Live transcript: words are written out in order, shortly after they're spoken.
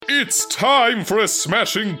It's time for a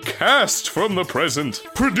smashing cast from the present,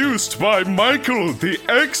 produced by Michael, the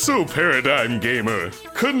Exo-Paradigm Gamer,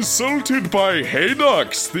 consulted by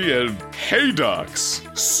Haydox, the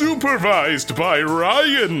Haydox, supervised by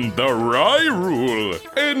Ryan, the Ryrule,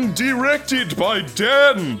 and directed by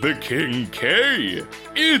Dan, the King K.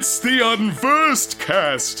 It's the Unversed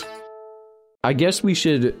cast. I guess we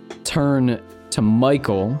should turn to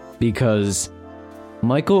Michael, because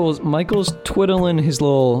Michael's twiddling his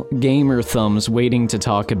little gamer thumbs waiting to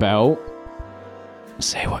talk about.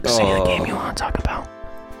 Say the game you want to talk about.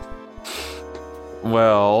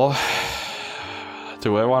 Well,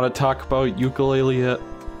 do I want to talk about Yooka-Laylee yet?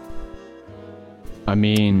 I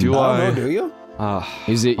mean, do you?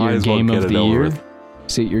 Is it your game of the year?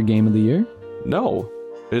 Is it your game of the year? No.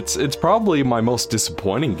 It's probably my most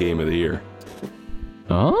disappointing game of the year.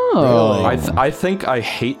 Oh. Really? I think I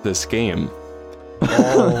hate this game.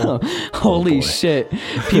 Oh, holy shit.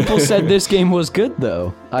 People said this game was good,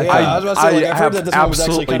 though. I was about to say, I've heard that this one was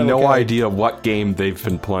actually kind of no okay. idea what game they've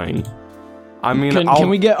been playing. I mean, can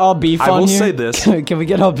we get all beef on here? I will say this. Can we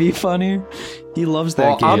get all beef on here? He loves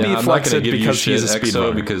that game. I'll I'm be not flexed gonna give you because shit, he's a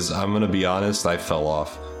Exo, speedrunner. because I'm gonna be honest, I fell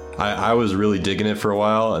off. I was really digging it for a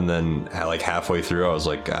while, and then like halfway through, I was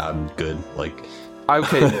like, I'm good. Like,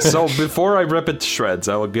 Okay, so before I rip it to shreds,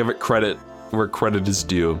 I will give it credit where credit is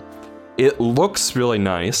due. It looks really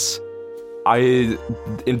nice.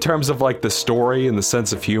 In terms of like the story and the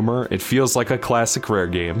sense of humor, it feels like a classic Rare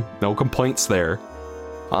game. No complaints there.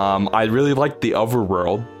 I really like the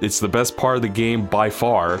overworld. It's the best part of the game by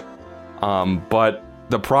far. But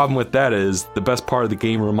the problem with that is the best part of the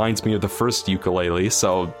game reminds me of the first Yooka-Laylee,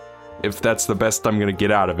 so if that's the best I'm gonna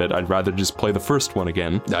get out of it, I'd rather just play the first one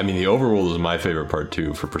again. I mean, the overworld is my favorite part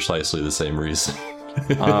too, for precisely the same reason.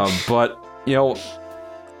 But, you know,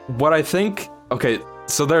 what I think... Okay,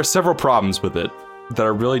 so there are several problems with it that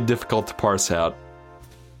are really difficult to parse out.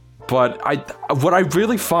 But what I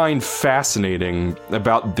really find fascinating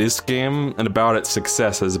about this game and about its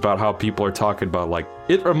success is about how people are talking about, like,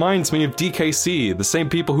 it reminds me of DKC. The same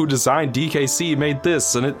people who designed DKC made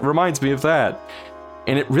this, and it reminds me of that.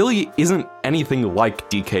 And it really isn't anything like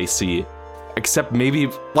DKC, except maybe,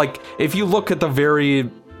 like, if you look at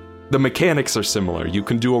the mechanics are similar. You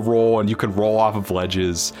can do a roll and you can roll off of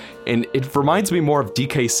ledges. And it reminds me more of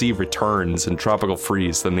DKC Returns and Tropical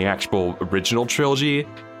Freeze than the actual original trilogy,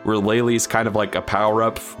 where Laylee's kind of like a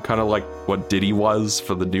power-up, kind of like what Diddy was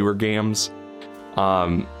for the newer games.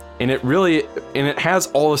 And it has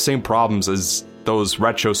all the same problems as those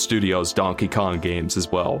Retro Studios Donkey Kong games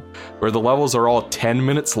as well, where the levels are all 10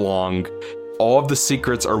 minutes long, all of the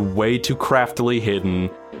secrets are way too craftily hidden,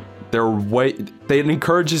 it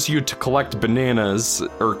encourages you to collect bananas,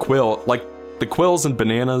 or the quills and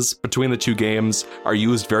bananas between the two games are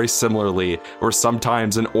used very similarly, or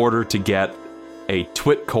sometimes in order to get a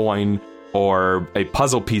twit coin or a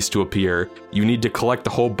puzzle piece to appear, you need to collect a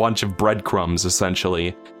whole bunch of breadcrumbs,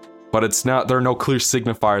 essentially. But there are no clear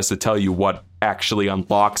signifiers to tell you what actually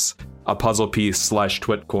unlocks a puzzle piece /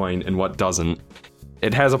 twit coin and what doesn't.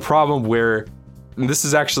 It has a problem where, and this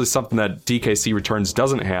is actually something that DKC Returns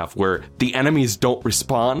doesn't have, where the enemies don't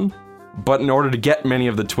respawn, but in order to get many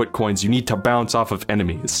of the twit coins, you need to bounce off of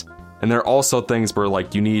enemies. And there are also things where,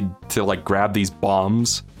 like, you need to, like, grab these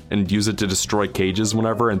bombs and use it to destroy cages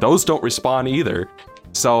whenever, and those don't respawn either.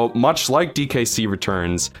 So, much like DKC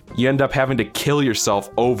Returns, you end up having to kill yourself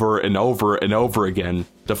over and over and over again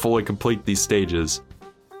to fully complete these stages.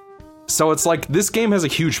 So it's like, this game has a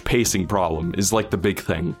huge pacing problem, is like the big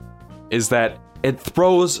thing. Is that it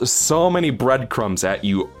throws so many breadcrumbs at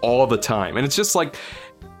you all the time. And it's just like,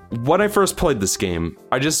 when I first played this game,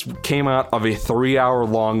 I just came out of a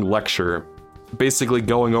 3-hour-long lecture basically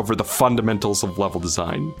going over the fundamentals of level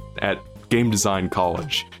design at Game Design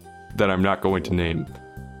College that I'm not going to name.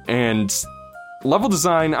 And level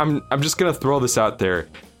design, I'm just gonna throw this out there,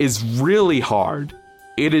 is really hard.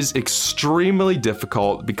 It is extremely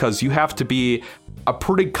difficult because you have to be a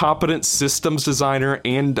pretty competent systems designer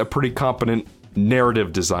and a pretty competent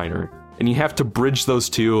narrative designer. And you have to bridge those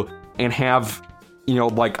two and have, you know,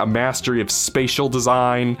 like a mastery of spatial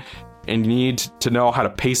design, and you need to know how to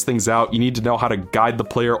pace things out. You need to know how to guide the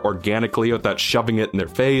player organically without shoving it in their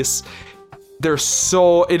face.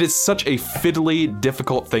 It is such a fiddly,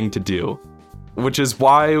 difficult thing to do. Which is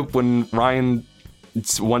why when Ryan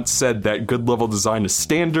once said that good level design is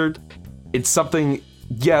standard, it's something,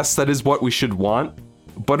 yes, that is what we should want,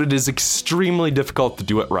 but it is extremely difficult to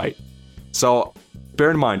do it right. So,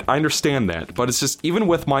 bear in mind, I understand that, but it's just, even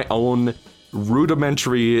with my own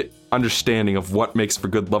rudimentary understanding of what makes for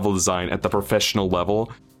good level design at the professional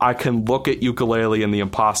level, I can look at Yooka-Laylee and the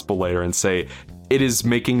Impossible Layer and say, it is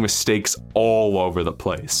making mistakes all over the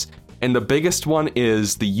place. And the biggest one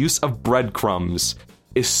is the use of breadcrumbs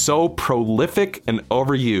is so prolific and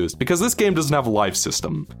overused because this game doesn't have a life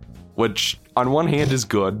system, which on one hand is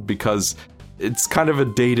good because it's kind of a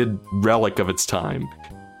dated relic of its time.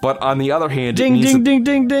 But on the other hand,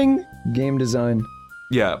 ding. Game design.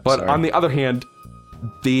 Yeah, but on the other hand,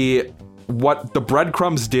 what the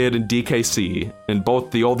breadcrumbs did in DKC, in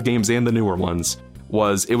both the old games and the newer ones,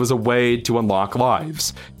 was it was a way to unlock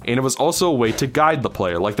lives. And it was also a way to guide the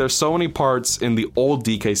player. Like, there's so many parts in the old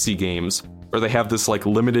DKC games where they have this, like,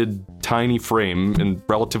 limited, tiny frame and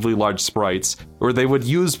relatively large sprites, where they would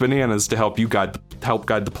use bananas to help guide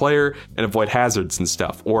the player and avoid hazards and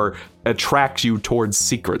stuff, or attract you towards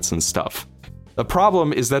secrets and stuff. The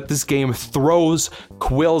problem is that this game throws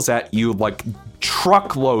quills at you, like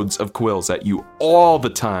truckloads of quills at you all the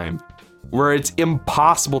time, where it's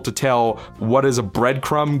impossible to tell what is a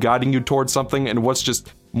breadcrumb guiding you towards something and what's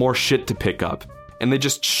just more shit to pick up. And they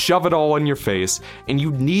just shove it all in your face, and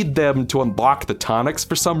you need them to unlock the tonics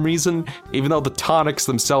for some reason, even though the tonics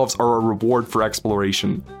themselves are a reward for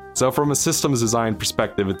exploration. So from a systems design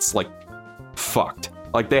perspective, it's like, fucked.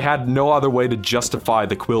 Like, they had no other way to justify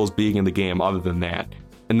the quills being in the game other than that.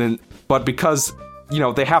 But because,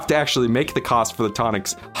 they have to actually make the cost for the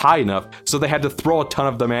tonics high enough, so they had to throw a ton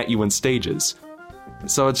of them at you in stages.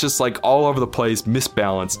 So it's just like all over the place,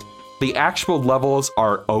 misbalanced. The actual levels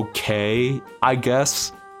are okay, I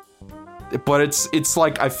guess. But it's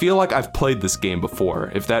like, I feel like I've played this game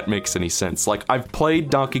before, if that makes any sense. Like, I've played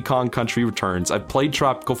Donkey Kong Country Returns, I've played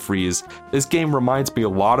Tropical Freeze. This game reminds me a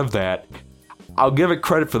lot of that. I'll give it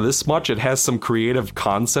credit for this much. It has some creative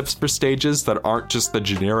concepts for stages that aren't just the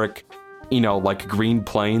generic, like green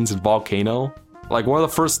plains and volcano. Like, one of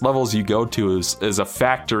the first levels you go to is a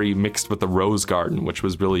factory mixed with a rose garden, which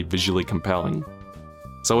was really visually compelling.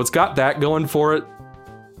 So it's got that going for it,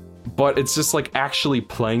 but it's just like actually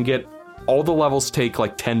playing it. All the levels take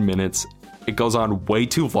like 10 minutes. It goes on way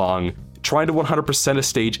too long. Trying to 100% a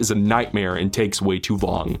stage is a nightmare and takes way too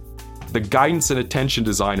long. The guidance and attention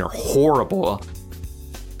design are horrible.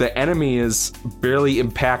 The enemies barely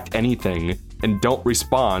impact anything and don't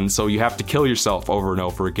respawn, so you have to kill yourself over and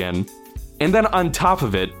over again. And then on top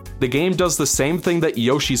of it, the game does the same thing that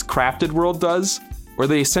Yoshi's Crafted World does, where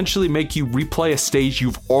they essentially make you replay a stage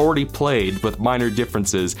you've already played with minor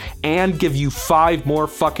differences and give you 5 more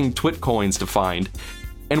fucking Twit coins to find.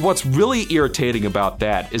 And what's really irritating about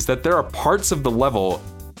that is that there are parts of the level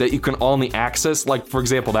that you can only access, like, for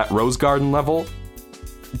example, that Rose Garden level.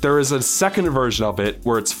 There is a second version of it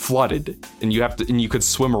where it's flooded and you could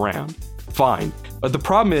swim around. Fine. But the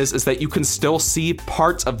problem is that you can still see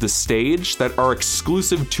parts of the stage that are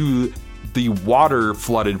exclusive to the water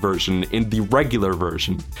flooded version in the regular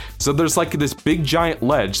version. So there's like this big giant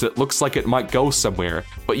ledge that looks like it might go somewhere,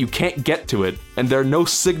 but you can't get to it, and there are no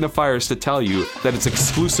signifiers to tell you that it's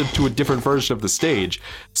exclusive to a different version of the stage.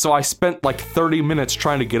 So I spent like 30 minutes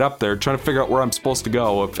trying to get up there, trying to figure out where I'm supposed to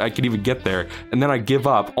go, if I can even get there, and then I give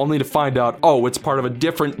up, only to find out, oh, it's part of a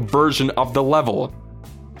different version of the level.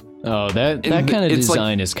 Oh, that kind of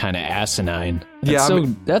design is kind of asinine.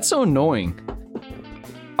 That's so annoying.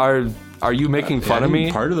 Are you making fun of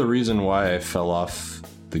me? Part of the reason why I fell off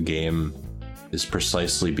the game is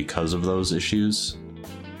precisely because of those issues.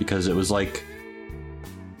 Because it was like,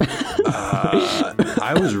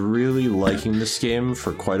 I was really liking this game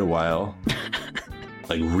for quite a while.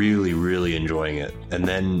 Like, really, really enjoying it. And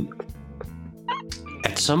then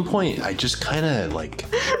at some point, I just kind of like,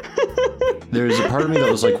 there's a part of me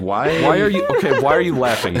that was like, why are you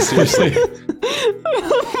laughing? Seriously.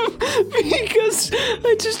 Because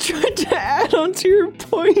I just tried to add on to your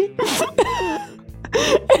point.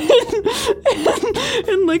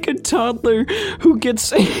 and like a toddler who gets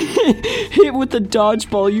hit with a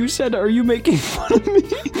dodgeball, you said, "Are you making fun of me?"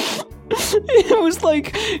 It was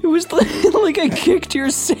like I kicked your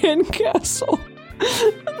sandcastle.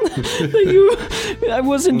 I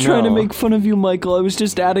wasn't trying to make fun of you, Michael. I was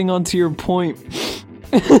just adding on to your point.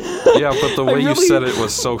 Yeah, but the way you said it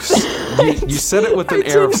was so... You said it with an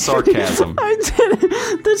air of sarcasm. I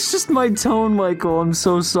did. That's just my tone, Michael. I'm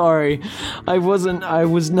so sorry. That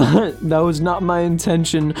was not my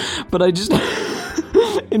intention, but I just...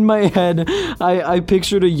 In my head, I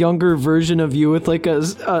pictured a younger version of you with like a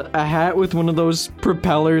hat with one of those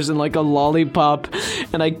propellers and like a lollipop,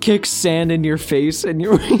 and I kicked sand in your face, and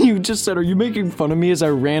you just said, "Are you making fun of me?" as I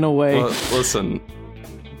ran away. Listen...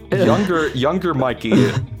 Younger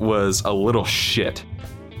Mikey was a little shit.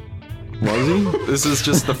 Was he? This is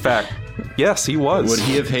just the fact. Yes, he was. Would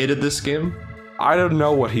he have hated this game? I don't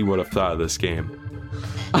know what he would have thought of this game.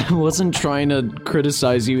 I wasn't trying to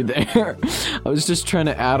criticize you there. I was just trying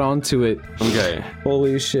to add on to it. Okay.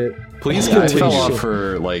 Holy shit. Please I continue. fell off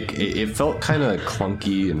for like it felt kind of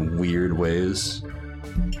clunky in weird ways.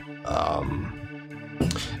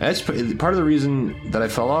 That's part of the reason that I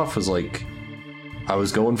fell off was like I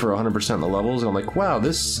was going for 100% the levels, and I'm like, wow,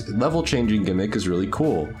 this level changing gimmick is really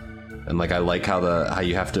cool, and like I like how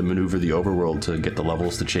you have to maneuver the overworld to get the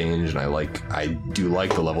levels to change, and I do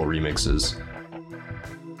like the level remixes.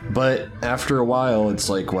 But after a while, it's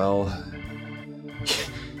like, well,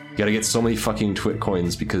 you gotta get so many fucking twit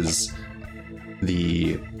coins because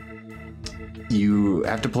you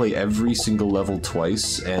have to play every single level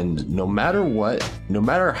twice, and no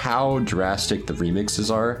matter how drastic the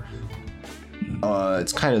remixes are,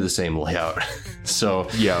 it's kind of the same layout. So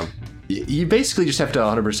Yeah. you basically just have to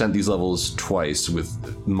 100% these levels twice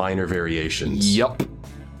with minor variations. Yep.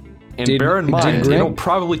 And bear in mind, it'll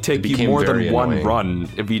probably take you more than one annoying run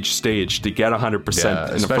of each stage to get 100% in the first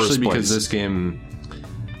place. Especially because this game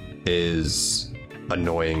is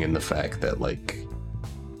annoying in the fact that, like,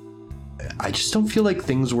 I just don't feel like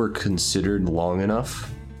things were considered long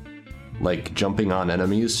enough. Like, jumping on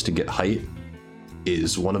enemies to get height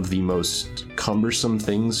is one of the most cumbersome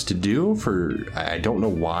things to do I don't know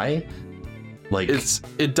why. Like,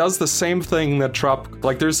 it does the same thing that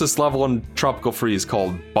there's this level in Tropical Freeze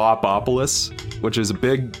called Bobopolis, which is a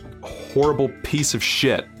big, horrible piece of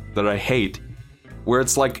shit that I hate, where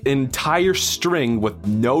it's like an entire string with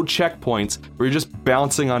no checkpoints where you're just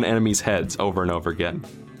bouncing on enemies' heads over and over again.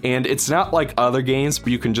 And it's not like other games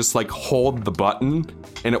where you can just like hold the button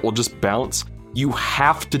and it will just bounce. You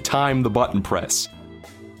have to time the button press.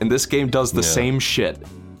 And this game does the same shit.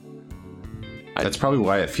 That's probably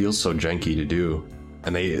why it feels so janky to do.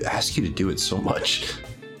 And they ask you to do it so much.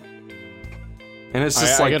 And it's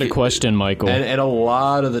just I got a question, Michael. And a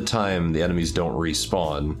lot of the time, the enemies don't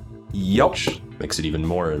respawn. Yup. Which makes it even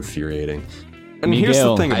more infuriating. And here's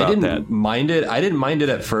the thing about that. I didn't mind it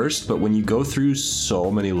at first, but when you go through so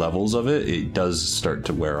many levels of it, it does start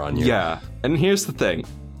to wear on you. Yeah, and here's the thing.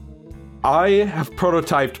 I have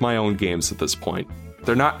prototyped my own games at this point.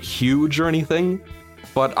 They're not huge or anything,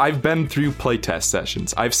 but I've been through playtest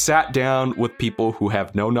sessions. I've sat down with people who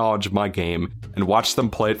have no knowledge of my game and watched them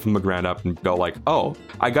play it from the ground up and go like, oh,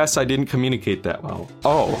 I guess I didn't communicate that well.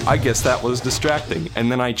 Oh, I guess that was distracting.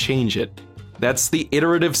 And then I change it. That's the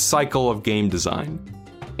iterative cycle of game design.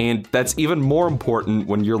 And that's even more important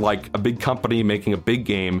when you're like a big company making a big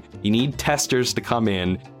game. You need testers to come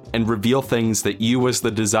in and reveal things that you as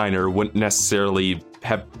the designer wouldn't necessarily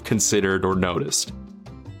have considered or noticed.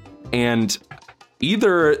 And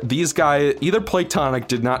either Playtonic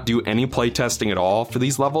did not do any playtesting at all for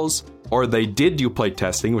these levels, or they did do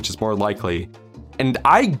playtesting, which is more likely. And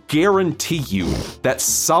I guarantee you that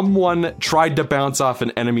someone tried to bounce off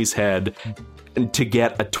an enemy's head to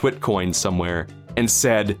get a twit coin somewhere and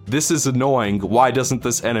said, this is annoying, why doesn't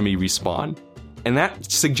this enemy respawn? And that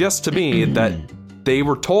suggests to me that they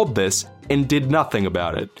were told this and did nothing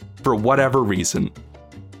about it for whatever reason.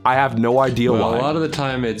 I have no idea why. A lot of the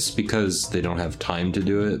time it's because they don't have time to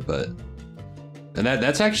do it, and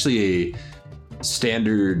that's actually a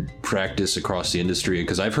standard practice across the industry,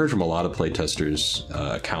 because I've heard from a lot of playtesters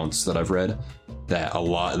accounts that I've read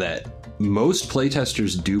that most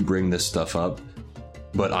playtesters do bring this stuff up,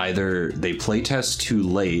 but either they playtest too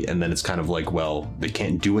late and then it's kind of like, well, they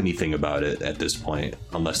can't do anything about it at this point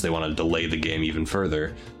unless they want to delay the game even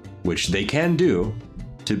further, which they can do,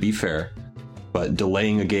 to be fair, but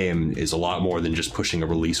delaying a game is a lot more than just pushing a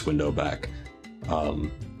release window back.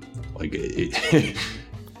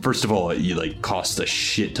 First of all, you like cost a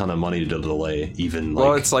shit ton of money to delay, even like.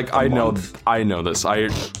 Well, it's like I know this.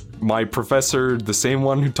 My professor, the same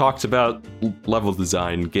one who talked about level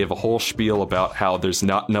design, gave a whole spiel about how there's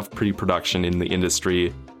not enough pre-production in the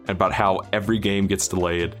industry, and about how every game gets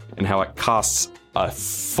delayed, and how it costs a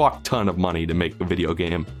fuck ton of money to make a video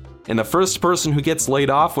game. And the first person who gets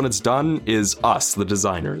laid off when it's done is us, the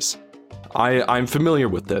designers. I'm familiar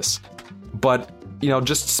with this, but. You know,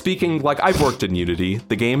 just speaking, like, I've worked in Unity.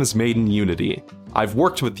 The game is made in Unity. I've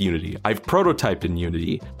worked with Unity. I've prototyped in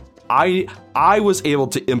Unity. I was able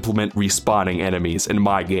to implement respawning enemies in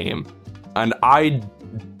my game. And I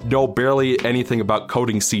know barely anything about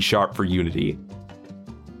coding C# for Unity.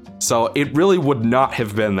 So it really would not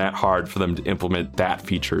have been that hard for them to implement that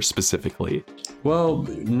feature specifically. Well,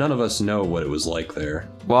 none of us know what it was like there.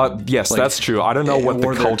 Well, yes, like, that's true. I don't know what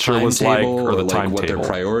the culture was like, or the timetable, what their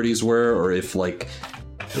priorities were, or if like,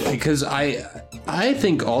 because I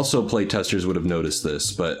think also playtesters would have noticed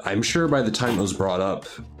this, but I'm sure by the time it was brought up,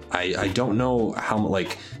 I don't know how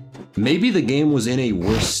like maybe the game was in a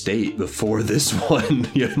worse state before this one.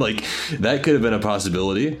 Like, that could have been a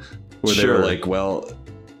possibility where they were like, well,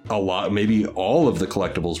 maybe all of the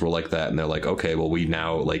collectibles were like that, and they're like, okay, well, we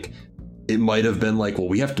now, like, it might have been like, well,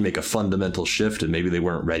 we have to make a fundamental shift, and maybe they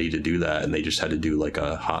weren't ready to do that, and they just had to do like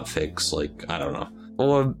a hot fix. Like, I don't know.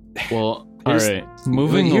 Well, all right.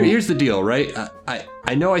 Here's the deal, right?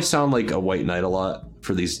 I know I sound like a white knight a lot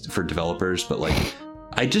for developers, but like,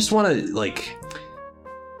 I just want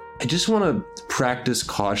to practice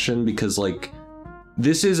caution, because like,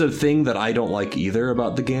 this is a thing that I don't like either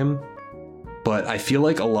about the game. But I feel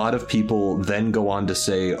like a lot of people then go on to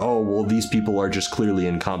say, oh, well, these people are just clearly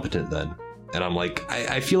incompetent then. And I'm like,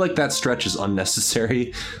 I feel like that stretch is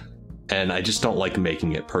unnecessary, and I just don't like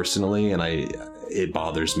making it personally, and it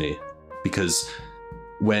bothers me. Because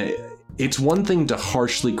when it's one thing to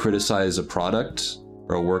harshly criticize a product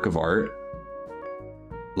or a work of art,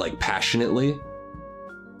 like passionately,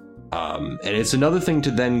 and it's another thing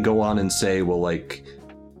to then go on and say, well, like,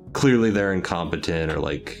 clearly they're incompetent, or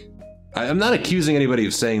like, I'm not accusing anybody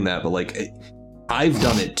of saying that, but like, I've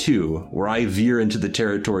done it too, where I veer into the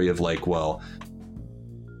territory of like, well,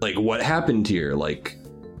 like, what happened here? Like,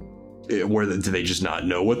 do they just not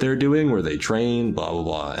know what they're doing? Were they trained? Blah, blah,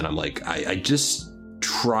 blah. And I'm like, I just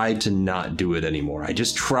try to not do it anymore. I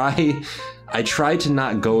try to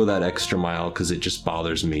not go that extra mile, because it just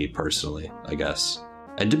bothers me personally, I guess.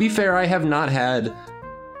 And to be fair, I have not had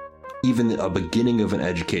even a beginning of an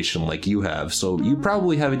education like you have, so you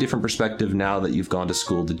probably have a different perspective now that you've gone to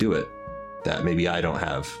school to do it, that maybe I don't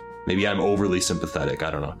have. Maybe I'm overly sympathetic, I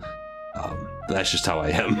don't know. That's just how I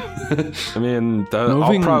am. I mean,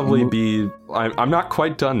 I'll probably be... I'm not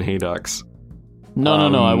quite done, Haydux. No,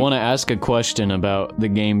 I want to ask a question about the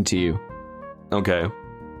game to you. Okay.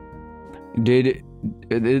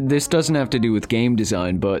 This doesn't have to do with game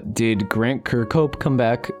design, but did Grant Kirkhope come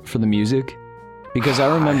back for the music? Because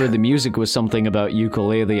I remember the music was something about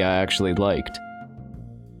ukulele I actually liked.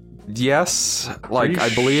 Yes, like,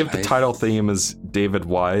 I believe the title theme is David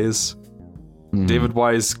Wise. David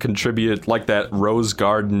Wise contributed, like, that Rose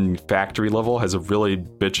Garden Factory level has a really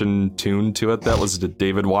bitchin' tune to it. That was the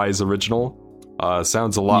David Wise original.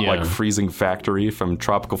 Sounds a lot like Freezing Factory from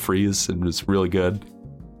Tropical Freeze, and it's really good.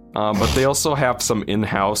 But they also have some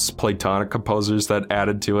in-house Playtonic composers that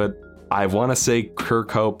added to it. I want to say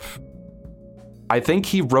Kirkhope... I think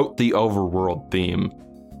he wrote the Overworld theme,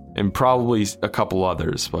 and probably a couple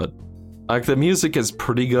others, but like, the music is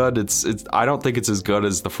pretty good. It's I don't think it's as good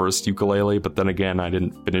as the first ukulele, but then again, I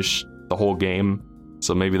didn't finish the whole game,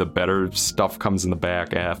 so maybe the better stuff comes in the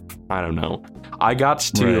back half. I don't know. I got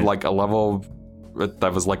to like a level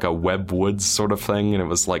that was like a Web Woods sort of thing, and it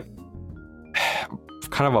was like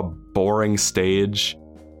kind of a boring stage,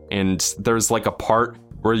 and there's like a part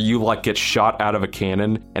where you like get shot out of a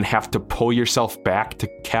cannon and have to pull yourself back to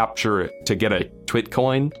capture it to get a twit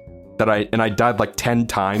coin. I died like 10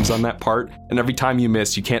 times on that part, and every time you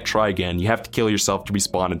miss, you can't try again. You have to kill yourself to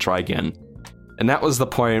respawn and try again. And that was the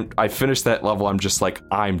point. I finished that level. I'm just like,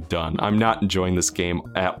 I'm done. I'm not enjoying this game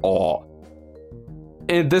at all.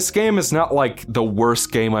 And this game is not like the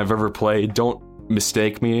worst game I've ever played. Don't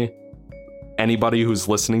mistake me. Anybody who's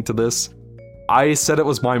listening to this, I said it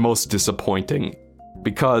was my most disappointing,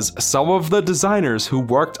 because some of the designers who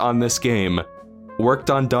worked on this game worked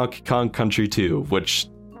on Donkey Kong Country 2, which,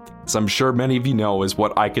 as I'm sure many of you know, is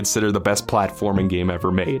what I consider the best platforming game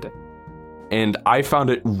ever made. And I found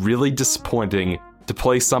it really disappointing to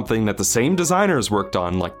play something that the same designers worked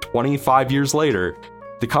on like 25 years later,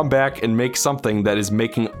 to come back and make something that is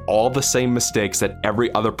making all the same mistakes that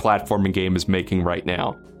every other platforming game is making right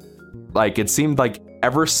now. Like, it seemed like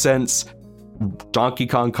ever since Donkey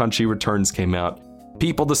Kong Country Returns came out,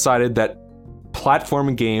 people decided that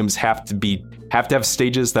platforming games have to have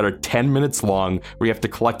stages that are 10 minutes long, where you have to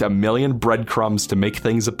collect 1 million breadcrumbs to make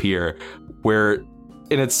things appear, it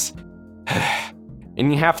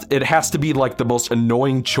has to be like the most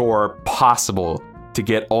annoying chore possible to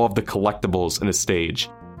get all of the collectibles in a stage,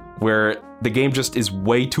 where the game just is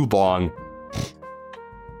way too long.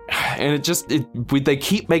 And they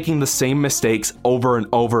keep making the same mistakes over and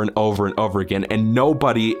over and over and over again, and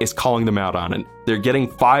nobody is calling them out on it. They're getting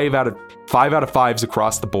 5 out of 5s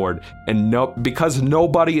across the board, and because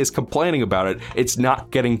nobody is complaining about it, it's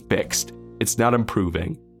not getting fixed. It's not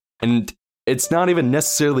improving. And it's not even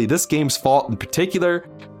necessarily this game's fault in particular,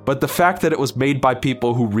 but the fact that it was made by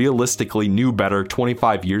people who realistically knew better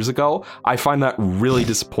 25 years ago, I find that really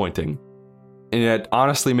disappointing. And it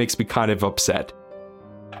honestly makes me kind of upset.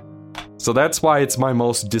 So that's why it's my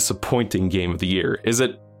most disappointing game of the year. Is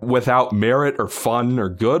it without merit or fun or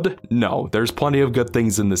good? No, there's plenty of good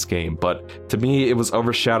things in this game, but to me, it was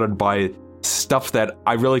overshadowed by stuff that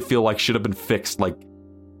I really feel like should have been fixed like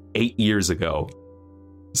 8 years ago.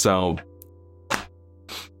 So,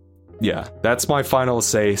 yeah, that's my final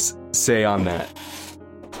say on that.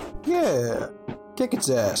 Yeah, kick its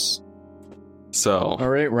ass. So, all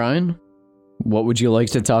right, Ryan, what would you like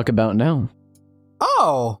to talk about now?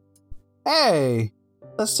 Oh, hey,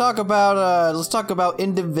 let's talk about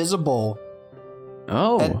Indivisible.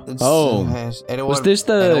 Was this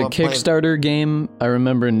the Kickstarter game? I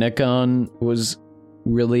remember Nikon was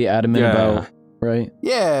really adamant about, right?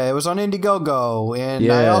 Yeah, it was on Indiegogo, and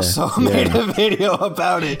I also made a video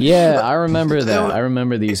about it. Yeah, I remember that. I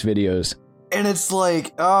remember these videos. And it's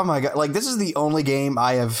like, oh my god, like this is the only game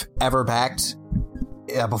I have ever backed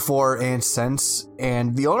before and since.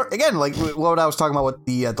 And the owner, again, like what I was talking about with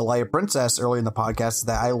the Leia Princess earlier in the podcast, is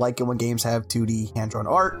that I like it when games have 2D hand-drawn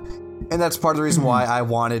art. And that's part of the reason why I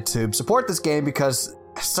wanted to support this game, because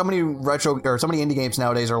so many indie games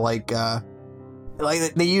nowadays are like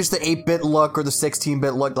they use the 8-bit look or the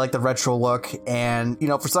 16-bit look, like the retro look. And, you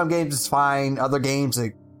know, for some games it's fine. Other games,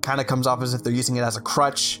 it kind of comes off as if they're using it as a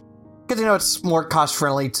crutch. Because, you know, it's more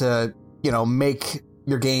cost-friendly to, you know, make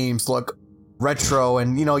your games look retro,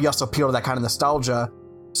 and, you know, you also appeal to that kind of nostalgia.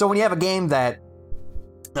 So when you have a game that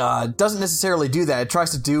doesn't necessarily do that, it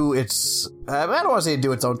tries to do its... I don't want to say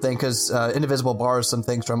do its own thing, because Indivisible borrows some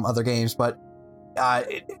things from other games, but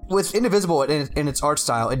with Indivisible in its art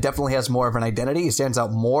style, it definitely has more of an identity. It stands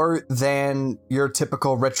out more than your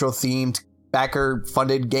typical retro-themed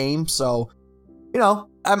backer-funded game, so, you know,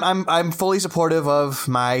 I'm fully supportive of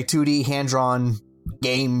my 2D hand-drawn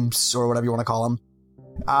games, or whatever you want to call them.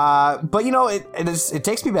 But, you know, it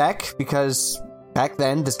takes me back, because back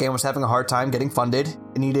then this game was having a hard time getting funded.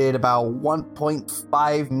 It needed about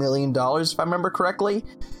 $1.5 million, if I remember correctly.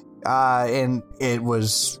 And it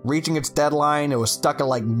was reaching its deadline. It was stuck at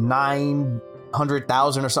like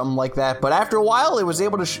 900,000 or something like that. But after a while, it was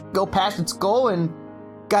able to go past its goal and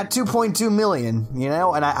got 2.2 million, you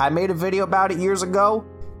know, and I made a video about it years ago.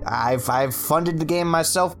 I've funded the game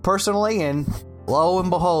myself personally, and lo and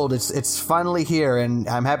behold, it's finally here, and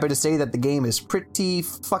I'm happy to say that the game is pretty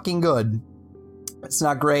fucking good. It's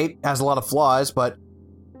not great, has a lot of flaws, but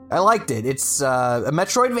I liked it. It's a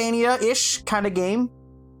Metroidvania-ish kind of game,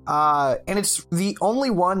 and it's the only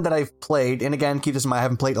one that I've played, and again, keep this in mind, I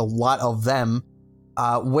haven't played a lot of them,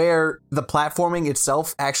 where the platforming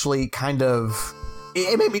itself actually kind of...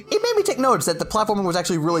 It made me take notice that the platforming was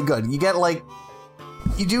actually really good.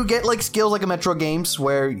 You do get like skills like in Metro games,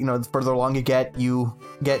 where, you know, the further along you get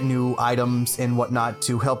new items and whatnot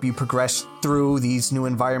to help you progress through these new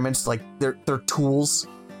environments. Like they're tools,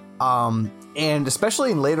 and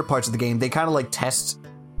especially in later parts of the game, they kind of like test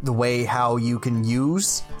the way how you can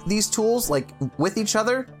use these tools like with each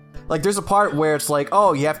other. Like there's a part where it's like,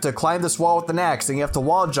 oh, you have to climb this wall with an axe, and you have to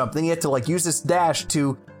wall jump, then you have to like use this dash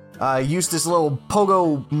to use this little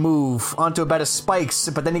pogo move onto a bed of spikes,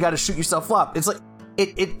 but then you got to shoot yourself up. It's like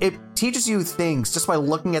it teaches you things just by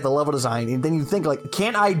looking at the level design, and then you think like,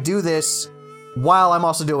 can't I do this while I'm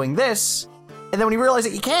also doing this? And then when you realize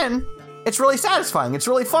that you can, it's really satisfying. It's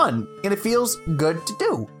really fun, and it feels good to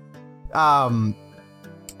do.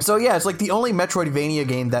 So yeah, it's like the only Metroidvania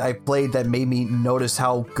game that I played that made me notice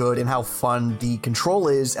how good and how fun the control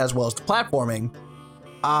is, as well as the platforming.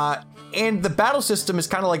 And the battle system is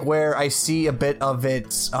kind of like where I see a bit of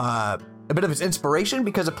its inspiration,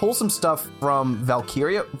 because it pulls some stuff from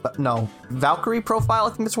Valkyrie Profile, I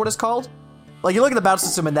think that's what it's called. Like you look at the battle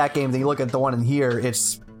system in that game, then you look at the one in here,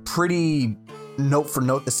 it's pretty note for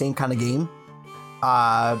note the same kind of game,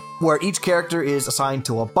 where each character is assigned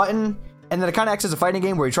to a button, and then it kind of acts as a fighting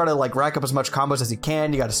game where you try to like rack up as much combos as you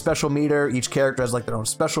can. You got a special meter. Each character has like their own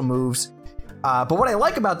special moves. But what I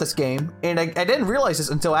like about this game, and I didn't realize this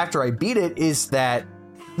until after I beat it, is that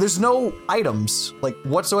there's no items like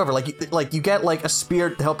whatsoever. Like you get like a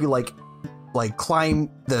spear to help you like climb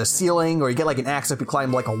the ceiling, or you get like an axe to help you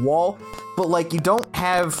climb like a wall. But like you don't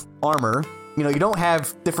have armor. You know, you don't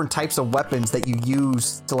have different types of weapons that you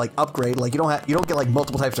use to like upgrade. Like you don't get like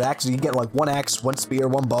multiple types of axes. You get like one axe, one spear,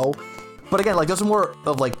 one bow. But again, like those are more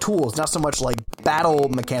of like tools, not so much like battle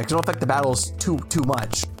mechanics. They don't affect the battles too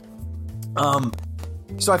much.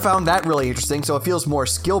 So I found that really interesting. So it feels more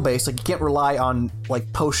skill-based. Like you can't rely on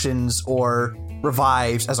like potions or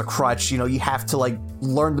revives as a crutch. You know, you have to like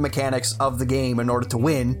learn the mechanics of the game in order to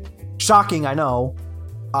win. Shocking, I know.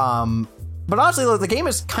 But honestly, the game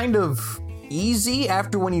is kind of easy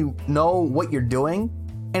after when you know what you're doing.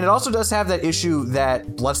 And it also does have that issue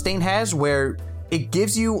that Bloodstained has, where it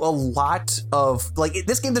gives you a lot of like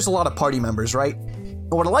this game. There's a lot of party members, right?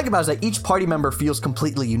 And what I like about it is that each party member feels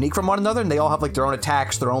completely unique from one another, and they all have like their own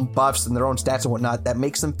attacks, their own buffs, and their own stats and whatnot that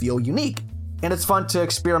makes them feel unique. And it's fun to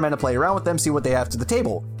experiment and play around with them, see what they have to the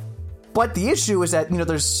table. But the issue is that,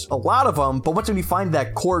 there's a lot of them, but once you find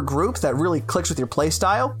that core group that really clicks with your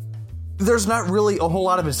playstyle, there's not really a whole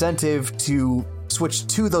lot of incentive to switch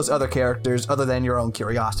to those other characters other than your own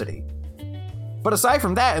curiosity. But aside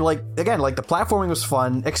from that, the platforming was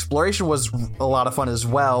fun, exploration was a lot of fun as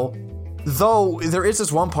well, though there is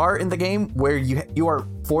this one part in the game where you are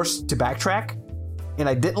forced to backtrack, and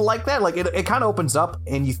I didn't like that. It kind of opens up,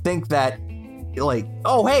 and you think that,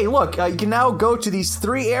 oh, hey, look, you can now go to these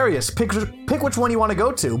 3 areas. Pick which one you want to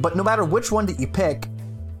go to. But no matter which one that you pick,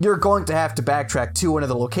 you're going to have to backtrack to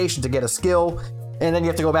another location to get a skill. And then you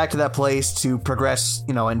have to go back to that place to progress,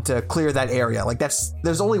 and to clear that area.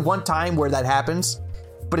 There's only one time where that happens,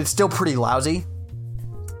 but it's still pretty lousy.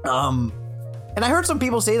 And I heard some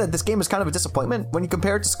people say that this game is kind of a disappointment when you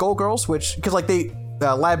compare it to Skullgirls,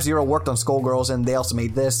 because Lab Zero worked on Skullgirls and they also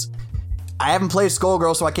made this. I haven't played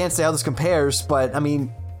Skullgirls, so I can't say how this compares, but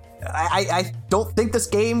I don't think this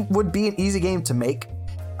game would be an easy game to make.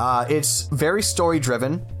 It's very story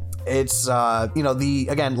driven. It's,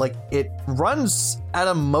 it runs at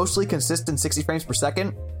a mostly consistent 60 frames per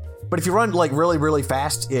second, but if you run really, really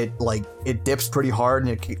fast, it dips pretty hard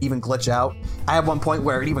and it can even glitch out. I have one point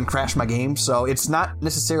where it even crashed my game, so it's not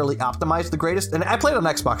necessarily optimized the greatest. And I played on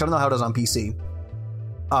Xbox. I don't know how it is on PC.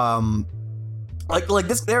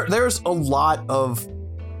 There's a lot of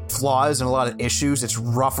flaws and a lot of issues. It's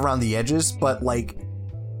rough around the edges, but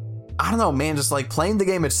I don't know, man, just playing the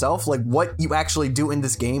game itself, what you actually do in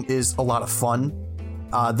this game is a lot of fun.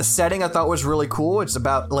 The setting I thought was really cool. It's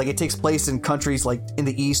about it takes place in countries in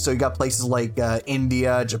the East, so you got places like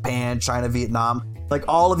India, Japan, China, Vietnam.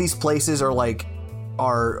 All of these places are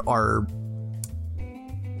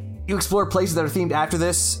you explore places that are themed after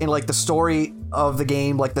this, and the story of the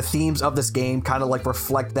game, the themes of this game kind of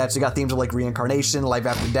reflect that. So you got themes of reincarnation, life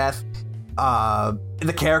after death.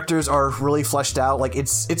 The characters are really fleshed out.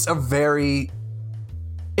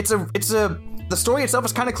 The story itself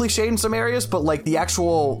is kind of cliched in some areas, but the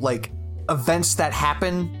actual events that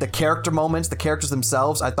happen, the character moments, the characters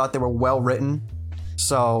themselves, I thought they were well written.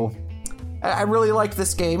 So I really liked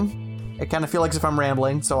this game. I kind of feel if I'm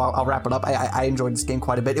rambling, so I'll wrap it up. I enjoyed this game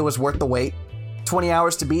quite a bit. It was worth the wait. 20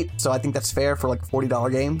 hours to beat, so I think that's fair for a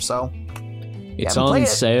 $40 game. So it's on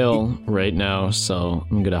sale right now, so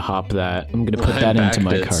I'm gonna hop that. I'm gonna put that into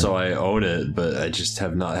my cart. So I own it, but I just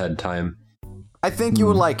have not had time. I think you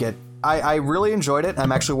would like it. I really enjoyed it.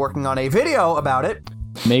 I'm actually working on a video about it.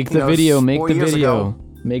 Make the video. Make the video.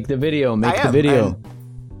 Make the video. Make the video.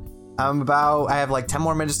 I have 10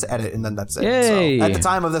 more minutes to edit, and then that's it. Yay. So, at the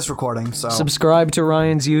time of this recording, so subscribe to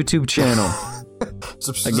Ryan's YouTube channel.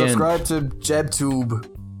 Subscribe to JebTube.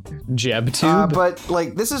 JebTube? But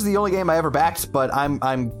this is the only game I ever backed, but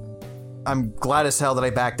I'm glad as hell that I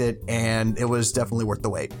backed it, and it was definitely worth the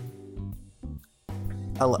wait.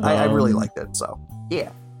 I really liked it, so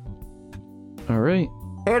yeah. All right.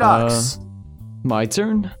 Hey, Docs. My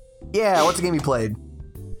turn? Yeah, what's the game you played?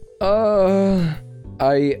 I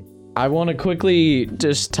want to quickly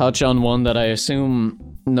just touch on one that I assume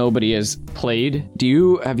nobody has played.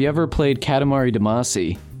 Have you ever played Katamari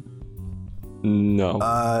Damacy? No.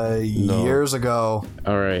 Years ago.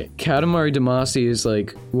 All right. Katamari Damacy is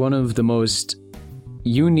one of the most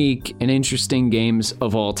unique and interesting games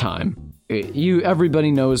of all time. Everybody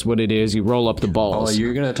knows what it is. You roll up the balls. Oh,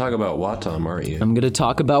 you're gonna talk about Watam, aren't you? I'm gonna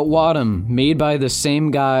talk about Watam, made by the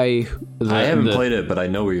same guy. I haven't played it, but I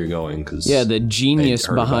know where you're going. The genius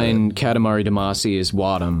behind Katamari Damacy is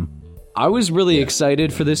Watam. I was really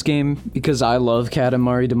excited for this game because I love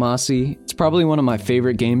Katamari Damacy. It's probably one of my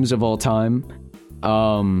favorite games of all time.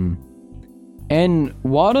 And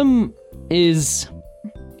Watam is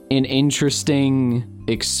an interesting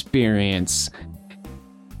experience.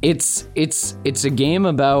 It's a game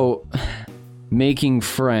about making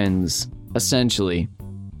friends, essentially.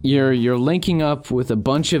 You're linking up with a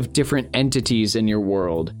bunch of different entities in your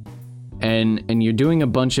world, and you're doing a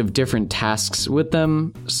bunch of different tasks with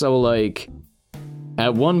them. So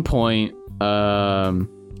at one point,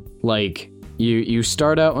 you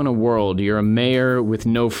start out in a world, you're a mayor with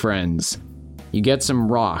no friends. You get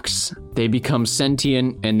some rocks, they become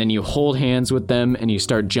sentient, and then you hold hands with them and you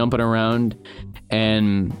start jumping around,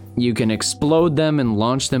 and you can explode them and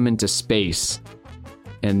launch them into space.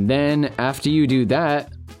 And then after you do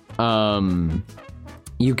that,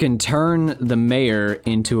 you can turn the mayor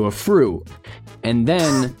into a fruit, and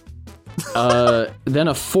then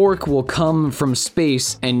a fork will come from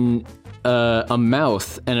space and a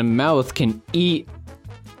mouth can eat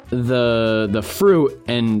the fruit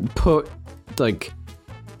and put like,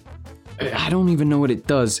 I don't even know what it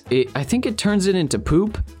does. I think it turns it into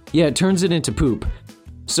poop. Yeah, it turns it into poop.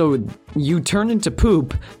 So you turn into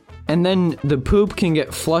poop, and then the poop can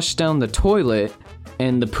get flushed down the toilet,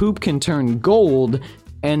 and the poop can turn gold,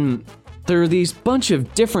 and there are these bunch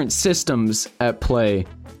of different systems at play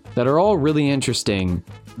that are all really interesting.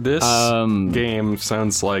 This game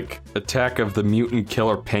sounds like Attack of the Mutant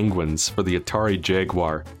Killer Penguins for the Atari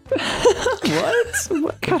Jaguar. What?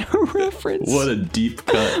 What kind of reference? What a deep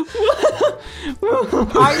cut.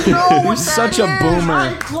 I know what He's such a boomer.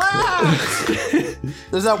 I'm glad.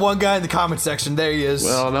 There's that one guy in the comment section. There he is.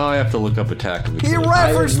 Well, now I have to look up Attack of the He Killer.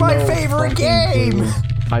 referenced my favorite game.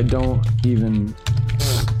 I don't even.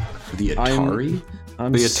 The Atari?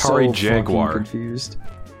 I'm The Atari so fucking Jaguar. confused.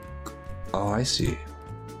 Oh, I see.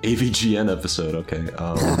 AVGN episode, okay.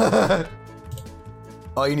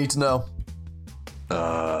 All you need to know.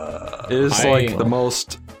 It is like the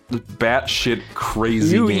most batshit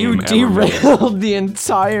crazy game You ever. derailed the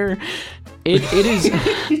entire. It is.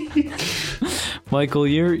 Michael,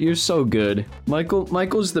 you're so good.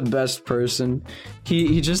 Michael's the best person.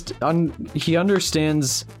 He just he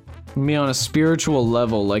understands me on a spiritual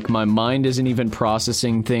level. Like my mind isn't even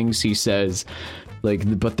processing things he says.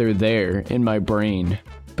 Like, but they're there in my brain,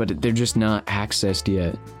 but they're just not accessed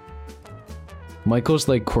yet. Michael's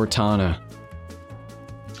like Cortana.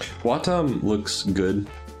 Watam looks good.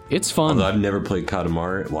 It's fun. Although I've never played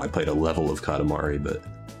Katamari. Well, I played a level of Katamari, but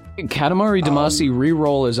Katamari Damacy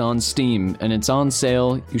Reroll is on Steam, and it's on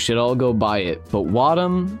sale. You should all go buy it. But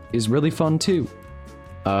Wadum is really fun, too.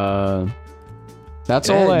 That's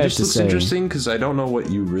all I have just to looks say. interesting because I don't know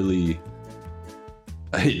what you really.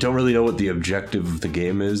 I don't really know what the objective of the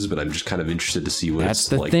game is, but I'm just kind of interested to see what That's it's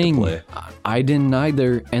the like thing. to play. I didn't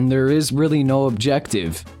either, and there is really no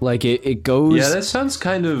objective. Like, it goes... Yeah, that sounds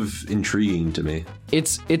kind of intriguing to me.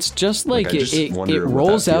 It's just like, I just it wonder what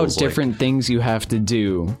rolls that out feels like. different things you have to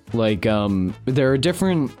do. Like, there are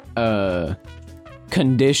different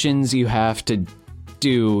conditions you have to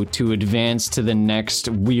do to advance to the next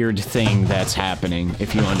weird thing that's happening,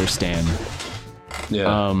 if you understand.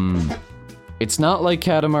 Yeah. It's not like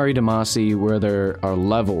Katamari Damacy where there are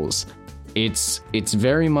levels. It's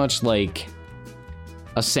very much like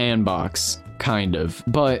a sandbox, kind of,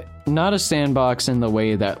 but not a sandbox in the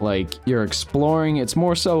way that like you're exploring. It's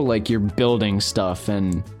more so like you're building stuff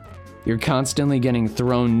and you're constantly getting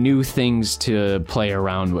thrown new things to play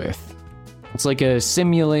around with. It's like a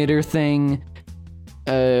simulator thing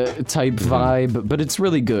type vibe, but it's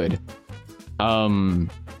really good.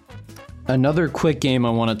 Another quick game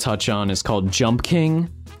I want to touch on is called Jump King.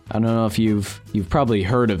 I don't know if you've probably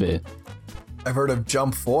heard of it. I've heard of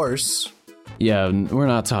Jump Force. Yeah, we're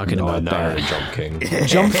not talking No, about I've never heard that. of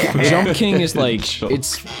Jump King. Jump King is like Jump.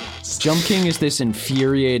 Jump King is this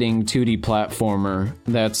infuriating 2D platformer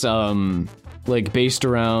that's like based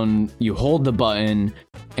around you hold the button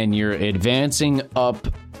and you're advancing up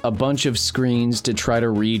a bunch of screens to try to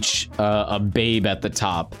reach a babe at the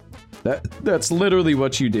top. That's literally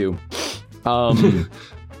what you do.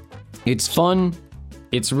 It's fun.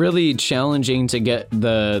 It's really challenging to get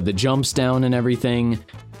the jumps down and everything,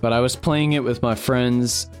 but I was playing it with my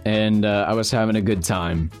friends and I was having a good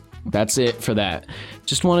time. That's it for that.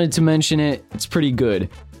 Just wanted to mention it. It's pretty good.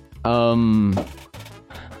 I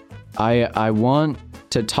want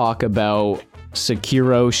to talk about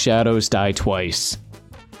Sekiro Shadows Die Twice.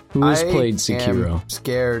 Who has played Sekiro? I'm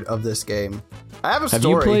scared of this game. I have a Have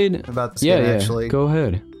story you played about this yeah, game, yeah. actually. Go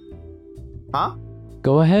ahead. Huh?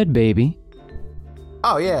 Go ahead, baby.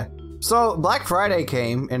 Oh, yeah. So, Black Friday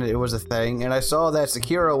came, and it was a thing, and I saw that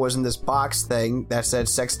Sekiro was in this box thing that said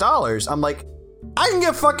 $6. I'm like, I can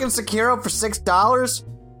get fucking Sekiro for $6?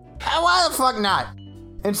 Why the fuck not?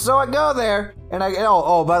 And so I go there, and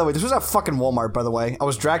by the way, this was at fucking Walmart, by the way. I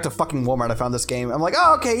was dragged to fucking Walmart, I found this game. I'm like,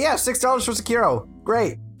 oh, okay, yeah, $6 for Sekiro.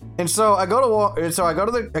 Great. And so I go to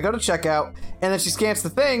checkout, and then she scans the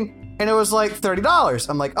thing, and it was like $30.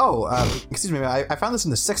 I'm like, oh, excuse me, I found this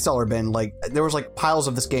in the $6 bin. Like, there was like piles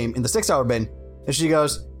of this game in the $6 bin. And she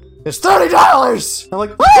goes, it's $30! I'm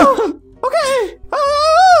like, woo! Okay!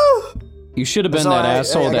 Oh! You should have been So that I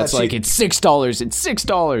asshole got that's like, cheap. it's $6, it's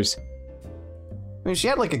 $6. I mean, she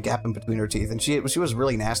had like a gap in between her teeth, and she was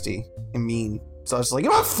really nasty and mean. So I was like, you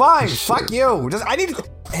know what, fine, fuck you.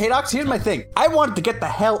 Hey, Docs, here's my thing. I wanted to get the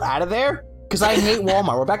hell out of there, because I hate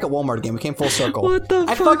Walmart. We're back at Walmart again. We came full circle. What the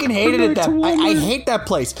I fuck? fucking hated We're it. back to I Walmart. hate that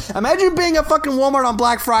place. Imagine being at fucking Walmart on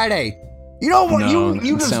Black Friday. You know what? No,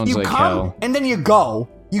 you it just sounds you like come hell. and then you go.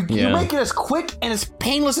 You Yeah. make it as quick and as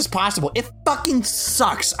painless as possible. It fucking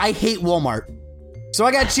sucks. I hate Walmart. So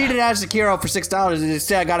I got cheated out of Sekiro for $6 and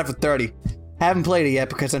instead I got it for $30. Haven't played it yet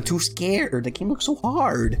because I'm too scared. The game looks so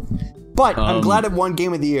hard. But I'm glad it won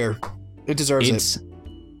Game of the Year. It deserves it.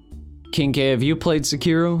 King K, have you played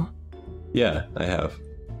Sekiro? Yeah, I have.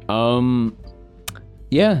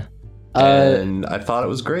 Yeah. And I thought it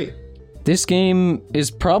was great. This game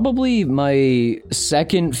is probably my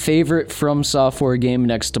second favorite From Software game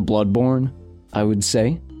next to Bloodborne, I would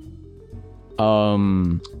say.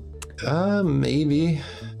 Maybe.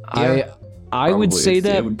 Yeah, I would say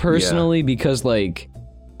that personally because, like,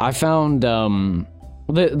 I found,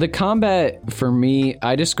 the combat, for me,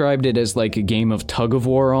 I described it as, like, a game of tug of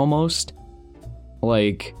war, almost.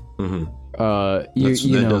 Like, Mm-hmm.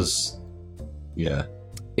 you know. Does, yeah.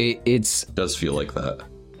 It does feel like that.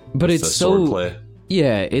 But it's so... swordplay.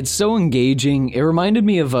 Yeah, it's so engaging. It reminded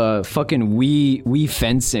me of fucking Wii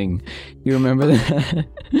fencing. You remember that?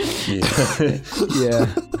 Yeah.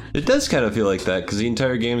 It does kind of feel like that because the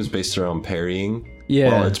entire game is based around parrying. Yeah.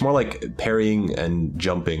 Well, it's more like parrying and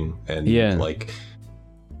jumping and like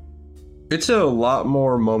it's a lot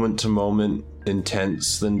more moment to moment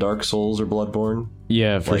intense than Dark Souls or Bloodborne.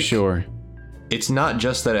 Yeah, for sure. It's not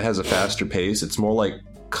just that it has a faster pace, it's more like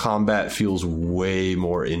combat feels way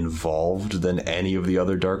more involved than any of the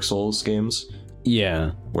other Dark Souls games.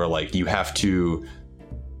 Yeah. Where like you have to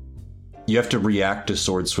react to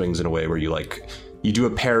sword swings in a way where you do a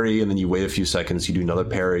parry and then you wait a few seconds, you do another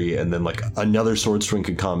parry, and then like another sword swing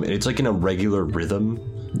could come, and it's like in a regular rhythm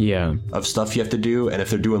of stuff you have to do. And if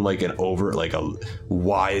they're doing like a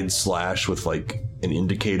wide slash with like an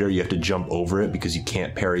indicator, you have to jump over it because you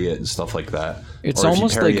can't parry it and stuff like that. It's or if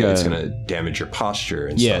almost you parry like it's gonna damage your posture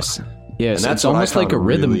and stuff. Yes, and that's it's almost like a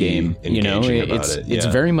rhythm really game. You know, it's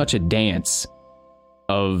very much a dance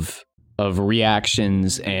of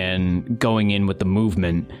reactions and going in with the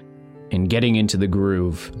movement and getting into the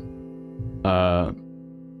groove.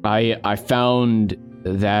 I found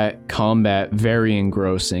that combat very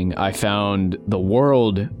engrossing. I found the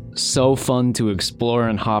world so fun to explore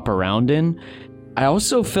and hop around in. I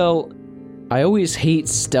also felt I always hate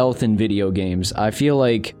stealth in video games. I feel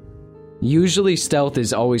like usually stealth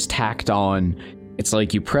is always tacked on. It's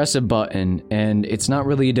like you press a button and it's not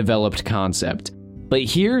really a developed concept. But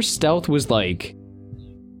here, stealth was like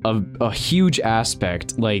a huge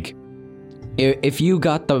aspect. Like, if you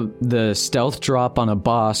got the stealth drop on a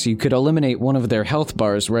boss, you could eliminate one of their health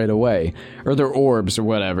bars right away, or their orbs or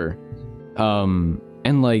whatever.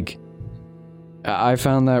 And like, I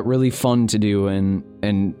found that really fun to do,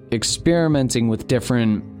 and experimenting with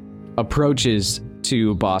different approaches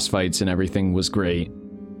to boss fights and everything was great.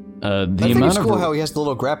 I think it's cool how he has the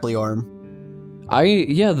little grappling arm.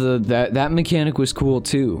 That mechanic was cool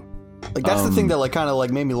too. Like that's the thing that like kind of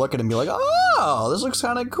like made me look at it and be like, oh, this looks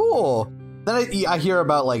kind of cool. Then I hear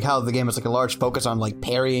about like how the game has like a large focus on like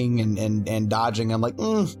parrying and dodging. I'm like,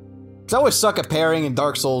 cause I always suck at parrying in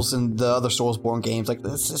Dark Souls and the other Soulsborne games. Like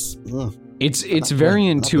this is. It's very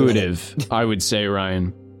intuitive, I would say,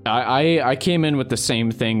 Ryan. I came in with the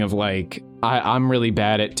same thing of like I'm really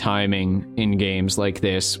bad at timing in games like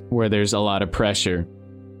this where there's a lot of pressure,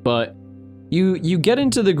 but you get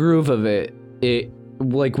into the groove of it. It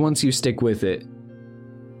like once you stick with it.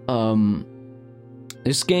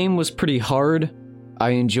 This game was pretty hard. I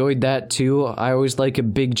enjoyed that too. I always like a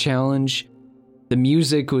big challenge. The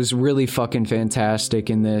music was really fucking fantastic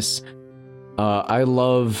in this. I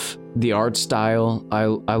love the art style.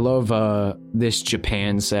 I love this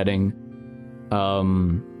Japan setting.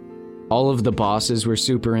 All of the bosses were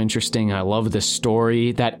super interesting. I love the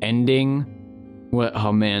story. That ending.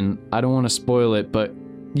 Oh man, I don't want to spoil it, but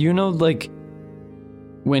you know, like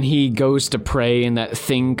when he goes to pray and that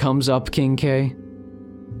thing comes up, King K?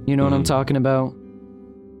 You know what I'm talking about?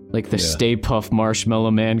 Like the Stay Puft Marshmallow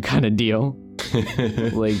Man kind of deal.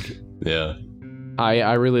 Like, yeah.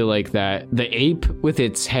 I really like that. The ape with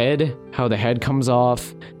its head, how the head comes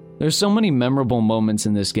off. There's so many memorable moments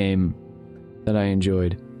in this game that I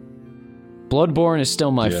enjoyed. Bloodborne is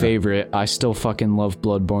still my favorite. I still fucking love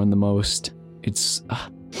Bloodborne the most. It's...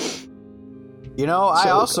 You know, I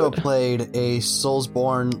also played a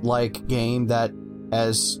Soulsborne-like game that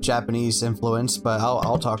has Japanese influence, but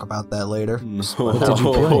I'll talk about that later. What did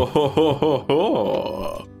you play?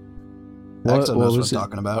 What was I'm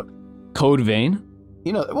talking about? Code Vein?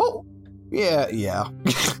 You know, well, yeah.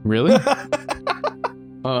 Really? Yeah,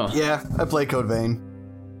 I played Code Vein.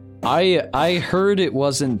 I heard it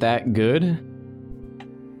wasn't that good.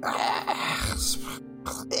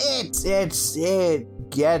 It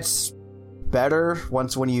gets better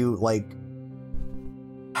when you like.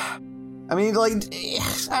 I mean, like, do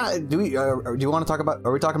you want to talk about?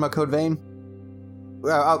 Are we talking about Code Vein?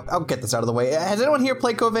 I'll get this out of the way. Has anyone here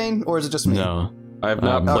played Code Vein, or is it just me? No. I have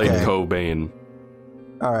not played Okay. Cobain.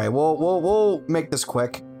 All right, we'll make this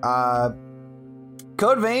quick.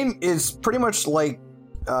 Code Vein is pretty much like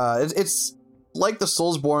it's like the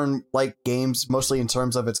Soulsborne like games, mostly in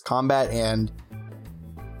terms of its combat, and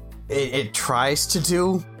it tries to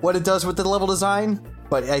do what it does with the level design,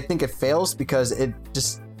 but I think it fails because it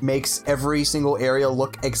just makes every single area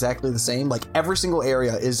look exactly the same. Like every single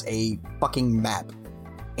area is a fucking map,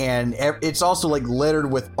 and it's also like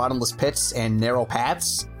littered with bottomless pits and narrow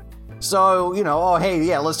paths. So, you know, oh, hey,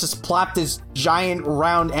 yeah, let's just plop this giant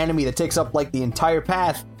round enemy that takes up, like, the entire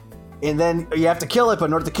path, and then you have to kill it, but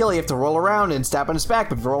in order to kill it, you have to roll around and stab on its back,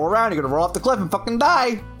 but if you roll around, you're gonna roll off the cliff and fucking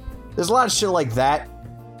die! There's a lot of shit like that.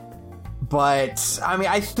 But, I mean,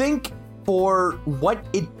 I think for what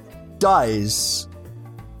it does,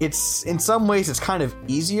 it's, in some ways, it's kind of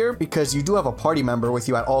easier, because you do have a party member with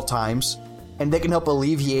you at all times, and they can help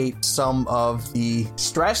alleviate some of the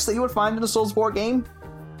stress that you would find in a Soulsborne game.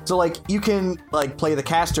 So, like, you can, like, play the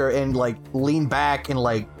caster and, like, lean back and,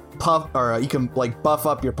 like, puff, or you can, like, buff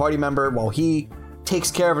up your party member while he takes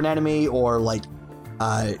care of an enemy, or, like,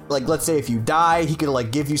 let's say if you die, he could,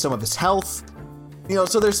 like, give you some of his health. You know,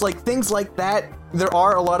 so there's, like, things like that. There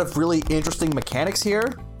are a lot of really interesting mechanics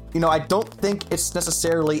here. You know, I don't think it's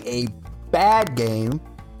necessarily a bad game.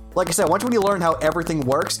 Like I said, once when you learn how everything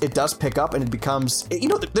works, it does pick up and it becomes, you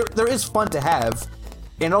know, there is fun to have.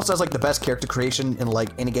 And it also has, like, the best character creation in, like,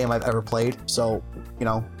 any game I've ever played. So, you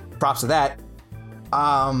know, props to that.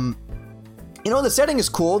 You know, the setting is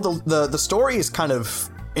cool. The story is kind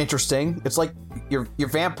of interesting. It's like you're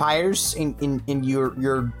vampires and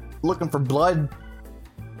you're looking for blood.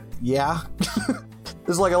 Yeah.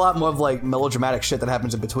 There's, like, a lot more of, like, melodramatic shit that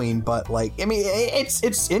happens in between. But, like, I mean,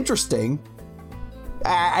 it's interesting.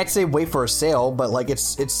 I'd say wait for a sale, but, like,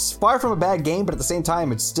 it's far from a bad game, but at the same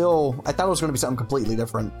time, it's still, I thought it was going to be something completely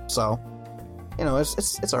different, so, you know,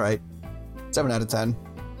 it's alright. 7 out of 10.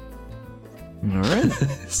 Alright.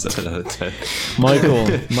 7 out of 10.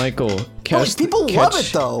 Michael, People love it,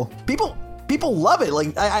 though. People love it.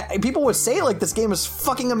 Like, people would say, like, this game is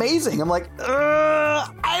fucking amazing. I'm like,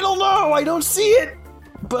 I don't know, I don't see it.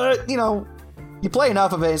 But, you know, you play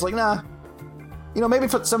enough of it, it's like, nah. You know, maybe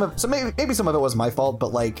some of it was my fault,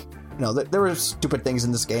 but, like, you know, there were stupid things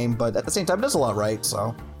in this game, but at the same time, it does a lot right,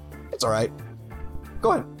 so it's all right.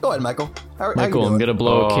 Go ahead, Michael. Michael, I'm gonna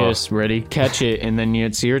blow a kiss. Ready? Catch it, and then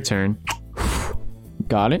it's your turn.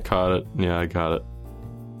 Got it? Caught it. Yeah, I got it.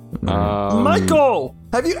 Michael,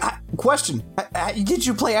 have you? Question: did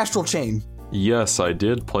you play Astral Chain? Yes, I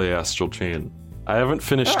did play Astral Chain. I haven't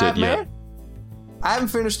finished it yet. Man. I haven't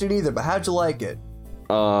finished it either, but how'd you like it?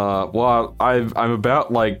 Well, I'm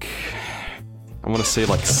about, like, I want to say,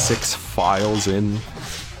 like, 6 files in.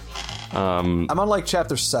 I'm on, like,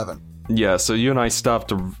 chapter 7. Yeah, so you and I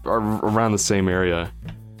stopped around the same area.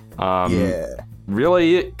 Yeah.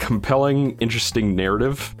 Really compelling, interesting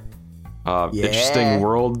narrative. Interesting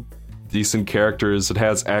world, decent characters. It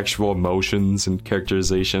has actual emotions and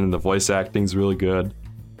characterization, and the voice acting's really good.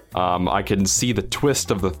 I can see the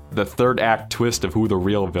twist of the third act twist of who the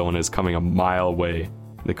real villain is coming a mile away.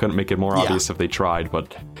 They couldn't make it more obvious if they tried,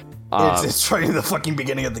 but it's right in the fucking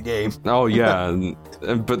beginning of the game. Oh yeah,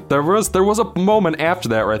 but there was a moment after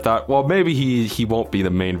that where I thought, well, maybe he won't be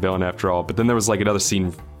the main villain after all. But then there was, like, another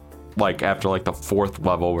scene, like, after, like, the 4th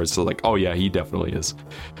level where it's like, oh yeah, he definitely is.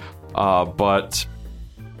 But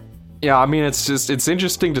yeah, I mean, it's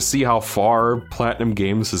interesting to see how far Platinum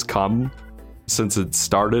Games has come since it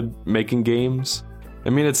started making games.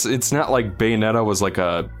 I mean, it's not like Bayonetta was, like,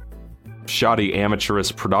 a shoddy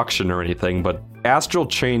amateurish production or anything, but Astral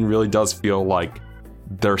Chain really does feel like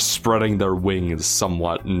they're spreading their wings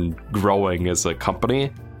somewhat and growing as a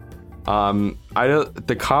company.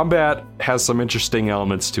 The combat has some interesting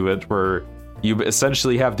elements to it where you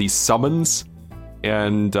essentially have these summons,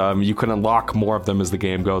 and you can unlock more of them as the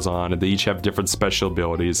game goes on, and they each have different special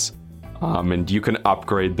abilities, and you can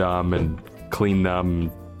upgrade them and clean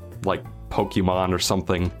them like Pokemon or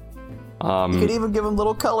something. You can even give them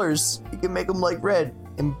little colors. You can make them, like, red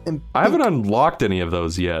and I haven't unlocked any of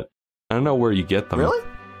those yet. I don't know where you get them. Really?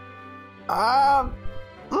 I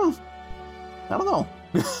don't know.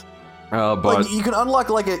 But like, you can unlock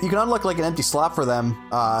like an empty slot for them,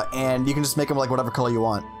 and you can just make them like whatever color you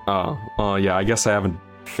want. Oh, yeah. I guess I haven't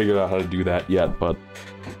figured out how to do that yet. But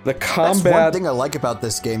the combat. That's one thing I like about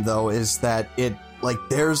this game, though, is that it, like,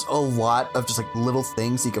 there's a lot of just, like, little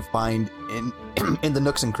things you can find in the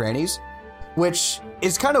nooks and crannies, which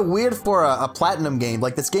is kind of weird for a Platinum game.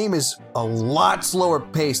 Like, this game is a lot slower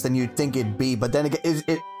paced than you'd think it'd be, but then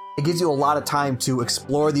it gives you a lot of time to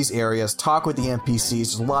explore these areas, talk with the NPCs.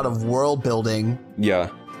 There's a lot of world building. Yeah.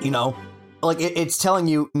 You know, like it's telling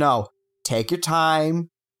you, no, take your time,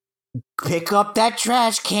 pick up that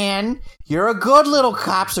trash can. You're a good little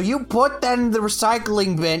cop, so you put that in the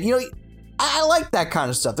recycling bin. You know, I like that kind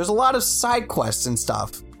of stuff. There's a lot of side quests and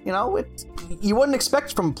stuff. You know, you wouldn't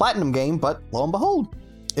expect from a Platinum game, but lo and behold,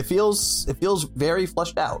 it feels very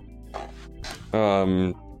fleshed out.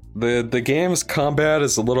 The game's combat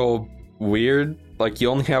is a little weird. Like, you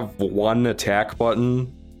only have one attack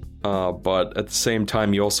button, but at the same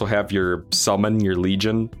time, you also have your summon, your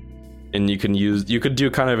legion, and you could do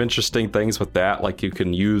kind of interesting things with that. Like, you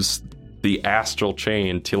can use the astral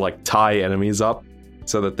chain to like tie enemies up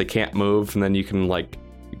so that they can't move, and then you can like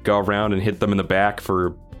go around and hit them in the back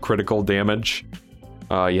for critical damage.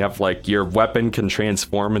 You have like your weapon can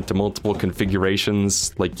transform into multiple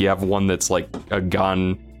configurations. Like, you have one that's like a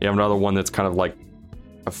gun, you have another one that's kind of like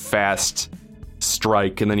a fast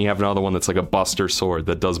strike, and then you have another one that's like a buster sword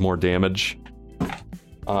that does more damage.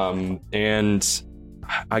 And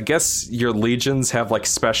I guess your legions have like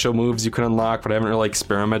special moves you can unlock, but I haven't really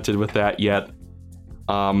experimented with that yet.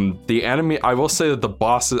 The enemy, I will say that the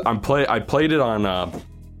bosses, I played it on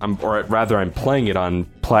I'm playing it on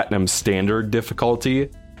Platinum Standard difficulty,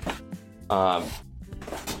 because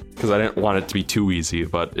I didn't want it to be too easy,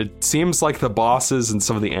 but it seems like the bosses and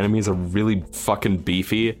some of the enemies are really fucking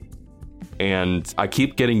beefy, and I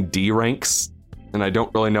keep getting D ranks, and I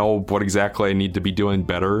don't really know what exactly I need to be doing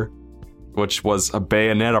better, which was a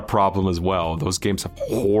Bayonetta problem as well. Those games have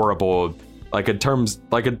horrible, like in terms,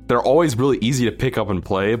 like they're always really easy to pick up and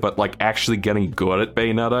play, but like actually getting good at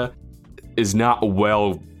Bayonetta is not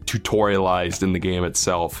well tutorialized in the game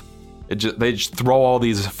itself. They just throw all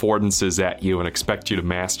these affordances at you and expect you to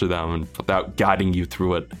master them without guiding you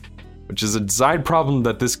through it, which is a design problem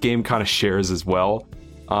that this game kind of shares as well.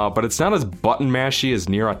 But it's not as button mashy as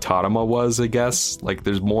Nier Automata was, I guess. Like,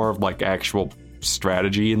 there's more of like actual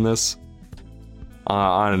strategy in this.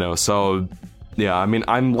 I don't know. So yeah, I mean,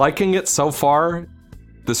 I'm liking it so far.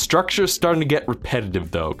 The structure's starting to get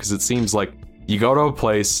repetitive though, because it seems like you go to a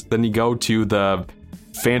place, then you go to the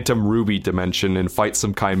Phantom Ruby dimension and fight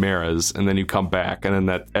some chimeras, and then you come back, and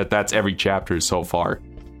then that's every chapter so far.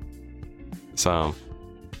 So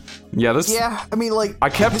yeah, I mean, like, I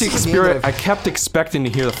kept expecting to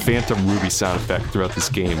hear the Phantom Ruby sound effect throughout this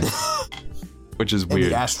game, which is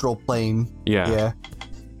weird. The astral plane. Yeah.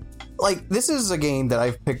 Like, this is a game that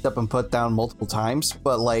I've picked up and put down multiple times,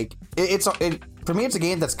 but like for me, it's a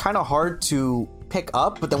game that's kind of hard to pick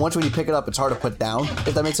up, but then once when you pick it up, it's hard to put down,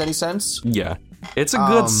 if that makes any sense. Yeah. It's a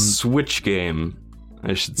good Switch game,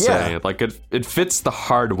 I should say. Like, it fits the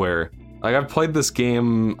hardware. Like, I've played this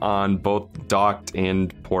game on both docked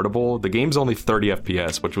and portable. The game's only 30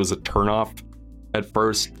 FPS, which was a turnoff at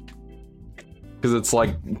first. Because it's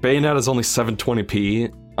like, Bayonetta's only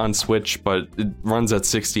 720p on Switch, but it runs at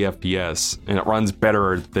 60 FPS, and it runs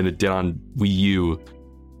better than it did on Wii U.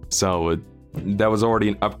 So that was already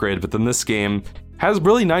an upgrade. But then this game has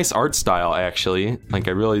really nice art style, actually. Like,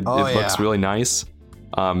 it looks really nice,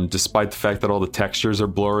 despite the fact that all the textures are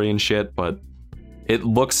blurry and shit. But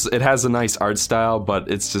it has a nice art style, but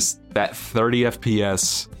it's just that 30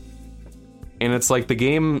 FPS, and it's like the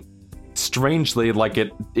game, strangely, like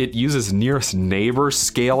it uses nearest neighbor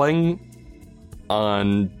scaling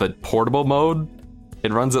on the portable mode.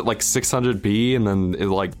 It runs at like 600p, and then it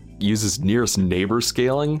like uses nearest neighbor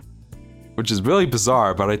scaling, which is really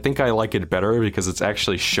bizarre, but I think I like it better because it's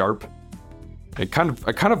actually sharp. I kind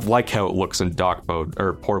of like how it looks in dock mode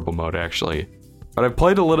or portable mode, actually. But I've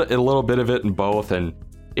played a little bit of it in both, and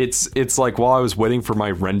it's like while I was waiting for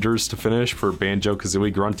my renders to finish for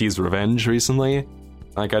Banjo-Kazooie Grunty's Revenge recently,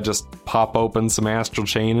 like, I just pop open some Astral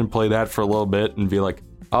Chain and play that for a little bit and be like,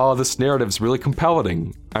 oh, this narrative's really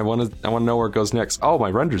compelling. I want to know where it goes next. Oh, my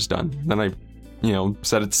render's done. Then I,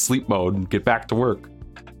 set it to sleep mode and get back to work.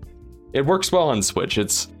 It works well on Switch.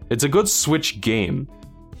 It's a good Switch game,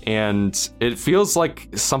 and it feels like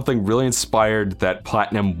something really inspired that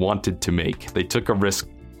Platinum wanted to make. They took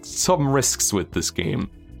some risks with this game.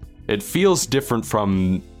 It feels different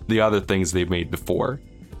from the other things they've made before.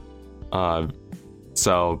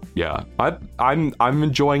 So yeah, I'm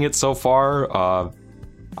enjoying it so far.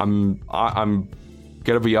 I'm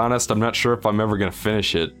gonna be honest, I'm not sure if I'm ever gonna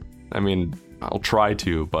finish it. I mean, I'll try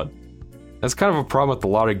to, but that's kind of a problem with a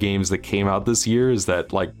lot of games that came out this year, is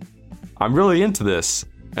that, like, I'm really into this,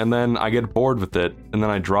 and then I get bored with it, and then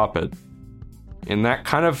I drop it. And that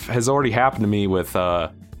kind of has already happened to me with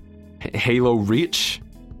Halo Reach,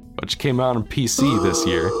 which came out on PC this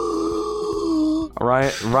year.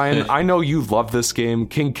 Ryan, I know you love this game.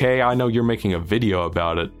 King K, I know you're making a video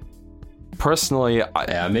about it. personally,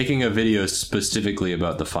 Yeah, I'm making a video specifically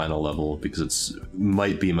about the final level because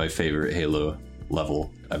might be my favorite Halo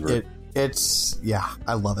level ever.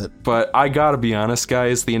 I love it. but I gotta be honest,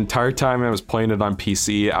 guys, the entire time I was playing it on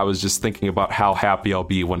PC, I was just thinking about how happy I'll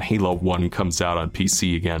be when Halo 1 comes out on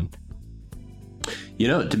PC again. You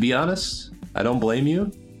know, to be honest, I don't blame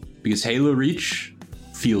you because Halo Reach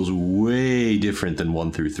feels way different than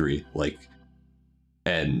 1 through 3.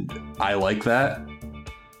 And I like that,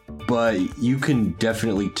 but you can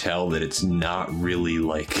definitely tell that it's not really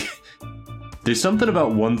there's something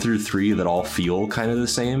about 1 through 3 that all feel kind of the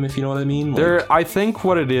same, if you know what I mean. I think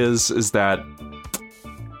what it is that,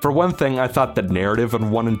 for one thing, I thought the narrative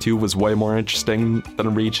in 1 and 2 was way more interesting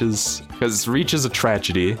than Reach's, because Reach is a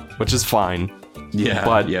tragedy, which is fine. Yeah,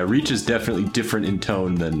 but Reach is definitely different in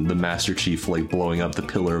tone than the Master Chief blowing up the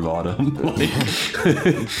Pillar of Autumn.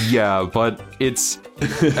 yeah, but it's,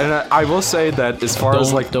 and I will say that as far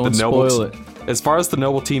as don't the noble, spoil it. as far as the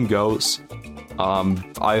noble team goes,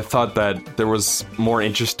 I thought that there was more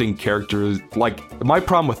interesting characters. My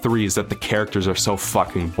problem with 3 is that the characters are so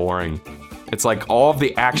fucking boring. It's all of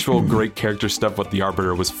the actual great character stuff with the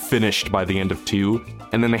Arbiter was finished by the end of 2,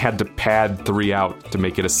 and then they had to pad 3 out to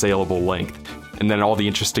make it a saleable length. And then all the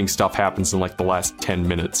interesting stuff happens in the last 10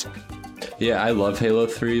 minutes. Yeah, I love Halo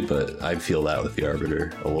 3, but I feel that with the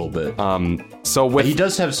Arbiter a little bit. But he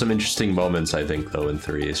does have some interesting moments, I think, though, in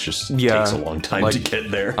 3. It's just takes a long time to get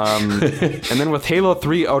there. And then with Halo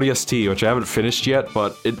 3 ODST, which I haven't finished yet,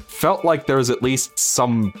 but it felt like there was at least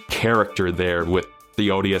some character there with the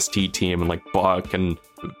ODST team, and Buck and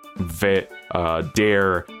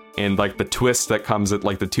Dare, and the twist that comes at the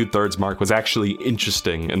 2/3 mark was actually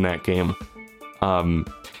interesting in that game.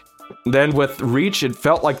 Then with Reach, it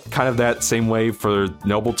felt kind of that same way for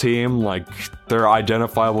Noble Team. Their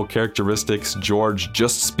identifiable characteristics. George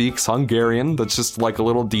just speaks Hungarian. That's just a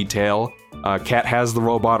little detail. Kat has the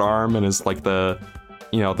robot arm and is the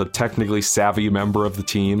technically savvy member of the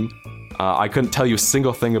team. I couldn't tell you a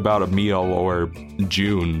single thing about Emil or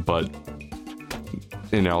June, but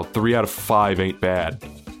 3 out of 5 ain't bad.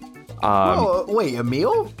 Wait,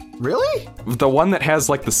 Emil? Really? The one that has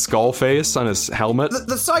the skull face on his helmet?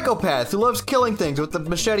 The psychopath who loves killing things with the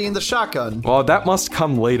machete and the shotgun. Well, that must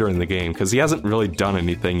come later in the game, because he hasn't really done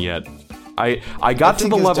anything yet. I got to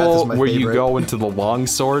the level where you go into the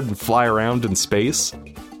longsword and fly around in space,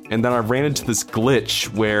 and then I ran into this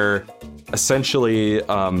glitch where, essentially,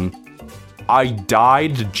 I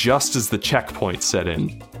died just as the checkpoint set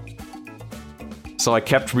in. So I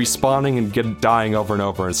kept respawning and dying over and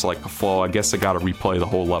over. It's well, I guess I gotta replay the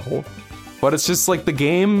whole level. But it's just the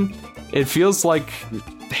game, it feels like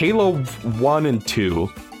Halo 1 and 2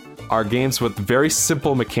 are games with very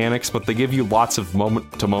simple mechanics, but they give you lots of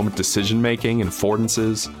moment-to-moment decision-making and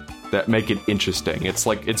affordances that make it interesting. It's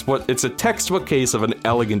a textbook case of an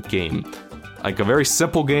elegant game. A very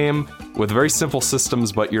simple game with very simple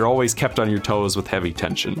systems, but you're always kept on your toes with heavy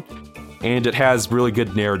tension. And it has really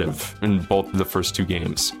good narrative in both of the first 2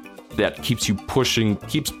 games that keeps pushing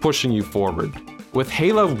you forward. With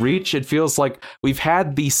Halo Reach, it feels like we've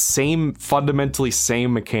had the fundamentally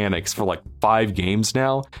same mechanics for 5 games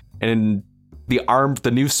now, and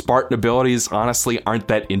the new Spartan abilities honestly aren't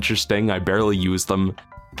that interesting. I barely use them.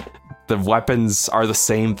 The weapons are the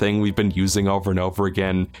same thing we've been using over and over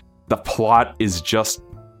again. The plot is just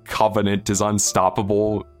Covenant is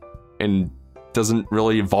unstoppable, and doesn't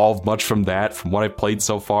really evolve much from that, from what I've played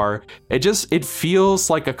so far. It feels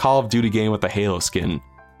like a Call of Duty game with a Halo skin.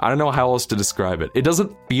 I don't know how else to describe it. It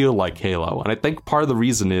doesn't feel like Halo, and I think part of the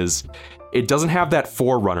reason is it doesn't have that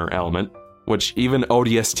Forerunner element, which even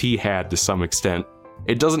ODST had to some extent.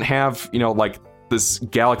 It doesn't have, this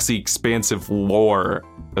galaxy expansive lore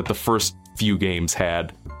that the first few games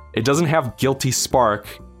had. It doesn't have Guilty Spark,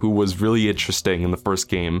 who was really interesting in the first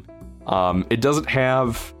game. It doesn't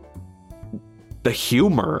have the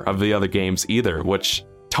humor of the other games either, which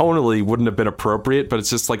tonally wouldn't have been appropriate, but it's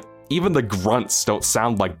just even the grunts don't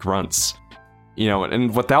sound like grunts,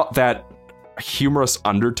 and without that humorous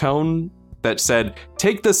undertone that said,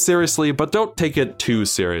 take this seriously, but don't take it too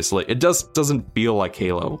seriously, it doesn't feel like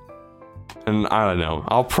Halo. And I don't know,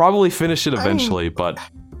 I'll probably finish it eventually, but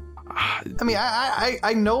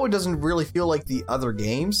I know it doesn't really feel like the other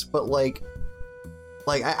games, but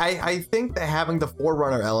I think that having the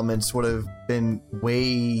Forerunner elements would have been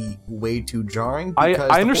way too jarring.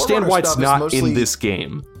 I understand why it's not in this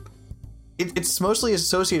game. It's mostly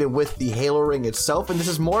associated with the Halo ring itself, and this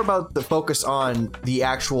is more about the focus on the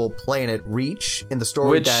actual planet Reach and the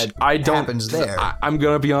story happens there. I'm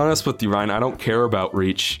gonna be honest with you, Ryan. I don't care about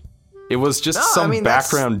Reach. It was just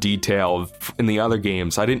background detail in the other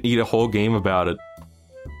games. I didn't need a whole game about it.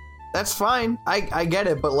 That's fine. I get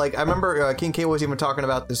it, but like I remember King K was even talking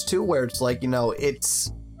about this too, where it's like,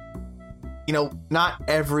 it's, not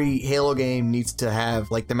every Halo game needs to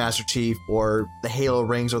have like the Master Chief or the Halo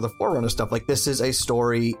rings or the Forerunner stuff. Like this is a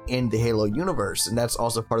story in the Halo universe, and that's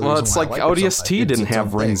also part of the reason it's why like I like it so ODST much. didn't It's have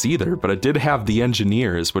its own rings thing. either, but it did have the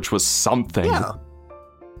Engineers, which was something.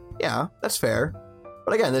 Yeah, that's fair.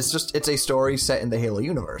 But again, it's a story set in the Halo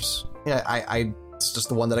universe. Yeah, it's just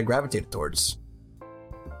the one that I gravitated towards.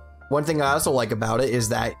 One thing I also like about it is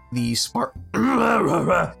that the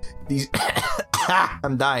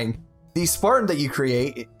I'm dying. The Spartan that you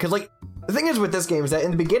create, because like the thing is with this game is that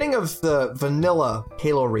in the beginning of the vanilla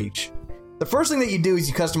Halo Reach, the first thing that you do is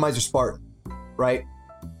you customize your Spartan, right?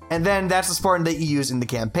 And then that's the Spartan that you use in the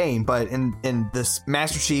campaign. But in this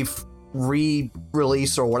Master Chief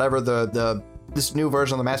re-release or whatever, this new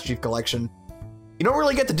version of the Master Chief Collection, you don't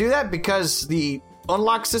really get to do that because the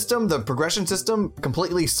unlock system, the progression system,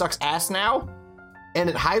 completely sucks ass now, and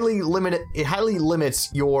it highly limits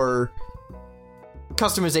your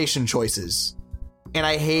customization choices, and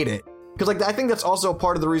I hate it because like I think that's also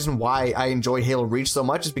part of the reason why I enjoy Halo Reach so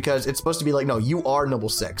much, is because it's supposed to be like, no, you are Noble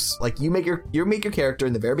Six. Like you make your character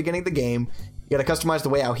in the very beginning of the game. You got to customize the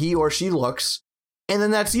way how he or she looks, and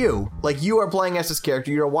then that's you. Like you are playing as this character.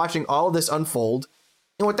 You're watching all of this unfold,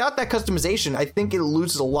 and without that customization, I think it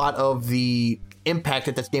loses a lot of the impact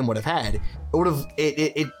that this game would have had. It would have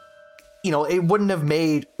it wouldn't have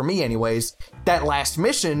made, for me anyways, that last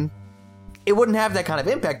mission. It wouldn't have that kind of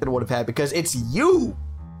impact that it would have had because it's you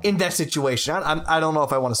in that situation. I don't know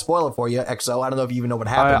if I want to spoil it for you, XO. I don't know if you even know what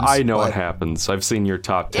happens. I know what happens. I've seen your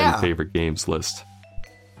top 10 favorite games list.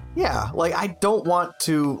 Yeah, like I don't want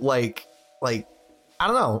to like I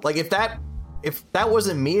don't know. Like if that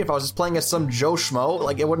wasn't me, if I was just playing as some Joe Schmo,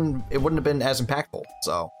 like it wouldn't have been as impactful.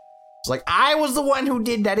 So it's like I was the one who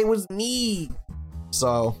did that. It was me.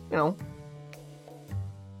 So,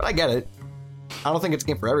 but I get it. I don't think it's a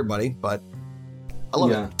game for everybody, but I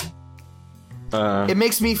love it. It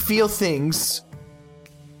makes me feel things.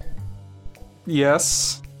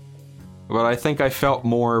 Yes. But I think I felt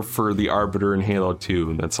more for the Arbiter in Halo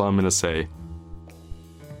 2. That's all I'm going to say.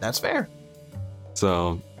 That's fair.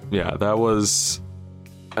 So, yeah, that was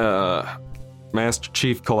Master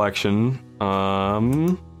Chief Collection.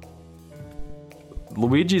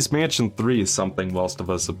 Luigi's Mansion 3 is something most of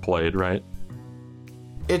us have played, right?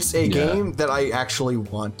 It's a game that I actually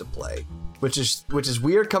want to play, which is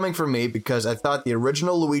weird coming from me because I thought the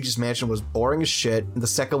original Luigi's Mansion was boring as shit, and the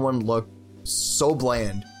second one looked so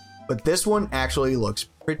bland. But this one actually looks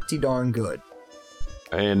pretty darn good.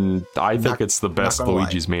 And I think it's the best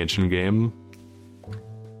Luigi's Mansion game.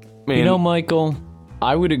 Man, Michael,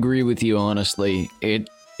 I would agree with you honestly. It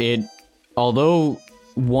although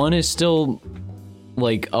one is still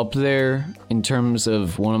like up there in terms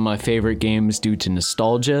of one of my favorite games due to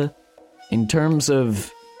nostalgia, in terms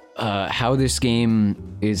of how this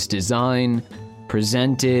game is designed,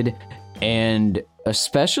 presented, and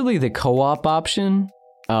especially the co-op option,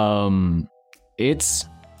 it's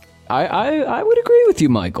I would agree with you,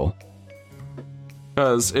 Michael.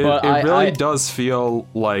 Because it really does feel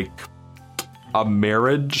like a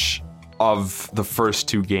marriage of the first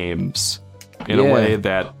two games in a way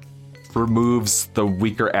that removes the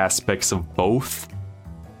weaker aspects of both.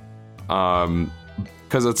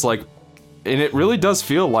 Because it's like, and it really does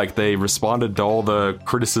feel like they responded to all the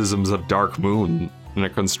criticisms of Dark Moon in a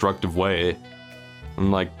constructive way.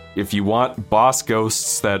 And like, if you want boss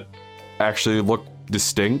ghosts that actually look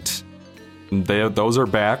distinct, those are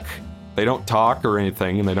back. They don't talk or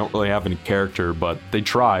anything, and they don't really have any character, but they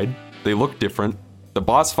tried. They look different. The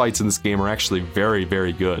boss fights in this game are actually very,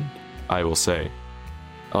 very good, I will say.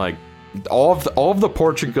 Like, all of the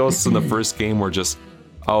portrait ghosts in the first game were just,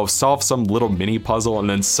 solve some little mini puzzle and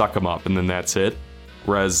then suck them up, and then that's it.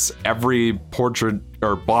 Whereas every portrait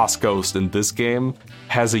or boss ghost in this game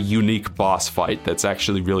has a unique boss fight that's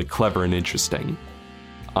actually really clever and interesting.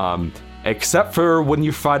 Except for when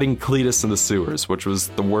you're fighting Cletus in the sewers, which was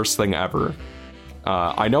the worst thing ever.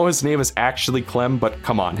 I know his name is actually Clem, but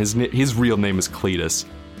come on, his real name is Cletus.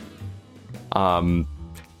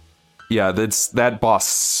 Yeah, that boss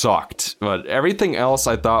sucked, but everything else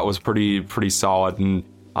I thought was pretty solid, and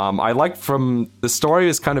I liked from the story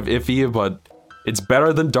is kind of iffy, but it's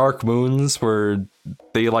better than Dark Moon's, where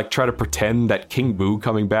they like try to pretend that King Boo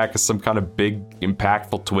coming back is some kind of big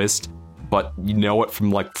impactful twist, but you know it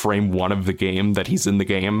from like frame 1 of the game that he's in the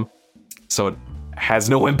game, so it has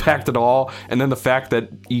no impact at all. And then the fact that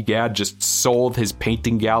EGAD just sold his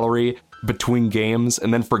painting gallery between games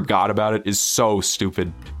and then forgot about it is so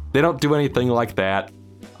stupid. They don't do anything like that.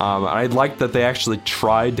 I liked that they actually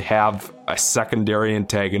tried to have a secondary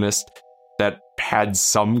antagonist that had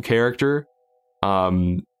some character.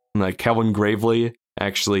 Like Kellen Gravely,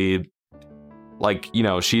 actually, like, you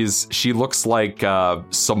know, she looks like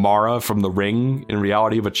Samara from The Ring in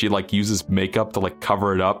reality, but she like uses makeup to like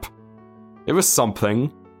cover it up. It was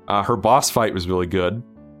something. Her boss fight was really good.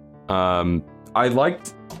 I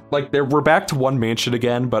liked, like, we're back to one mansion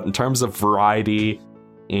again, but in terms of variety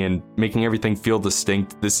and making everything feel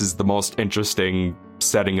distinct, this is the most interesting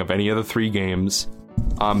setting of any of the 3 games.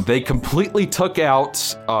 They completely took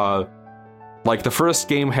out, like, the first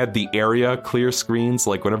game had the area clear screens.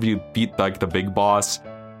 Like, whenever you beat, like, the big boss,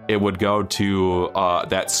 it would go to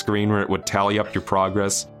that screen where it would tally up your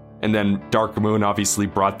progress. And then Dark Moon obviously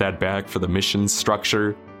brought that back for the mission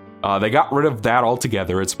structure. They got rid of that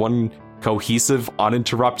altogether. It's one cohesive,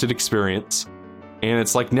 uninterrupted experience. And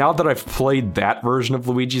it's like, now that I've played that version of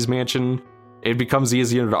Luigi's Mansion, it becomes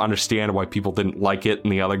easier to understand why people didn't like it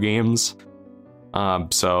in the other games.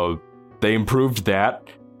 So they improved that.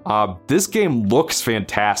 This game looks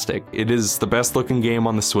fantastic. It is the best looking game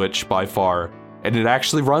on the Switch by far. And it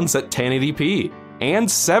actually runs at 1080p and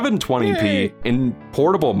 720p in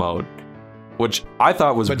portable mode, which I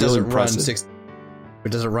thought was really impressive.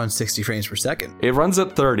 But does it run 60 frames per second? It runs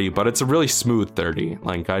at 30, but it's a really smooth 30.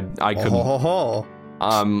 Like, I couldn't...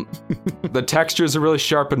 The textures are really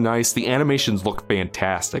sharp and nice. The animations look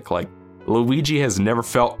fantastic. Like, Luigi has never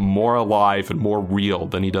felt more alive and more real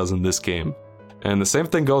than he does in this game. And the same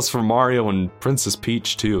thing goes for Mario and Princess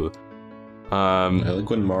Peach, too. I like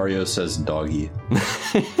when Mario says doggy.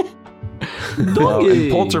 Doggy!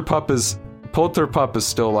 And Polterpup is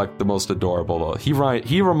still, like, the most adorable, though. He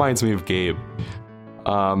reminds me of Gabe.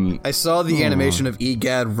 I saw the animation of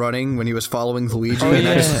Egad running when he was following Luigi. Oh, and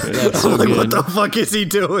yeah. That's so like, good. what the fuck is he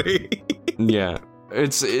doing? Yeah,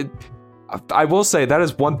 I will say that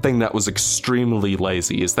is one thing that was extremely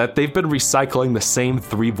lazy, is that they've been recycling the same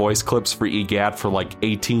 3 voice clips for Egad for like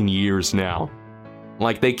 18 years now.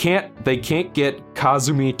 Like, they can't get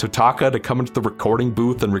Kazumi Totaka to come into the recording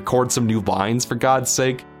booth and record some new lines, for God's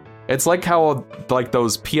sake. It's like how, like,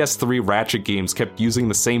 those PS3 Ratchet games kept using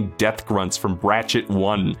the same death grunts from Ratchet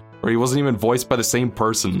 1, where he wasn't even voiced by the same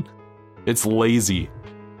person. It's lazy.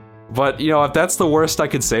 But, you know, if that's the worst I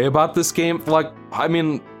could say about this game, like, I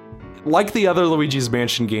mean, like the other Luigi's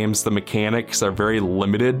Mansion games, the mechanics are very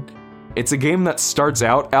limited. It's a game that starts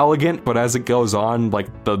out elegant, but as it goes on, like,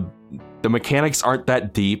 the mechanics aren't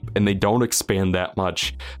that deep, and they don't expand that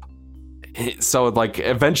much. So, like,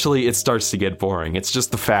 eventually it starts to get boring. It's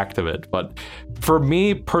just the fact of it. But for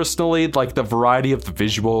me, personally, like, the variety of the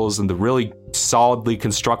visuals and the really solidly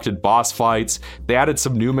constructed boss fights, they added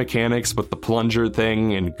some new mechanics with the plunger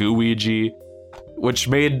thing and Gooigi, which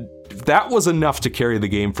that was enough to carry the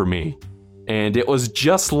game for me. And it was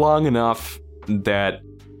just long enough that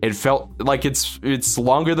it felt like it's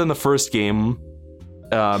longer than the first game.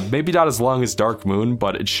 Maybe not as long as Dark Moon,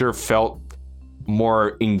 but it sure felt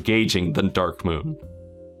more engaging than Dark Moon.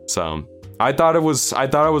 So I thought it was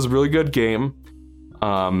a really good game.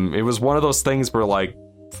 It was one of those things where, like,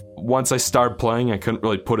 once I started playing, I couldn't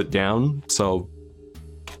really put it down. So,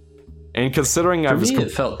 and considering For me,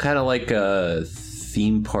 it felt kind of like a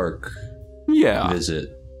theme park visit,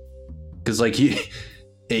 because, like,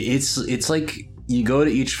 it's like you go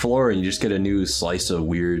to each floor and you just get a new slice of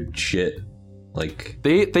weird shit. Like,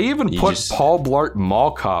 they even put Paul Blart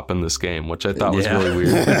Mall Cop in this game, which I thought was really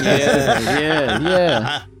weird.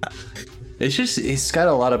 Yeah. It's got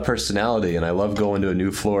a lot of personality, and I love going to a new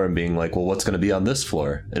floor and being like, well, what's going to be on this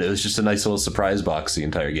floor? And it was just a nice little surprise box the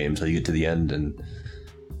entire game until you get to the end. And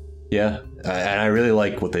yeah, and I really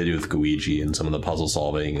like what they do with Gooigi and some of the puzzle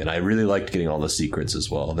solving, and I really liked getting all the secrets as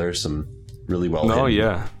well. There's some really well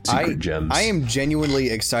hidden secret gems. I am genuinely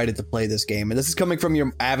excited to play this game, and this is coming from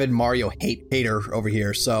your avid Mario hater over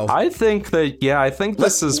here. So I think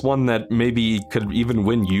this is one that maybe could even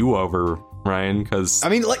win you over, Ryan, because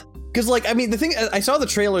the thing, I saw the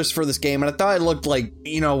trailers for this game and I thought it looked like,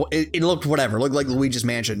 you know, it looked whatever, looked like Luigi's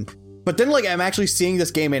Mansion. But then, like, I'm actually seeing this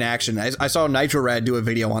game in action. I saw Nitro Rad do a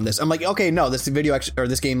video on this. I'm like, okay, no, this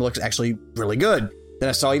game looks actually really good. Then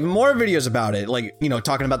I saw even more videos about it, like, you know,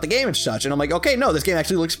 talking about the game and such. And I'm like, okay, no, this game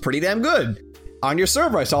actually looks pretty damn good. On your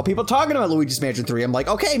server, I saw people talking about Luigi's Mansion 3. I'm like,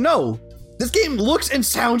 okay, no, this game looks and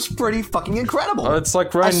sounds pretty fucking incredible. It's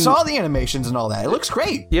like, Ryan, I saw the animations and all that. It looks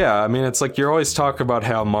great. Yeah, I mean, it's like you're always talking about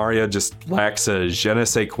how Mario just lacks a je ne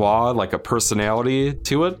sais quoi, like a personality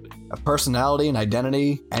to it. A personality, an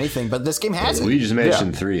identity, anything. But this game has it. Luigi's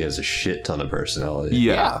Mansion 3 has a shit ton of personality.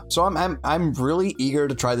 Yeah. So I'm really eager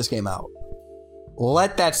to try this game out.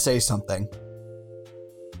 Let that say something.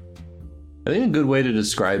 I think a good way to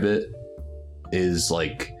describe it is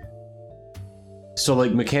like, so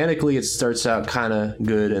like mechanically it starts out kind of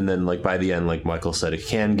good, and then like by the end, like Michael said, it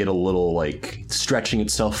can get a little like stretching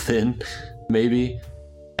itself thin, maybe.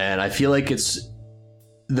 And I feel like it's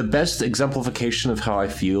the best exemplification of how I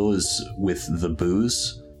feel is with the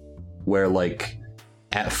booze, where like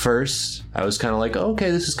at first I was kind of like, oh, okay,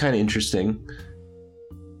 this is kind of interesting.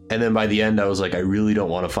 And then by the end I was like, I really don't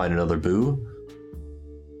want to find another boo.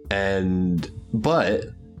 But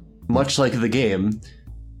much like the game,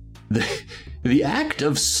 the act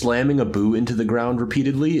of slamming a boo into the ground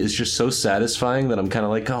repeatedly is just so satisfying that I'm kind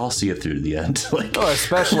of like, oh, I'll see it through to the end. Like, oh,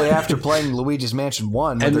 especially after playing Luigi's Mansion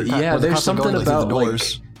 1. And there's there's something about like,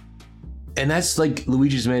 and that's like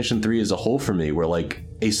Luigi's Mansion 3 as a whole for me, where like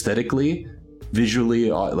aesthetically,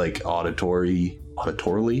 visually, like auditorily,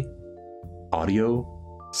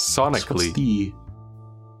 sonically.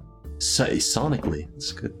 Sonically,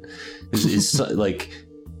 it's good. It's like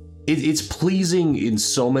it's pleasing in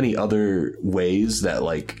so many other ways that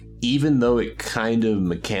like, even though it kind of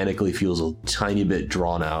mechanically feels a tiny bit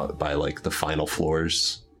drawn out by like the final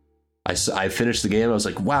floors, I finished the game. I was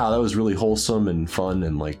like, wow, that was really wholesome and fun,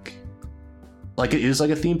 and like it is like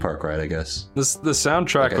a theme park ride, I guess. The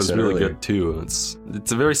soundtrack was really good too. It's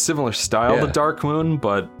a very similar style to Dark Moon,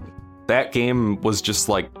 but that game was just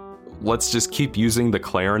like, let's just keep using the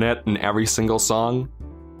clarinet in every single song.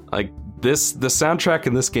 Like the soundtrack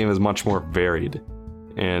in this game is much more varied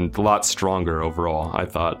and a lot stronger overall, I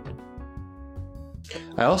thought.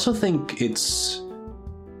 I also think it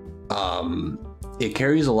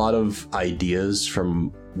carries a lot of ideas from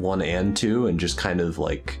 1 and 2 and just kind of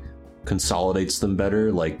like consolidates them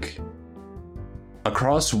better. Like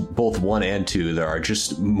across both 1 and 2, there are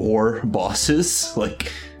just more bosses,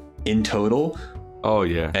 like in total. Oh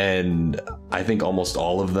yeah. And I think almost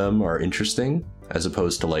all of them are interesting, as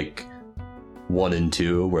opposed to like 1 and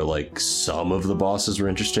 2, where like some of the bosses were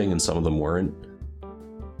interesting and some of them weren't.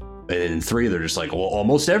 And in 3, they're just like, well,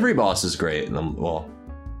 almost every boss is great. And I'm, well,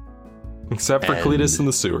 except for Cletus in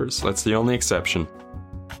the sewers. That's the only exception.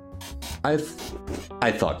 I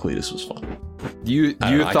thought Cletus was fun. You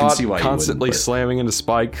thought constantly but slamming into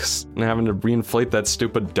spikes and having to reinflate that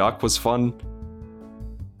stupid duck was fun?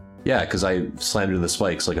 Yeah, because I slammed into the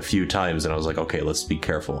spikes like a few times and I was like, okay, let's be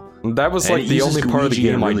careful. That was like the only part of the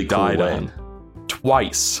game I died on.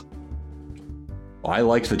 Twice. I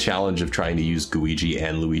liked the challenge of trying to use Gooigi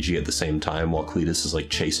and Luigi at the same time while Cletus is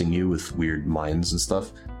like chasing you with weird mines and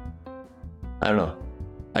stuff. I don't know.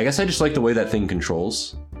 I guess I just like the way that thing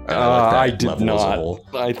controls. I did not.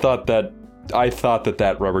 I thought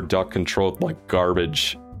that rubber duck controlled like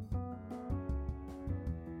garbage.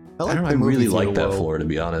 I really like that floor, to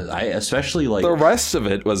be honest. I especially like the rest of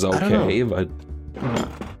it was okay, but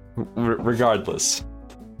regardless,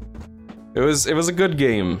 it was a good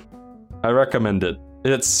game. I recommend it.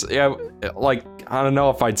 It's like, I don't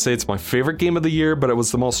know if I'd say it's my favorite game of the year, but it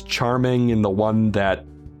was the most charming and the one that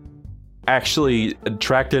actually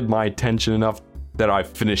attracted my attention enough that I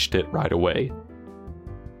finished it right away.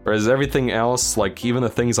 Whereas everything else, like even the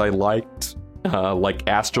things I liked, like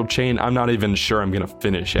Astral Chain, I'm not even sure I'm gonna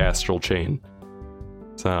finish Astral Chain.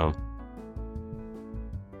 So,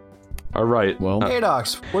 all right. Well, hey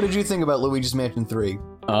Docs, what did you think about Luigi's Mansion 3?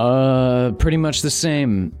 Pretty much the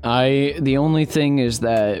same. The only thing is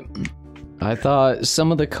that I thought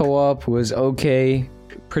some of the co-op was okay,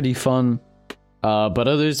 pretty fun. But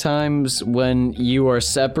other times when you are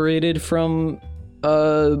separated from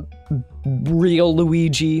real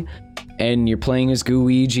Luigi and you're playing as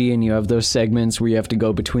Gooigi and you have those segments where you have to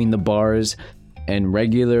go between the bars and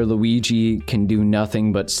regular Luigi can do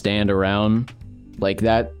nothing but stand around, like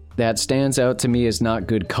that stands out to me as not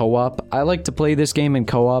good co-op. I like to play this game in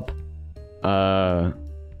co-op,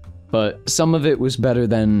 but some of it was better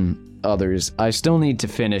than others. I still need to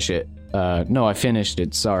finish it. No, I finished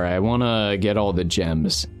it, sorry. I want to get all the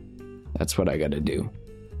gems. That's what I gotta do.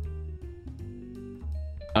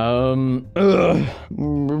 I'm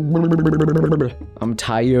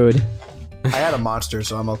tired. I had a monster,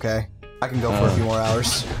 so I'm okay. I can go for a few more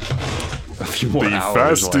hours. A few more The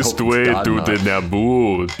hours. fastest way to the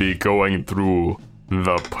Naboo would be going through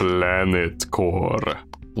the planet core.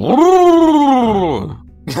 Well,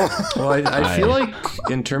 I feel like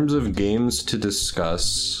in terms of games to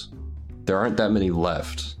discuss, there aren't that many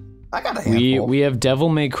left. I got a handful. We have Devil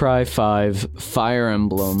May Cry 5, Fire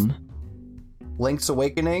Emblem, Link's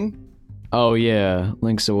Awakening. Oh yeah,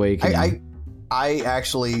 Link's Awakening. I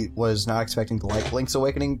actually was not expecting to like Link's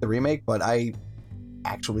Awakening, the remake, but I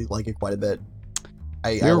actually like it quite a bit.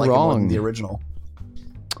 I like it more than the original.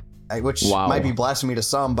 Which might be blasphemy to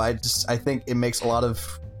some, but I think it makes a lot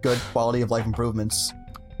of good quality of life improvements.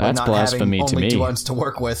 by That's not blasphemy having to only me. 2 months to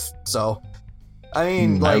work with. So, I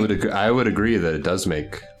mean, I like, I would agree that it does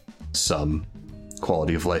make some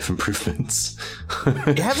quality of life improvements.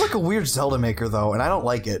 it has like a weird Zelda maker though, and I don't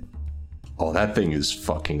like it. Oh, that thing is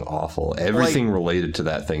fucking awful. Everything related to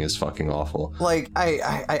that thing is fucking awful. Like,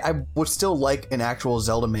 I would still like an actual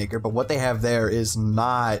Zelda maker, but what they have there is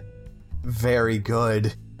not very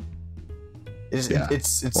good. It's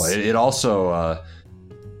Well, it also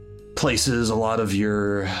places a lot of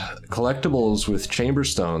your collectibles with chamber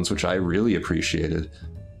stones, which I really appreciated.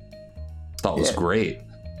 Thought was great.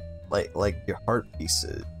 like your heart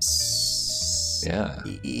pieces. Yeah.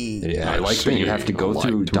 Yeah. I like that you have to go like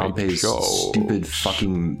through to make Dompe's jokes. stupid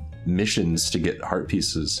fucking missions to get heart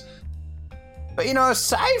pieces. But you know,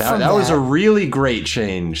 aside from That was a really great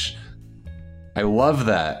change. I love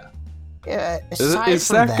that. yeah, Is aside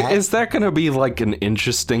from that is that going to be like an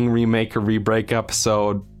interesting remake or re-break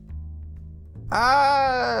episode?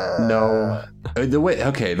 No. The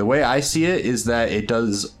way I see it is that it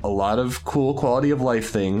does a lot of cool quality of life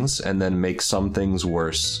things and then makes some things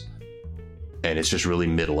worse. And it's just really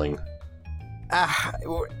middling.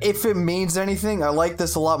 if it means anything, I like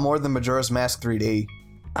this a lot more than Majora's Mask 3D.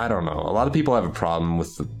 I don't know. A lot of people have a problem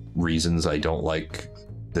with the reasons I don't like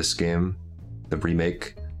this game, the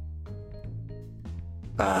remake.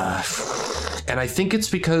 And I think it's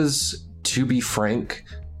because, to be frank,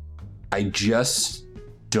 I just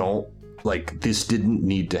don't like this. Didn't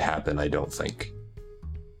need to happen, I don't think.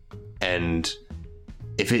 And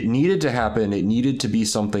if it needed to happen, it needed to be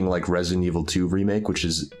something like Resident Evil 2 Remake, which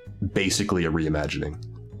is basically a reimagining.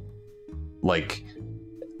 Like,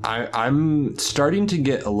 I'm starting to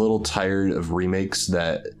get a little tired of remakes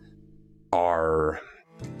that are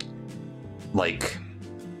like,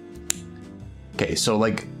 okay, so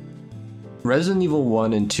like Resident Evil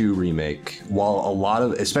 1 and 2 Remake, while a lot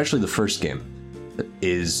of, especially the first game,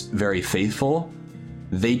 is very faithful,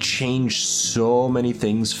 they change so many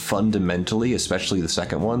things fundamentally, especially the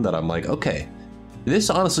second one, that I'm like, okay, this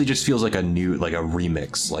honestly just feels like a new, like a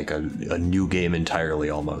remix, like a new game entirely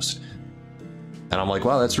almost. And I'm like,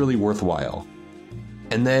 wow, that's really worthwhile.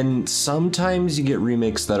 And then sometimes you get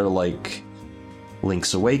remakes that are like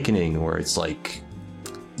Link's Awakening, where it's like,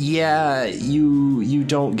 yeah, you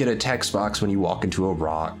don't get a text box when you walk into a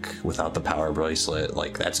rock without the power bracelet.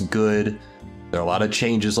 Like, that's good. There are a lot of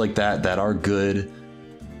changes like that are good.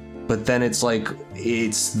 But then it's like,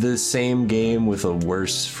 it's the same game with a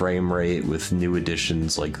worse frame rate, with new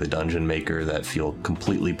additions like the Dungeon Maker that feel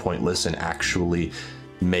completely pointless and actually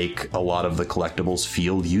make a lot of the collectibles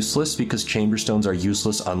feel useless, because chamber stones are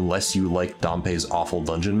useless unless you like Dompe's awful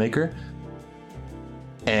Dungeon Maker.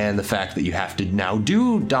 And the fact that you have to now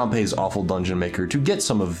do Dompe's awful Dungeon Maker to get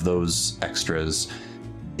some of those extras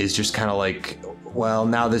is just kind of like, well,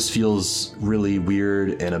 now this feels really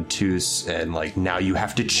weird and obtuse, and like now you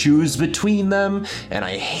have to choose between them. And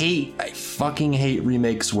I fucking hate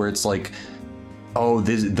remakes where it's like, oh,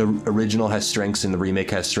 the original has strengths and the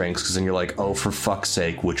remake has strengths, because then you're like, oh, for fuck's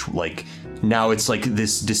sake, which, like, now it's like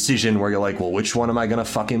this decision where you're like, well, which one am I gonna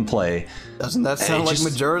fucking play? Doesn't that sound like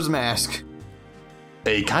Majora's Mask?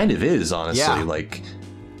 It kind of is, honestly. Yeah. Like,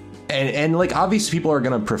 and like, obviously people are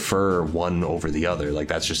gonna prefer one over the other. Like,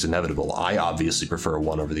 that's just inevitable. I obviously prefer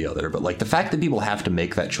one over the other, but like the fact that people have to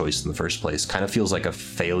make that choice in the first place kind of feels like a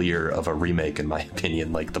failure of a remake, in my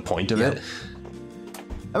opinion. Like, the point of it.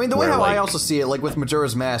 I mean, the way Where, how like, I also see it, like with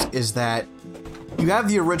Majora's Mask, is that you have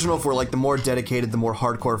the original for like the more dedicated, the more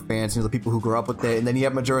hardcore fans, you know, the people who grew up with it, and then you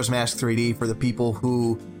have Majora's Mask 3D for the people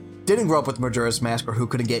who didn't grow up with Majora's Mask, or who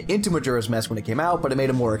couldn't get into Majora's Mask when it came out, but it made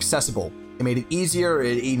it more accessible. It made it easier.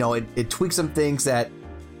 It tweaked some things that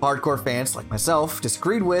hardcore fans like myself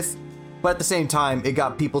disagreed with, but at the same time, it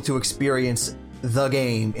got people to experience the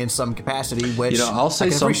game in some capacity. Which, You know, I'll say I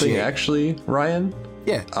can something appreciate. actually, Ryan.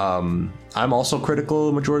 Yeah. I'm also critical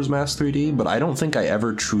of Majora's Mask 3D, but I don't think I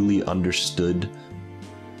ever truly understood,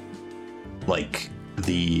 like,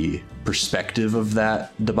 the perspective of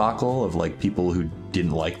that debacle of, like, people who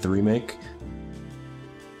didn't like the remake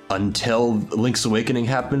until Link's Awakening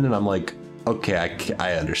happened, and I'm like, okay,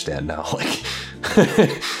 I understand now. Like,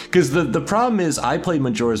 because the problem is I played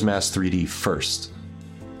Majora's Mask 3D first.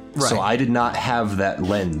 Right. So I did not have that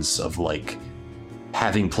lens of, like,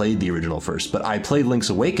 having played the original first, but I played Link's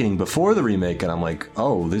Awakening before the remake, and I'm like,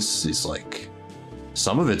 oh, this is like,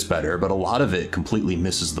 some of it's better, but a lot of it completely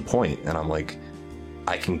misses the point. And I'm like,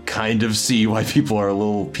 I can kind of see why people are a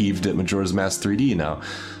little peeved at Majora's Mask 3D now.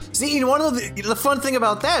 See, you know, one of the fun thing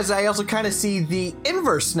about that is I also kind of see the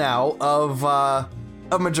inverse now of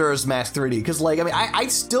Majora's Mask 3D, because, like, I mean, I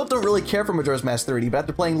still don't really care for Majora's Mask 3D, but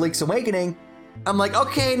after playing Link's Awakening, I'm like,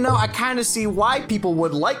 okay, no, I kind of see why people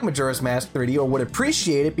would like Majora's Mask 3D or would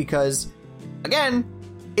appreciate it because, again,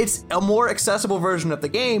 it's a more accessible version of the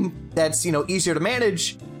game that's, easier to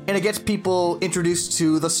manage, and it gets people introduced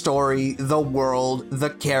to the story, the world, the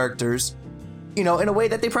characters, in a way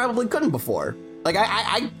that they probably couldn't before. Like,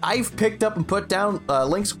 I've picked up and put down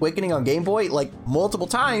Link's Awakening on Game Boy, like, multiple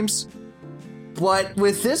times, but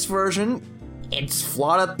with this version, it's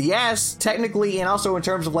flawed up the ass, technically, and also in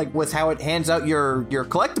terms of, like, with how it hands out your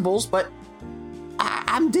collectibles, but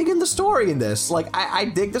I'm digging the story in this. Like, I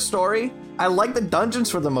dig the story. I like the dungeons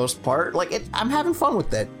for the most part. Like, I'm having fun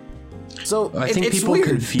with it. So, I think it's people weird.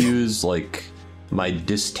 confuse, like, my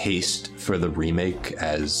distaste for the remake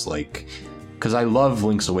as, like... Because I love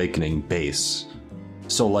Link's Awakening base.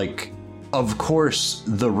 So, like, of course,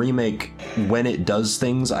 the remake, when it does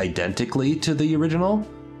things identically to the original,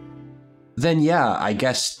 then yeah, I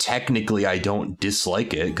guess technically I don't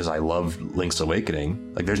dislike it because I love Link's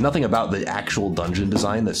Awakening. Like, there's nothing about the actual dungeon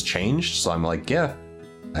design that's changed, so I'm like, yeah,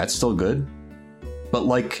 that's still good. But,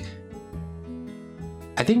 like,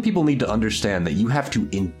 I think people need to understand that you have to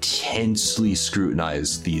intensely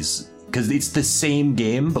scrutinize these, because it's the same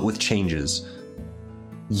game, but with changes.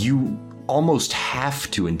 You almost have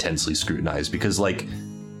to intensely scrutinize, because, like,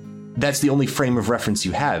 that's the only frame of reference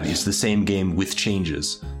you have, is the same game with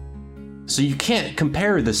changes. So you can't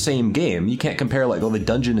compare the same game. You can't compare, like, oh, the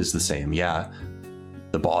dungeon is the same. Yeah,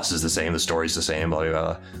 the boss is the same, the story's the same, blah, blah,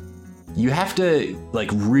 blah. You have to, like,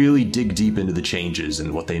 really dig deep into the changes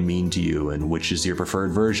and what they mean to you and which is your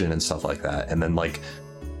preferred version and stuff like that. And then, like,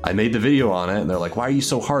 I made the video on it and they're like, why are you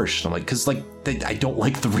so harsh? And I'm like, because, like, I don't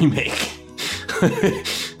like the remake.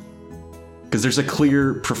 Because there's a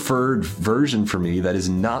clear preferred version for me that is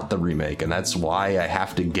not the remake, and that's why I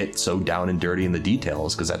have to get so down and dirty in the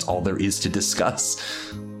details, because that's all there is to discuss.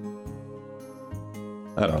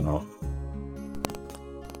 I don't know.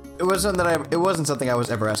 It wasn't something I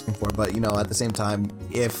was ever asking for, but at the same time,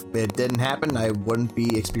 if it didn't happen, I wouldn't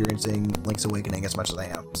be experiencing Link's Awakening as much as I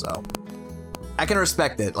am. So I can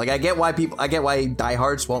respect it. Like, I get why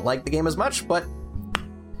diehards won't like the game as much, but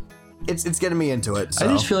it's getting me into it. So.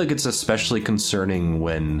 I just feel like it's especially concerning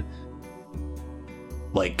when,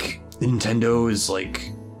 like, Nintendo is,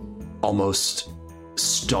 like, almost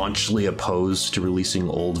staunchly opposed to releasing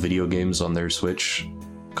old video games on their Switch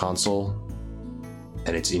console.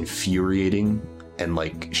 And it's infuriating. And,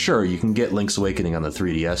 like, sure, you can get Link's Awakening on the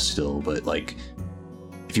 3DS still, but, like,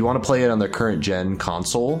 if you want to play it on their current gen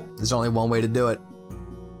console, there's only one way to do it.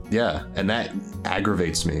 Yeah, and that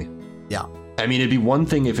aggravates me. Yeah. I mean, it'd be one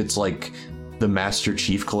thing if it's like the Master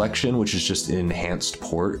Chief Collection, which is just an enhanced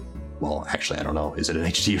port. Well, actually, I don't know. Is it an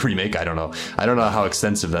HD remake? I don't know. I don't know how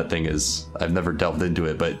extensive that thing is. I've never delved into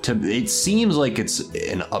it, but it seems like it's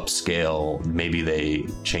an upscale. Maybe they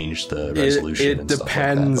changed the resolution. It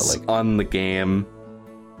depends like that, on the game.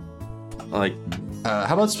 Like,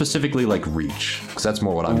 how about specifically like Reach? Because that's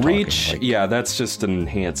more what I'm Reach, talking. Like, yeah, that's just an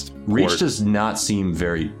enhanced port. Reach does not seem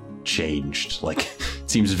very changed. Like, it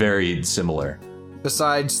seems very similar.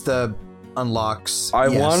 Besides the unlocks, I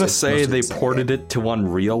want to say they ported it to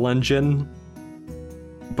Unreal Engine,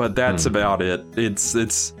 but that's about it.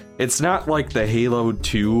 It's not like the Halo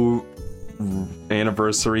 2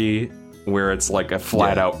 anniversary where it's like a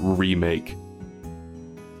flat out remake.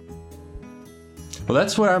 Well,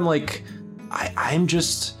 that's where I'm like, I'm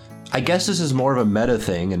just, I guess this is more of a meta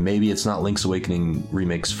thing, and maybe it's not Link's Awakening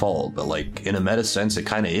remake's fault, but like in a meta sense, it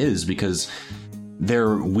kind of is, because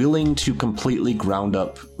they're willing to completely ground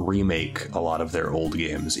up remake a lot of their old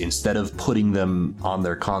games instead of putting them on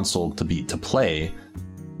their console to play,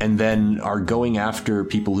 and then are going after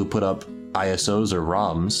people who put up ISOs or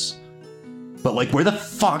ROMs. But like, where the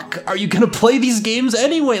fuck are you gonna play these games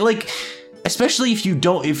anyway? Like, especially if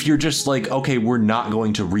you're just like, okay, we're not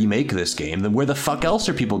going to remake this game, then where the fuck else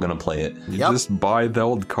are people gonna play it? You just buy the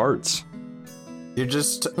old carts.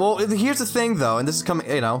 Well, here's the thing, though, and this is coming,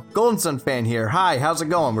 Golden Sun fan here. Hi, how's it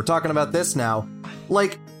going? We're talking about this now.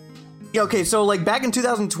 Like, okay, so, like, back in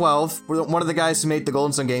 2012, one of the guys who made the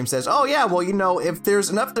Golden Sun game says, oh, yeah, well, if there's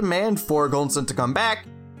enough demand for Golden Sun to come back,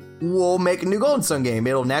 we'll make a new Golden Sun game.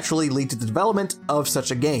 It'll naturally lead to the development of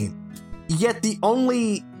such a game. Yet the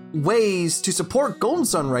only ways to support Golden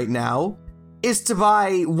Sun right now is to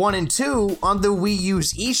buy 1 and 2 on the Wii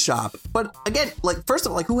U's eShop. But again, like, first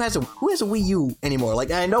of all, like, who has a Wii U anymore?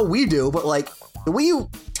 Like, I know we do, but like, the Wii U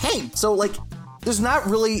tanked. So like, there's not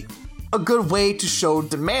really a good way to show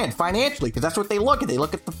demand financially, because that's what they look at. They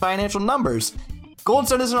look at the financial numbers. Golden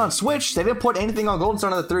Sun isn't on Switch. They didn't put anything on Golden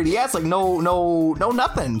Sun on the 3DS. Like, no,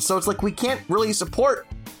 nothing. So it's like, we can't really support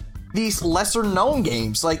these lesser known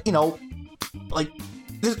games. Like, like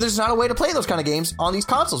there's not a way to play those kind of games on these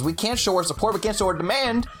consoles. We can't show our support, we can't show our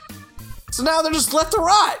demand. So now they're just left to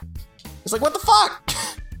rot. It's like, what the fuck?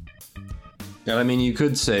 And I mean, you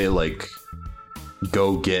could say, like,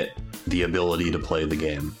 go get the ability to play the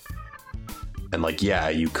game. And, like, yeah,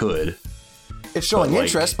 you could. It's showing like,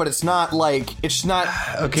 interest, but it's not like, it's not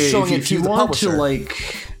okay, showing if it to you the want publisher. to,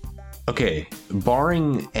 like, okay,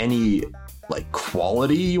 barring any, like,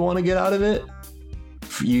 quality you want to get out of it,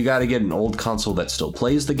 you got to get an old console that still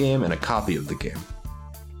plays the game and a copy of the game.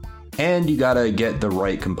 And you got to get the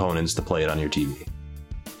right components to play it on your TV.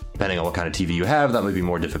 Depending on what kind of TV you have, that might be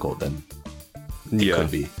more difficult than it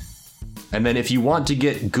could be. And then if you want to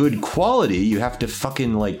get good quality, you have to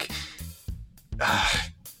fucking, like...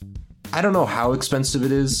 I don't know how expensive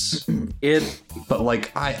it is. But,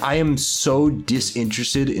 like, I am so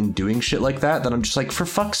disinterested in doing shit like that I'm just like, for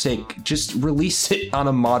fuck's sake, just release it on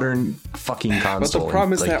a modern fucking console. But the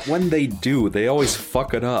problem is like, that when they do, they always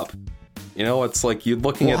fuck it up. You know, it's like you're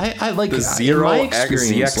looking at I like the in Zero my X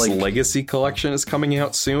experience, ZX like, Legacy Collection is coming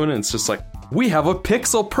out soon, and it's just like, we have a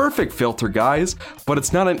pixel perfect filter, guys, but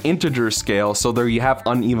it's not an integer scale, so there you have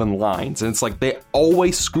uneven lines, and it's like they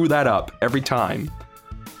always screw that up every time,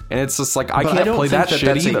 and it's just like I can't play that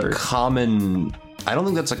shit either. I don't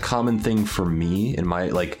think that's a common thing for me. In my,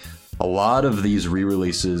 like, a lot of these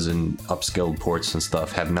re-releases and upscaled ports and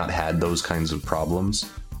stuff have not had those kinds of problems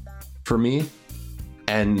for me.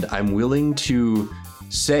 And I'm willing to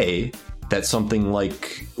say that something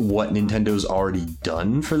like what Nintendo's already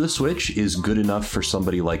done for the Switch is good enough for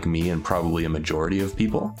somebody like me and probably a majority of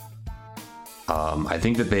people. I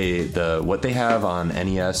think that what they have on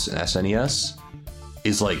NES and SNES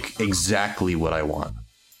is, like, exactly what I want.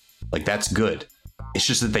 Like, that's good. It's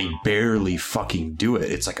just that they barely fucking do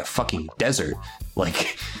it. It's like a fucking desert.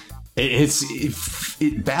 Like,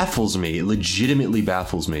 it baffles me. It legitimately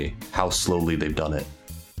baffles me how slowly they've done it.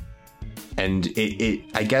 And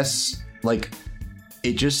I guess, like,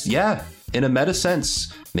 it just, yeah, in a meta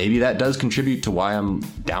sense, maybe that does contribute to why I'm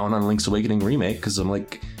down on Link's Awakening Remake, because I'm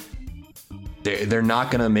like, they're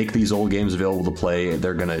not going to make these old games available to play.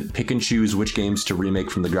 They're going to pick and choose which games to remake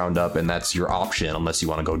from the ground up, and that's your option, unless you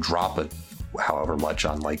want to go drop it however much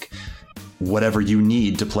on, like, whatever you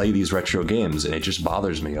need to play these retro games, and it just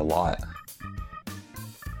bothers me a lot.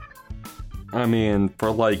 I mean,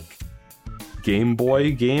 for, like, Game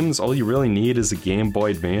Boy games, all you really need is a Game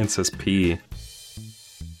Boy Advance SP.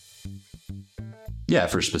 Yeah,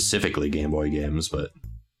 for specifically Game Boy games, but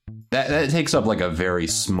that takes up, like, a very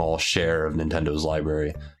small share of Nintendo's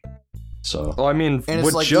library. So, Well, I mean, And it's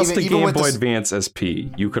with like, just even a Game with Boy this- Advance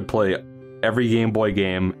SP, you could play every Game Boy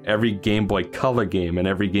game, every Game Boy Color game, and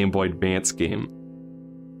every Game Boy Advance game.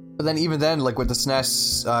 But then even then, like with the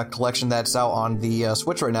SNES collection that's out on the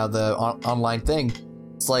Switch right now, the online thing,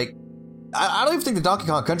 it's like, I don't even think the Donkey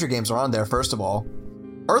Kong Country games are on there, first of all.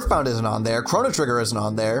 Earthbound isn't on there, Chrono Trigger isn't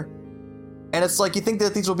on there. And it's like, you think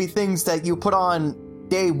that these will be things that you put on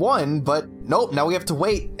day one, but nope, now we have to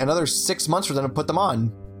wait another 6 months for them to put them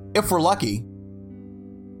on, if we're lucky.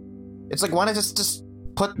 It's like, why not just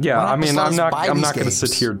put... Yeah, why I mean, just I'm not buy going these to sit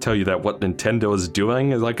games? here and tell you that what Nintendo is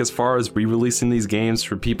doing is, like, as far as re-releasing these games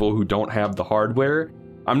for people who don't have the hardware,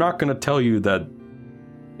 I'm not going to tell you that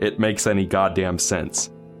it makes any goddamn sense.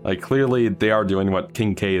 Like, clearly they are doing what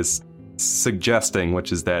King K is suggesting,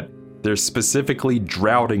 which is that they're specifically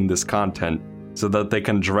droughting this content so that they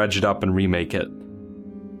can dredge it up and remake it.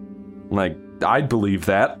 Like, I'd believe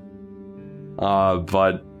that.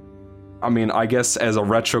 But, I mean, I guess as a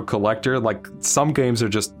retro collector, like, some games are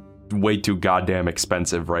just way too goddamn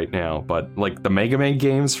expensive right now. But, like, the Mega Man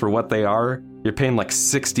games, for what they are, you're paying like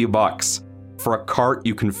 $60 for a cart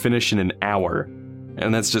you can finish in an hour.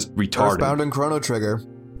 And that's just retarded. Earthbound and Chrono Trigger.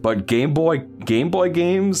 But Game Boy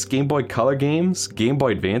games, Game Boy Color games, Game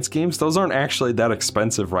Boy Advance games, those aren't actually that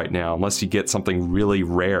expensive right now, unless you get something really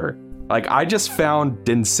rare. Like, I just found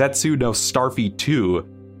Densetsu no Starfy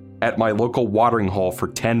 2 at my local watering hole for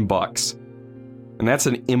 $10. And that's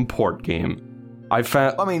an import game. I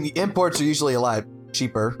mean, the imports are usually a lot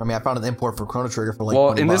cheaper. I mean, I found an import for Chrono Trigger for like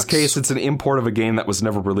well, $20. in this case, it's an import of a game that was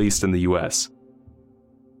never released in the US.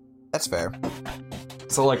 That's fair.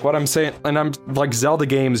 So, like, what I'm saying, and I'm like, Zelda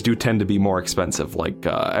games do tend to be more expensive. Like,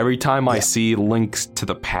 every time I see Links to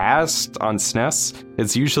the Past on SNES,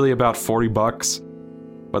 it's usually about $40.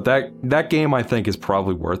 But that game, I think, is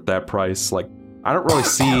probably worth that price. Like, I don't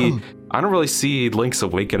really see Link's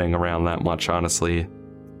Awakening around that much, honestly.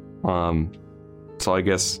 So I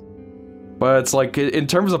guess, but it's like, in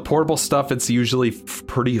terms of portable stuff, it's usually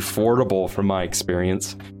pretty affordable from my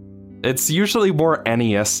experience. It's usually more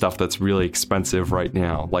NES stuff that's really expensive right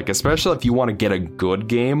now. Like, especially if you want to get a good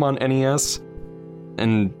game on NES.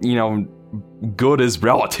 And, you know, good is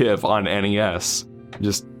relative on NES.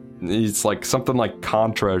 Just, it's like something like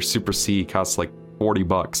Contra or Super C costs like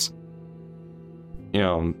 $40. You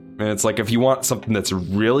know, and it's like if you want something that's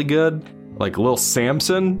really good, like Lil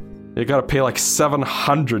Samson, you gotta pay like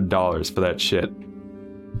 $700 for that shit.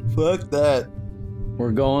 Fuck that.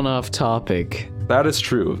 We're going off topic. That is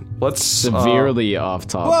true. Let's Severely off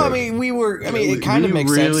topic. Well, I mean, it kind of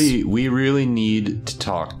makes sense. We really need to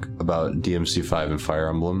talk about DMC5 and Fire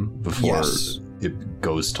Emblem before it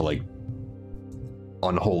goes to like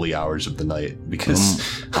unholy hours of the night,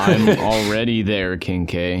 because I'm already there, King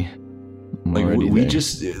K. like we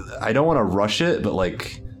just, I don't want to rush it, but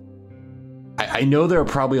like I know there are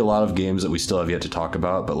probably a lot of games that we still have yet to talk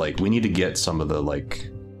about, but like we need to get some of the like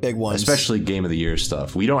big ones, especially Game of the Year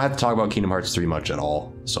stuff. We don't have to talk about Kingdom Hearts 3 much at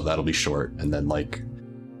all, so that'll be short. And then like,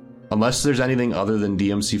 unless there's anything other than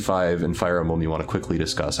DMC5 and Fire Emblem you want to quickly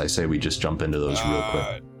discuss, I say we just jump into those real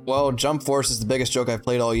quick. Well, Jump Force is the biggest joke I've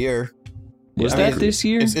played all year. Was that this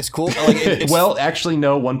year? It's cool. Like, well, actually,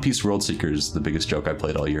 no. One Piece World Seeker is the biggest joke I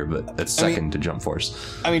played all year, but that's second to Jump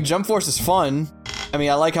Force. I mean, Jump Force is fun. I mean,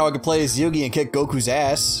 I like how I could play as Yugi and kick Goku's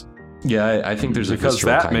ass. Yeah, I think there's a because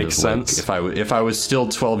visceral that kind makes of, sense. Like, if I was still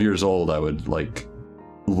 12 years old, I would like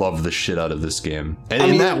love the shit out of this game. And I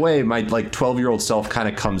in mean, that way, my like 12-year-old self kind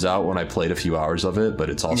of comes out when I played a few hours of it, but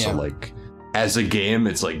it's also like, as a game,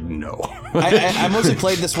 it's like, no. I mostly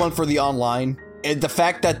played this one for the online. And the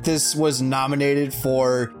fact that this was nominated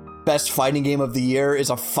for Best Fighting Game of the Year is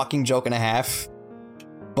a fucking joke and a half.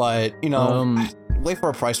 But, you know, wait for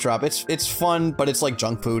a price drop. It's fun, but it's like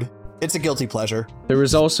junk food. It's a guilty pleasure. There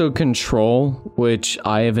was also Control, which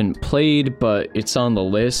I haven't played, but it's on the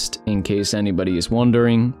list in case anybody is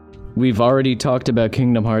wondering. We've already talked about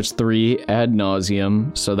Kingdom Hearts 3 ad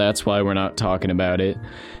nauseum, so that's why we're not talking about it.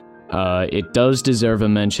 It does deserve a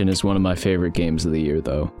mention as one of my favorite games of the year,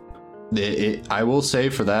 though. I will say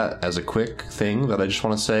for that, as a quick thing that I just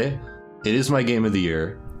want to say, it is my game of the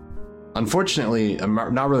year. Unfortunately, I'm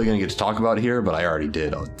not really going to get to talk about it here, but I already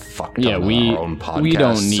did a fuck ton on our own podcast. We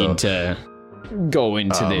don't need to go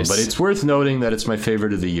into this. But it's worth noting that it's my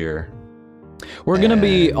favorite of the year. We're going to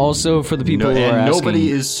be also, for the people who are asking... nobody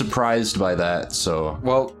is surprised by that, so...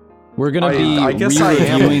 Well, we're going to be I guess I am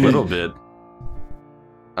a re-reviewing little bit.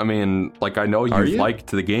 I mean, like, I know you liked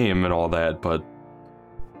the game and all that, but...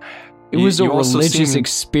 It was a religious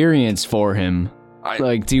experience for him.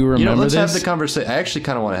 Do you remember let's this? have the conversation. I actually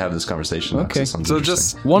kind of want to have this conversation. Okay. So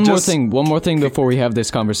just one more thing before we have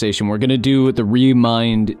this conversation. We're going to do the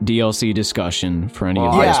Remind DLC discussion for any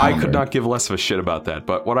of you guys. I could not give less of a shit about that,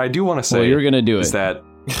 but what I do want to say you're going to do is that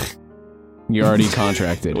you're already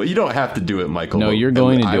contracted. Well, you don't have to do it, Michael. No, you're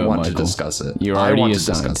going to do it, I want Michael. to discuss it. You're I already want to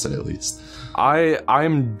assigned. discuss it at least.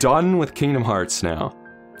 I'm done with Kingdom Hearts now.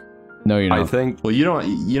 No, you're not. I think. Well, you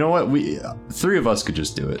don't. You know what? We three of us could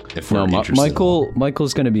just do it if we're interested.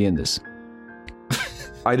 Michael's going to be in this.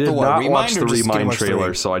 I did not watch the just Remind Kingdom Hearts trailer,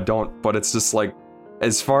 3? so I don't. But it's just like,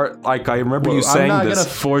 as far like I remember you saying I'm not this. gonna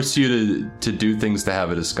force you to do things to have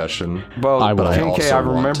a discussion. Well, I will. I King K, also I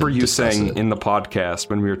want remember to you discuss saying it. in the podcast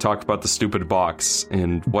when we were talking about the stupid box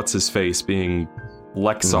and what's his face being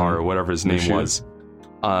Lexar or whatever his name Lucio. was.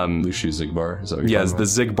 Lucio Zigbar. Is that what you're Yes, talking the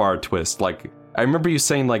Zigbar twist. Like, I remember you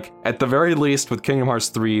saying, like, at the very least with Kingdom Hearts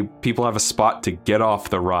 3, people have a spot to get off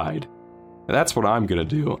the ride. And that's what I'm gonna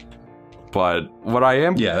do. But what I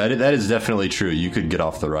am, Yeah, that is definitely true. You could get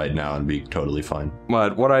off the ride now and be totally fine.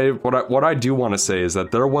 but what I do want to say is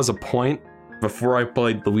that there was a point before I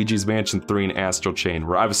played Luigi's Mansion 3 and Astral Chain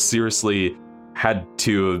where I was seriously had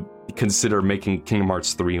to consider making Kingdom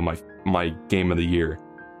Hearts 3 my game of the year.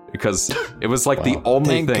 Because it was like the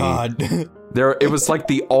only Thank thing God. it was like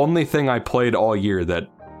the only thing I played all year that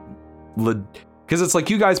because it's like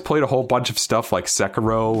you guys played a whole bunch of stuff like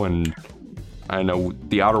Sekiro and I know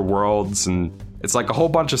The Outer Worlds, and it's like a whole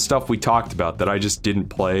bunch of stuff we talked about that I just didn't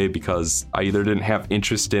play because I either didn't have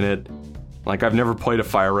interest in it. Like, I've never played a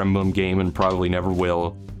Fire Emblem game and probably never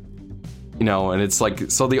will. You know, and it's like,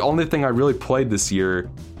 so the only thing I really played this year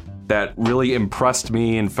that really impressed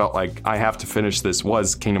me and felt like I have to finish this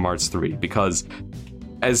was Kingdom Hearts 3, because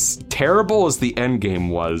as terrible as the end game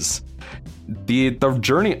was, the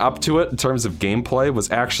journey up to it in terms of gameplay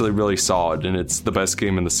was actually really solid, and it's the best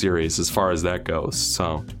game in the series as far as that goes.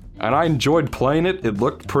 So, and I enjoyed playing it. It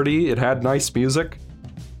looked pretty. It had nice music.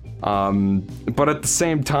 But at the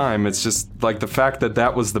same time, it's just like the fact that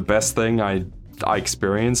that was the best thing I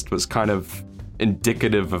experienced was kind of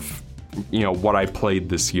indicative of, you know, what I played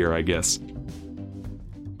this year, I guess.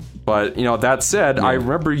 But, you know, that said, I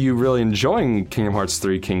remember you really enjoying Kingdom Hearts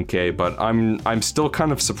 3 King K, but I'm still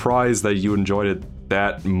kind of surprised that you enjoyed it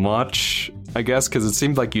that much I guess, because it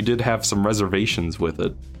seemed like you did have some reservations with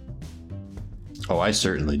it. Oh, I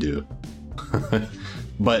certainly do.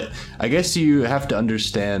 But I guess you have to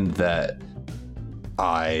understand that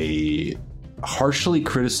I harshly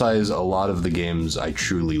criticize a lot of the games I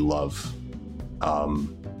truly love.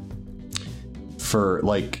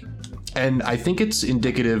 And I think it's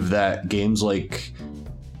indicative that games like,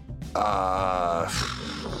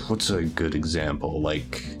 what's a good example?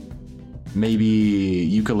 Like, maybe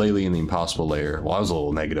Yooka-Laylee and the Impossible Lair. Well, I was a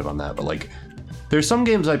little negative on that, but like, there's some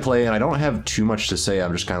games I play and I don't have too much to say.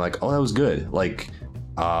 I'm just kind of like, oh, that was good. Like,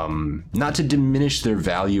 not to diminish their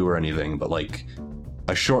value or anything, but like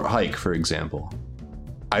A Short Hike, for example.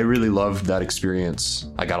 I really loved that experience.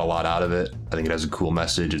 I got a lot out of it. I think it has a cool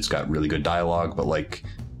message. It's got really good dialogue, but like,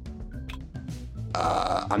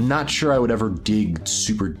 I'm not sure I would ever dig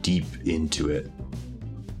super deep into it.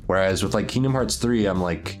 Whereas with like Kingdom Hearts 3, I'm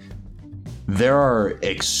like, there are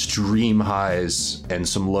extreme highs and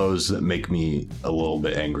some lows that make me a little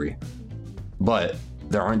bit angry. But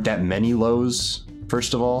there aren't that many lows,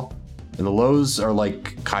 first of all. And the lows are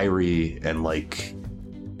like Kairi and like,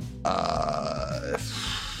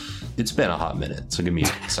 it's been a hot minute, so give me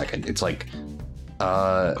a second. It's like,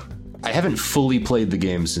 I haven't fully played the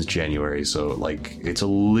game since January, so like it's a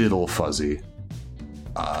little fuzzy.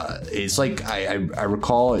 It's like I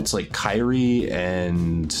recall it's like Kairi,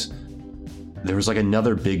 and there was like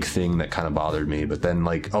another big thing that kind of bothered me, but then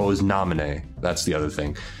like, oh, it was Naminé. That's the other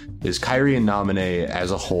thing. Is Kairi and Naminé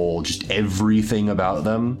as a whole, just everything about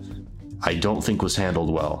them, I don't think was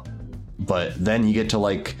handled well. But then you get to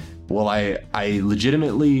like, well, I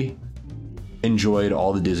legitimately enjoyed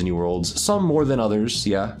all the Disney worlds, some more than others,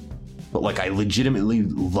 yeah. But like, I legitimately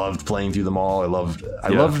loved playing through them all. I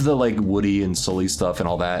loved the like Woody and Sully stuff and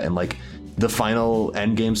all that, and like the final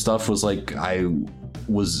end game stuff was like,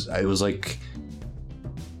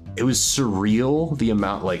 it was surreal, the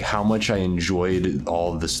amount, like how much I enjoyed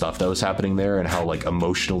all of the stuff that was happening there, and how like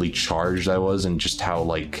emotionally charged I was, and just how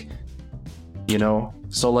like, you know,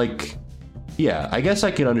 so like, yeah, I guess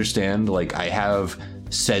I can understand, like I have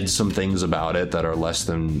said some things about it that are less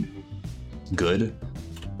than good,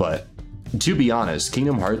 but to be honest,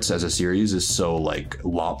 Kingdom Hearts as a series is so like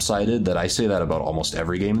lopsided that I say that about almost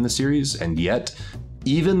every game in the series, and yet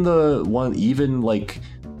even like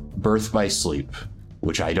Birth by Sleep,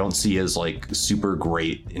 which I don't see as like super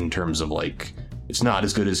great in terms of like, it's not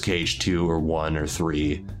as good as KH2 or 1 or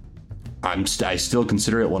 3. I still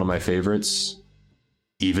consider it one of my favorites,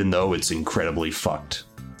 even though it's incredibly fucked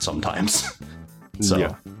sometimes. So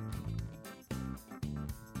yeah.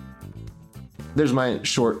 There's my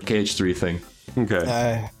short KH3 thing.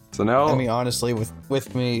 Okay. So now, I mean, honestly,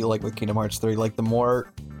 with me, like with Kingdom Hearts 3, like the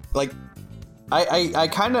more, like, I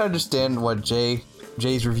kind of understand what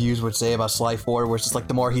Jay's reviews would say about Sly 4, where it's just like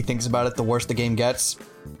the more he thinks about it, the worse the game gets.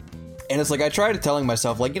 And it's like, I tried telling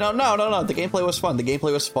myself, like, you know, no, the gameplay was fun.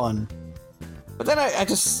 But then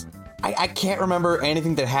I can't remember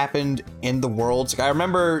anything that happened in the worlds. Like, I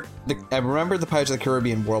remember the Pirates of the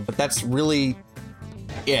Caribbean world, but that's really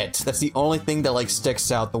it. That's the only thing that like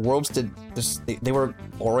sticks out. The worlds they were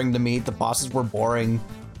boring to me. The bosses were boring.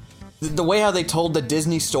 The way how they told the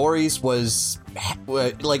Disney stories was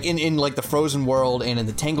like in like the Frozen world and in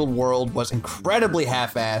the Tangled world was incredibly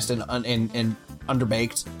half-assed and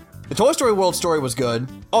underbaked. The Toy Story world story was good.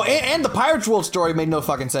 Oh, and the Pirates world story made no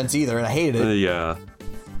fucking sense either, and I hated it. Yeah.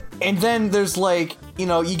 And then there's like, you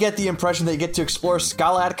know, you get the impression that you get to explore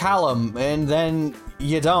Skalad Kalam, and then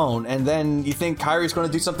you don't, and then you think Kairi's going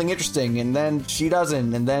to do something interesting, and then she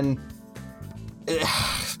doesn't, and then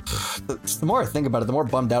the more I think about it, the more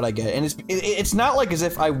bummed out I get. And it's not like as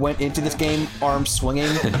if I went into this game arms swinging.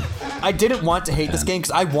 I didn't want to hate this game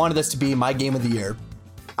because I wanted this to be my game of the year.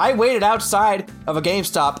 I waited outside of a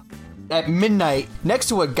GameStop at midnight next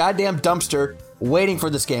to a goddamn dumpster waiting for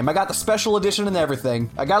this game. I got the special edition and everything.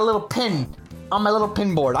 I got a little pin on my little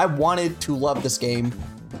pin board. I wanted to love this game.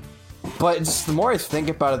 But just the more I think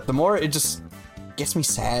about it, the more it just gets me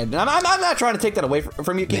sad. And I'm not trying to take that away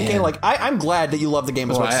from you, KK. Like, I'm glad that you love the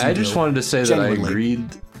game as much as you do. I just wanted to say Genuinely. that I agreed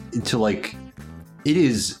to, like, it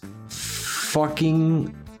is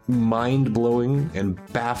fucking mind-blowing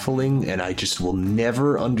and baffling, and I just will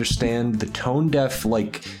never understand the tone-deaf,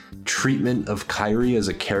 like, treatment of Kairi as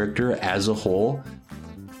a character as a whole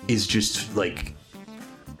is just, like,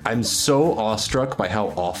 I'm so awestruck by how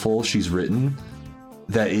awful she's written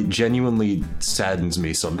that it genuinely saddens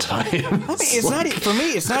me sometimes. I mean, it's like, not for me.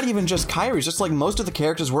 It's not even just Kairi. It's just like most of the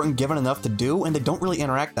characters weren't given enough to do, and they don't really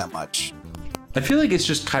interact that much. I feel like it's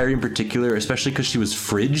just Kairi in particular, especially because she was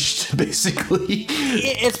fridged, basically.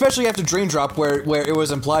 Especially after Dream Drop, where it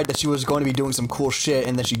was implied that she was going to be doing some cool shit,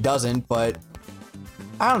 and then she doesn't. But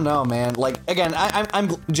I don't know, man. Like, again,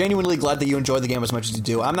 I'm genuinely glad that you enjoy the game as much as you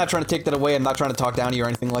do. I'm not trying to take that away. I'm not trying to talk down to you or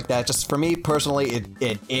anything like that. Just for me personally,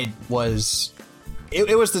 it was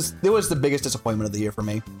the biggest disappointment of the year for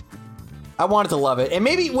me. I wanted to love it, and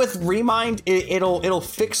maybe with Remind, it'll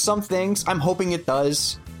fix some things. I'm hoping it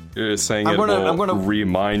does. You're saying I'm gonna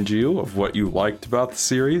remind you of what you liked about the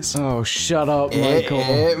series? Oh, shut up, Michael.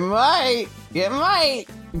 It might.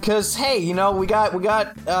 Because hey, you know, we got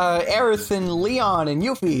Aerith and Leon and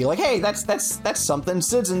Yuffie. Like, hey, that's something.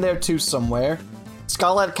 Sid's in there too somewhere.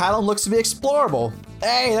 Scarlet Kylo looks to be explorable.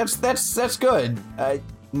 Hey, that's good.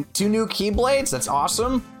 2 new Keyblades. That's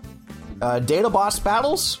awesome. Data boss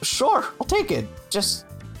battles. Sure, I'll take it. Just,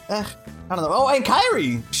 I don't know. Oh, and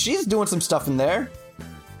Kairi, she's doing some stuff in there.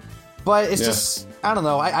 But it's just, I don't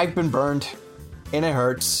know. I've been burned, and it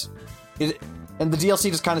hurts. And the DLC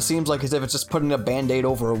just kind of seems like as if it's just putting a Band-Aid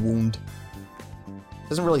over a wound.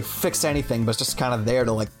 Doesn't really fix anything, but it's just kind of there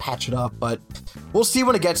to like patch it up. But we'll see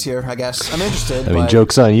when it gets here. I guess I'm interested. I mean,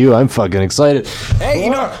 joke's on you. I'm fucking excited. Hey, you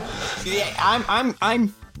know, yeah,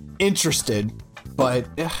 I'm interested, but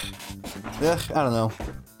I don't know.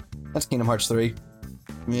 That's Kingdom Hearts 3.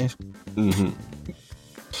 Yeah. Mm-hmm.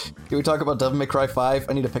 Can we talk about Devil May Cry 5?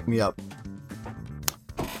 I need to pick me up.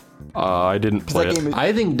 I didn't play it.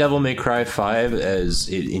 I think Devil May Cry 5,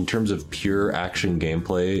 in terms of pure action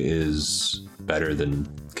gameplay, is better than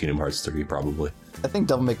Kingdom Hearts 3, probably. I think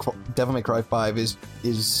Devil May Cry 5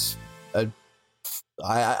 is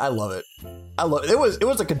I love it. I love it. It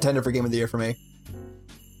was a contender for Game of the Year for me.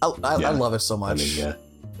 I love it so much. I mean, yeah.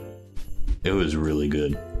 It was really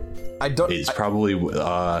good. It's probably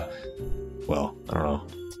well, I don't know.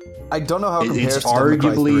 I don't know how it compares it's to Devil May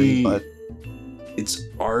Cry 3, but it's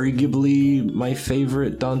arguably my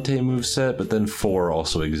favorite Dante moveset, but then 4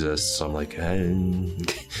 also exists, so I'm like, I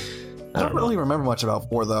don't really remember much about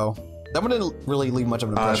 4, though. That one didn't really leave much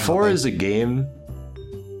of an impression. 4 is a game,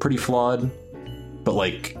 pretty flawed, but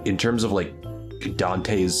like, in terms of like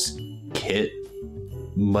Dante's kit,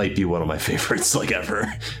 might be one of my favorites like ever.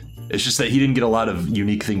 It's just that he didn't get a lot of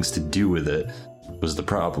unique things to do with it, was the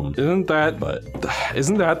problem. Isn't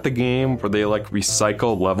that the game where they like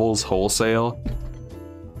recycle levels wholesale?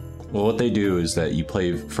 Well, what they do is that you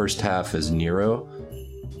play first half as Nero,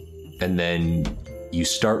 and then you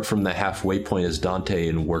start from the halfway point as Dante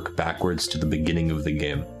and work backwards to the beginning of the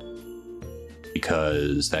game.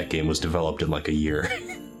 Because that game was developed in like a year,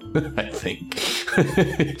 I think.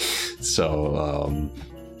 So,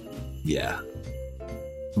 yeah.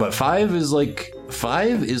 But 5 is like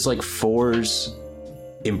 4's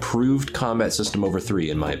improved combat system over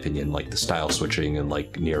 3, in my opinion, like the style switching and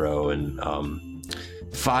like Nero, and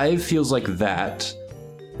 5 feels like that,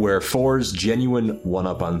 where 4's genuine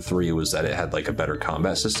one-up on 3 was that it had like a better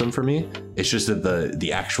combat system for me. It's just that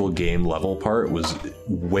the actual game level part was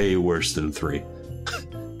way worse than 3.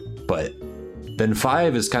 But then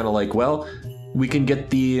 5 is kind of like, well, we can get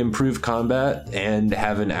the improved combat and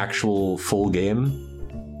have an actual full game,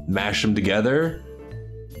 mash them together,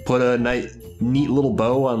 put a neat little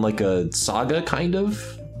bow on like a saga, kind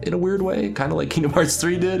of, in a weird way, kind of like Kingdom Hearts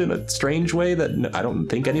 3 did, in a strange way that I don't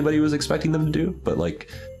think anybody was expecting them to do. But like,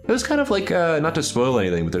 it was kind of like, not to spoil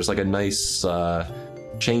anything, but there's like a nice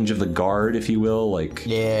change of the guard, if you will, like,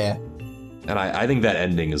 yeah. And I think that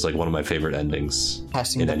ending is like one of my favorite endings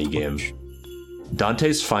in any game.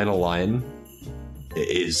 Dante's final line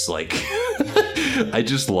is like, I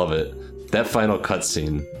just love it. That final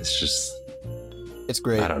cutscene, it's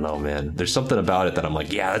great. I don't know, man. There's something about it that I'm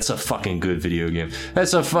like, yeah, that's a fucking good video game.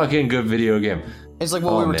 That's a fucking good video game. It's like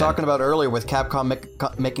what we were talking about earlier with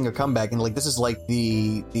Capcom making a comeback, and like this is like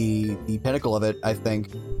the pinnacle of it, I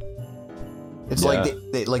think. It's like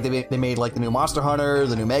they made like the new Monster Hunter,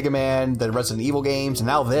 the new Mega Man, the Resident Evil games, and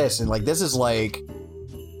now this, and like this is like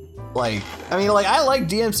I mean, like, I like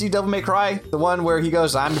DMC Devil May Cry, the one where he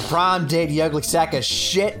goes, "I'm the prom date, you ugly sack of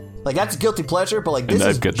shit." Like, that's a guilty pleasure, but like, this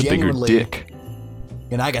is genuinely... I've got the bigger dick.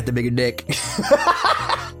 And I got the bigger dick.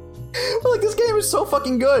 But like, this game is so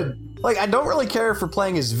fucking good. Like, I don't really care for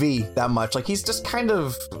playing as V that much. Like, he's just kind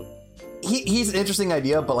of... He's an interesting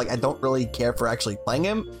idea, but like, I don't really care for actually playing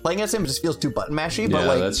as him. It just feels too button mashy. But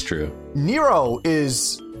like, that's true. Nero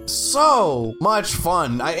is so much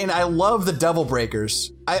fun. I love the Devil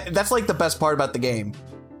Breakers. That's like the best part about the game.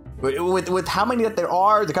 With how many that there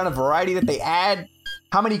are, the kind of variety that they add,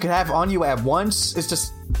 how many you can have on you at once, it's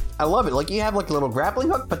just, I love it. Like, you have like a little grappling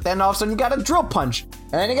hook, but then all of a sudden you got a drill punch,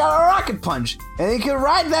 and then you got a rocket punch, and then you can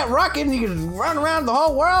ride that rocket and you can run around the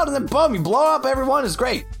whole world, and then boom, you blow up everyone. It's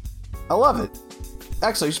great. I love it.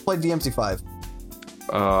 Actually, you should play DMC5.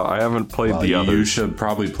 I haven't played the You others. should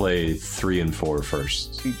probably play 3 and 4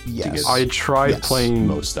 first. Yes. I tried playing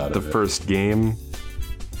most out the of it. first game.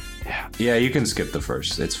 Yeah, you can skip the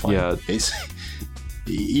first. It's fine. Yeah.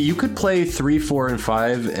 You could play 3, 4, and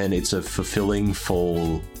 5, and it's a fulfilling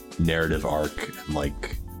full narrative arc, and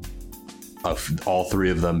like of all 3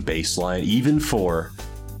 of them baseline. Even 4.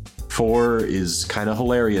 4 is kind of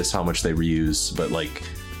hilarious how much they reuse, but like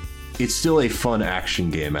it's still a fun action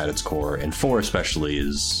game at its core, and 4 especially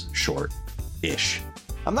is short-ish.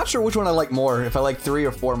 I'm not sure which one I like more. If I like 3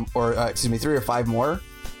 or 4, or 3 or 5 more.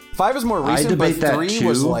 5 is more recent, but debate that 3 too.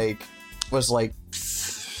 was like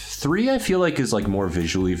 3 I feel like is like more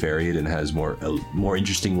visually varied and has more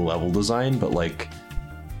interesting level design, but like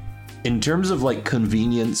in terms of like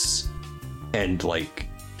convenience and like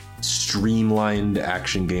streamlined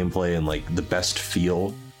action gameplay and like the best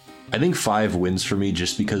feel, I think 5 wins for me,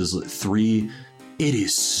 just because 3, it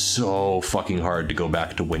is so fucking hard to go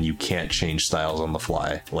back to when you can't change styles on the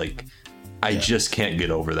fly. Like I just can't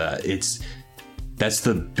get over that. That's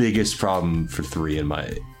the biggest problem for 3 in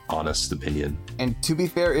my honest opinion. And to be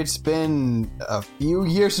fair, it's been a few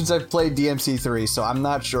years since I've played DMC3, so I'm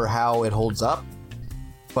not sure how it holds up.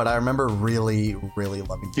 But I remember really, really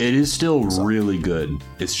loving it. It is still really good.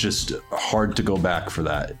 It's just hard to go back for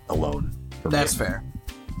that alone. That's fair.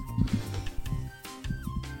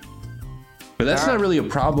 But that's not really a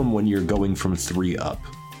problem when you're going from 3 up.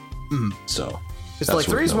 So It's that's like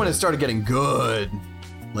 3 is worth when it noting. started getting good.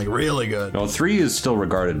 Like, really good. No, 3 is still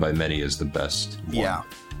regarded by many as the best one. Yeah.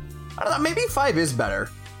 I don't know, maybe 5 is better.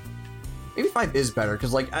 Maybe 5 is better,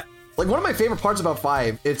 because, like one of my favorite parts about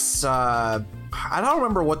 5, it's, I don't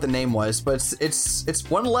remember what the name was, but it's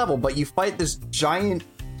one level, but you fight this giant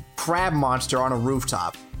crab monster on a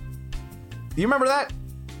rooftop. Do you remember that?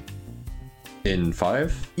 In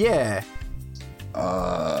 5? Yeah.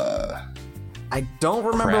 I don't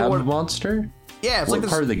remember Crab what... monster? Yeah, it's What like this...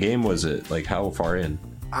 part of the game was it? Like how far in?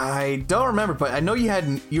 I don't remember, but I know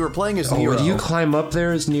you were playing as Nero. Oh, do you climb up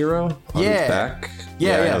there as Nero? On Yeah. his back?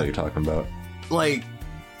 Yeah, I yeah. know what you're talking about. Like,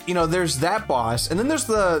 you know, there's that boss, and then there's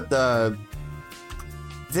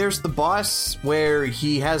there's the boss where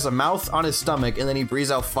he has a mouth on his stomach, and then he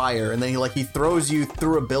breathes out fire, and then he throws you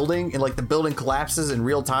through a building, and like the building collapses in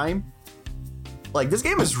real time. Like, this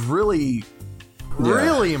game is really,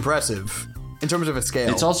 really impressive in terms of its scale.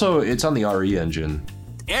 It's on the RE engine.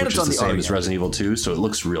 And which it's on is the the same RE as Resident Evil 2, so it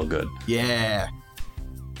looks real good. Yeah.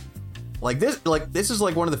 This is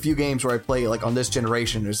like one of the few games where I play like on this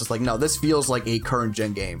generation. It's just like, no, this feels like a current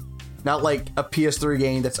gen game. Not like a PS3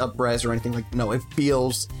 game that's up-res or anything like, no, it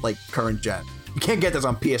feels like current gen. You can't get this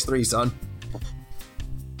on PS3, son.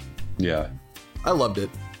 Yeah. I loved it.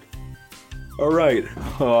 All right.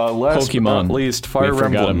 Last but not Pokemon. least, Fire we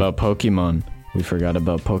forgot Emblem. about Pokemon. We forgot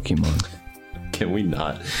about Pokemon. Can we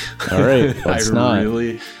not? All right, let's I not.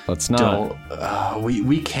 really Let's not. don't.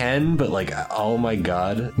 We can, but like, oh my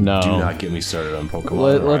god, No. do not get me started on Pokemon.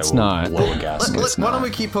 or Let's I will not. blow a gasket. Why don't we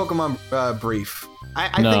keep Pokemon brief?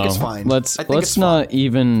 I No, think it's fine. let's I think it's not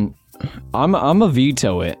even. I'm a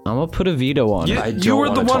veto it. I'm gonna put a veto on it. I You don't were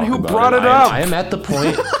the wanna one talk who about brought it I up. I am at the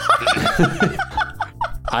point.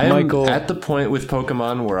 I am Michael. at the point with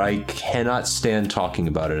Pokemon where I cannot stand talking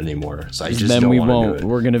about it anymore. So I just Then don't we want to won't. do it.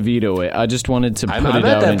 We're gonna veto it. I just wanted to I'm put it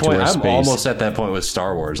at out that into point. our I'm space. almost at that point with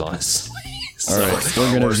Star Wars, honestly. All right,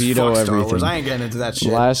 we're gonna veto Fuck Star Wars. everything. I ain't getting into that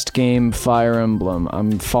shit. Last game, Fire Emblem.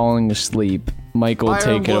 I'm falling asleep. Michael, Fire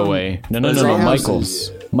take it Emblem. away. No, Let's Michael.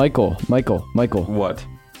 see. Michael. What?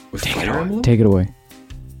 With Fire Emblem? Take it away.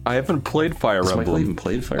 I haven't played Fire Has Michael Emblem. even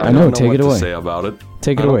played Fire I I know, don't know take what it to away. say about it.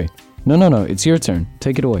 Take it I don't- away. No. It's your turn.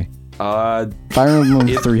 Take it away. Fire Emblem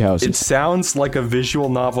Three Houses. It sounds like a visual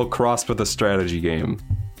novel crossed with a strategy game.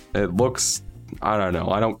 It looks... I don't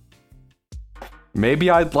know. Maybe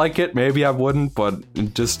I'd like it, maybe I wouldn't, but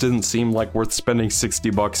it just didn't seem like worth spending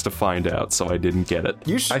 $60 to find out, so I didn't get it.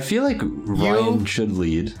 You should. I feel like Ryan should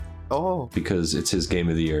lead Oh. because it's his game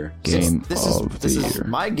of the year. Game This of is the year.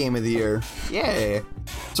 my game of the year. Yeah.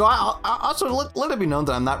 So I also let it be known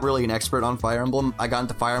that I'm not really an expert on Fire Emblem. I got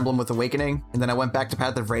into Fire Emblem with Awakening, and then I went back to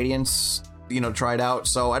Path of Radiance, tried out.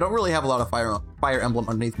 So I don't really have a lot of Fire Emblem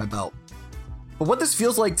underneath my belt. But what this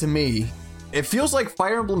feels like to me, it feels like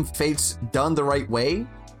Fire Emblem Fates done the right way.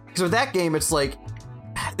 Because with that game, it's like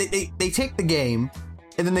they take the game,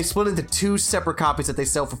 and then they split into 2 separate copies that they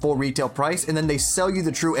sell for full retail price, and then they sell you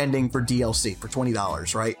the true ending for DLC for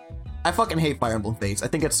 $20, right? I fucking hate Fire Emblem Fates. I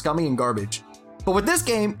think it's scummy and garbage. But with this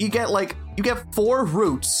game, you get 4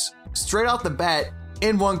 routes straight off the bat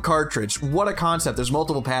in one cartridge. What a concept. There's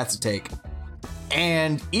multiple paths to take.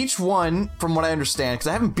 And each one, from what I understand, because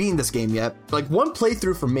I haven't beaten this game yet, like one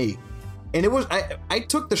playthrough for me, and it was, I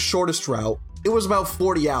took the shortest route. It was about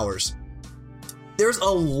 40 hours. There's a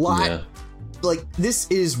lot, like, this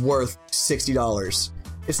is worth $60.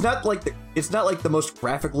 It's not like the most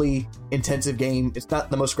graphically intensive game. It's not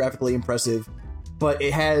the most graphically impressive, but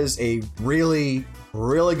it has a really,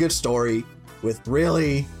 really good story with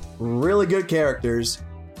really, really good characters.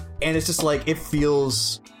 And it's just like, it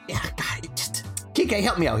feels, yeah, God, it just, KK,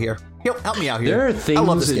 help me out here. Help me out here. There are I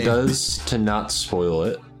love this things it game. does to not spoil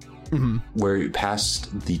it, where you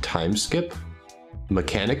passed the time skip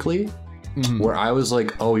mechanically, where I was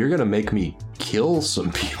like, oh, you're gonna make me kill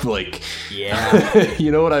some people, like, Yeah.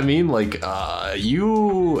 you know what I mean? Like,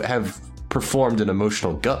 you have performed an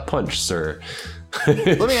emotional gut punch, sir.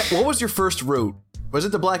 What was your first route? Was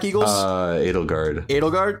it the Black Eagles? Edelgard.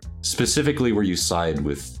 Edelgard? Specifically where you side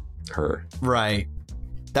with her. Right.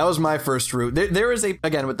 That was my first route. There is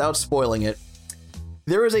again, without spoiling it,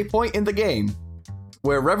 there is a point in the game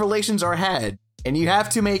where revelations are had, and you have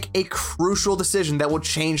to make a crucial decision that will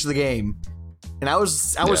change the game. And I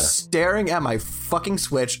was staring at my fucking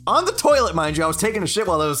Switch on the toilet, mind you. I was taking a shit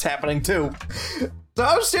while that was happening too. So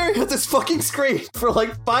I was staring at this fucking screen for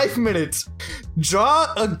like 5 minutes,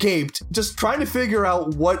 jaw agaped, just trying to figure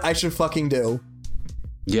out what I should fucking do.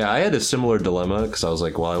 Yeah, I had a similar dilemma because I was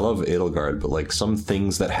like, well, I love Edelgard, but like some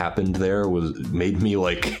things that happened there made me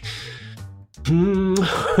like,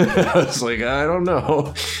 I was like, I don't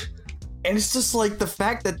know. And it's just like the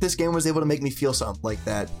fact that this game was able to make me feel something like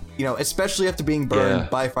that, you know, especially after being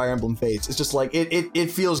burned by Fire Emblem Fates. It's just like,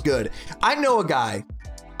 it feels good. I know a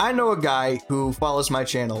guy who follows my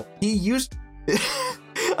channel. He used,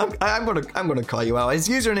 I'm gonna call you out. His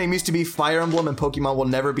username used to be Fire Emblem and Pokemon Will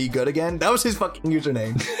Never Be Good Again. That was his fucking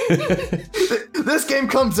username. This game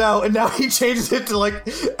comes out and now he changes it to like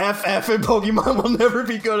FF and Pokemon Will Never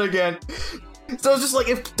Be Good Again. So it's just like,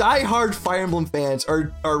 if diehard Fire Emblem fans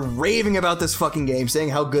are raving about this fucking game, saying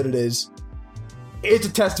how good it is, it's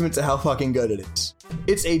a testament to how fucking good it is.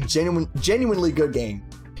 It's a genuinely good game.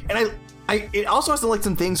 And it also has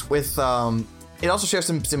some things with, it also shares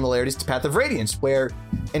some similarities to Path of Radiance, where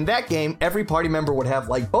in that game, every party member would have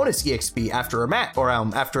like bonus EXP after a map, or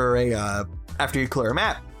after you clear a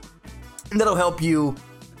map. And that'll help you,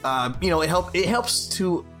 it helps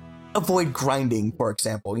to avoid grinding, for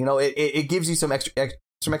example. You know, it gives you some extra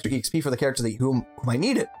EXP for the character who might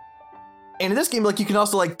need it. And in this game, like, you can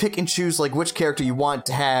also like pick and choose like which character you want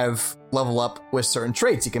to have level up with certain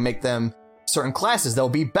traits. You can make them certain classes. They'll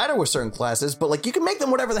be better with certain classes, but like you can make them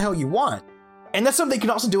whatever the hell you want. And that's something you can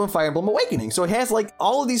also do in Fire Emblem Awakening. So it has like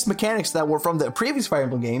all of these mechanics that were from the previous Fire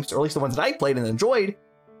Emblem games, or at least the ones that I played and enjoyed.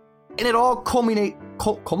 And it all culminates? I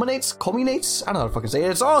don't know how to fucking say it.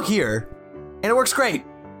 It's all here. And it works great.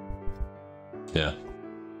 Yeah.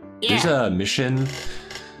 There's a mission.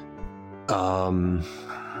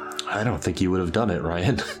 I don't think you would have done it,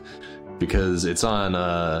 Ryan, because it's on.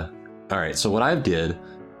 All right. So what I did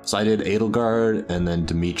Edelgard and then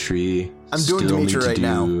Dimitri. I'm doing Dimitri right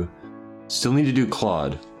now. Still need to do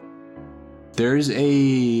Claude. There's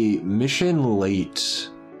a mission late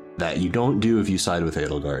that you don't do if you side with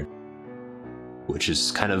Edelgard, which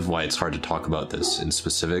is kind of why it's hard to talk about this in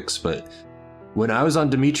specifics, but when I was on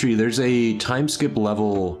Dimitri, there's a time skip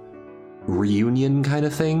level reunion kind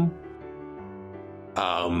of thing.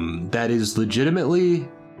 That is legitimately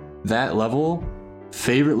that level,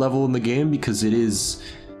 favorite level in the game, because it is.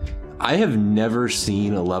 I have never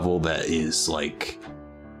seen a level that is like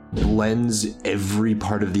blends every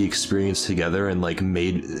part of the experience together, and like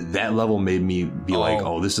that level made me be like,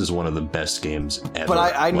 oh, this is one of the best games ever.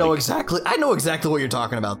 But I know exactly what you're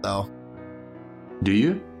talking about, though. Do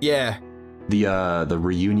you? Yeah. The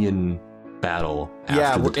reunion battle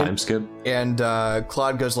after the time skip, and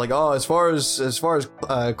Claude goes like, "Oh, as far as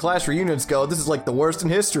class reunions go, this is like the worst in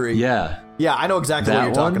history." Yeah, I know exactly what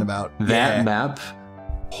you're talking about. That map,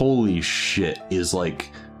 holy shit, is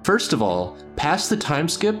like, first of all, past the time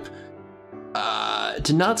skip.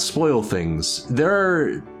 To not spoil things, there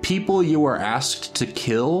are people you are asked to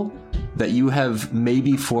kill that you have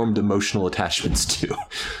maybe formed emotional attachments to.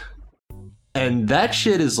 And that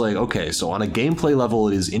shit is like, okay, so on a gameplay level,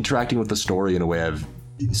 it is interacting with the story in a way I've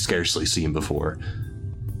scarcely seen before.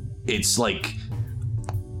 It's like,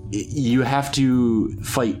 you have to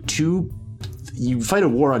fight a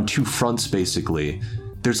war on two fronts, basically.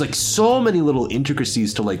 There's like so many little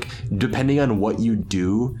intricacies to like, depending on what you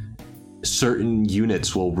do, certain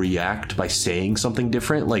units will react by saying something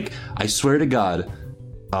different. Like, I swear to God,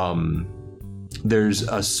 there's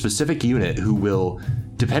a specific unit who will,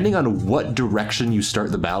 depending on what direction you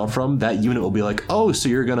start the battle from, that unit will be like, oh, so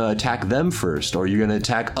you're gonna attack them first, or you're gonna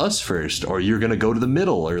attack us first, or you're gonna go to the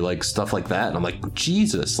middle, or like stuff like that. And I'm like,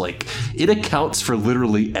 Jesus, like it accounts for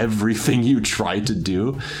literally everything you try to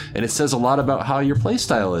do, and it says a lot about how your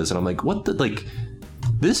playstyle is. And I'm like, what the, like,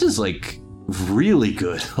 this is like really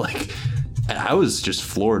good. Like, I was just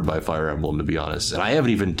floored by Fire Emblem, to be honest. And I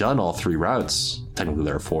haven't even done all 3 routes. Technically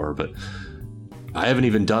there are 4, but I haven't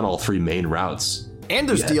even done all 3 main routes. And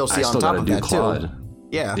there's DLC on top of that Claude. too.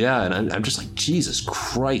 Yeah. Yeah, and I'm just like, Jesus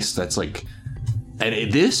Christ, that's like...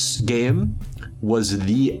 And this game was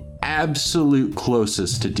the absolute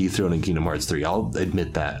closest to dethroning Kingdom Hearts 3. I'll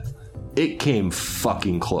admit that. It came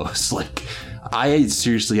fucking close. Like, I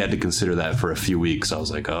seriously had to consider that for a few weeks. I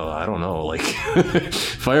was like, oh, I don't know. Like,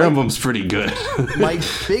 Fire Emblem's pretty good. My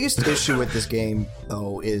biggest issue with this game,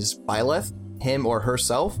 though, is Byleth, him or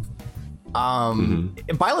herself.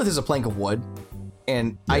 Byleth is a plank of wood,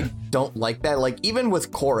 and I don't like that. Like, even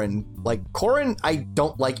with Corrin, I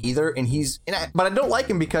don't like either, and but I don't like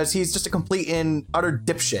him because he's just a complete and utter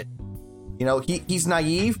dipshit. You know, he's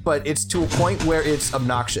naive, but it's to a point where it's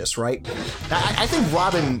obnoxious, right? I think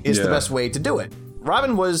Robin is the best way to do it.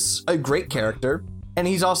 Robin was a great character, and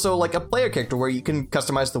he's also like a player character where you can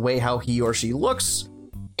customize the way how he or she looks.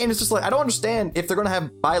 And it's just like, I don't understand if they're going to have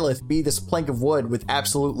Byleth be this plank of wood with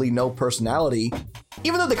absolutely no personality,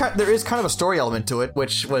 even though there is kind of a story element to it,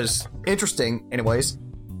 which was interesting anyways.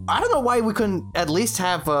 I don't know why we couldn't at least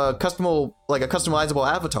have a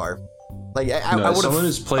customizable avatar. Like, I would have, someone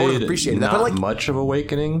who's played appreciated not that, but like, much of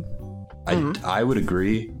Awakening, I would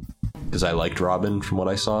agree, because I liked Robin from what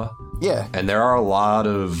I saw. Yeah. And there are a lot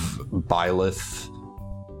of Byleth,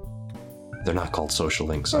 they're not called social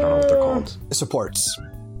links, I don't know what they're called. Supports.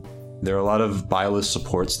 There are a lot of Byleth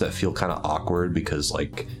supports that feel kind of awkward because,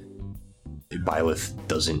 like, Byleth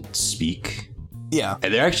doesn't speak. Yeah.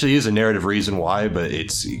 And there actually is a narrative reason why, but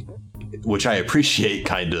it's, which I appreciate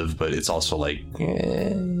kind of, but it's also like,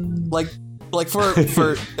 Like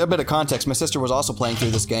for a bit of context, my sister was also playing through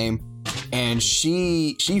this game, and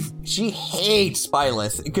she hates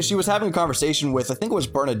Byleth because she was having a conversation with, I think it was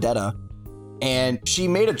Bernadetta, and she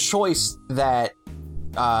made a choice that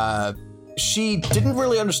she didn't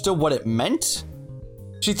really understand what it meant.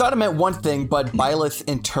 She thought it meant one thing, but Byleth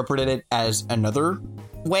interpreted it as another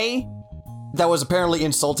way that was apparently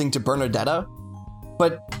insulting to Bernadetta.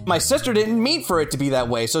 But my sister didn't mean for it to be that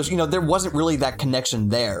way, so, you know, there wasn't really that connection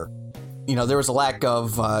there. You know, there was a lack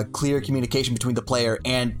of clear communication between the player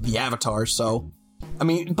and the avatar, so... I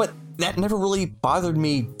mean, but that never really bothered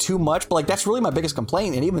me too much, but, like, that's really my biggest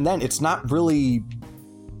complaint, and even then, it's not really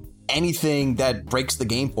anything that breaks the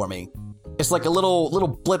game for me. It's like a little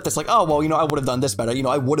blip that's like, oh, well, you know, I would have done this better. You know,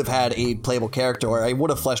 I would have had a playable character, or I would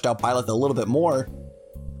have fleshed out Byleth a little bit more,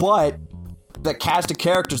 but... the cast of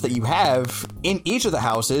characters that you have in each of the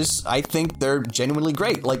houses, I think they're genuinely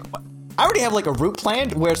great. Like, I already have like a route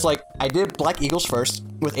planned where it's like, I did Black Eagles first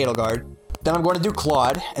with Edelgard, then I'm going to do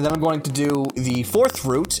Claude, and then I'm going to do the 4th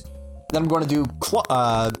route, then I'm going to do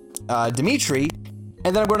Dimitri,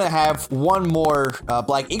 and then I'm going to have one more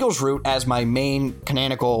Black Eagles route as my main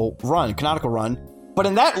canonical run. But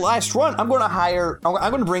in that last run, I'm going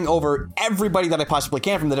to bring over everybody that I possibly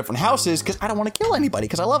can from the different houses, because I don't want to kill anybody,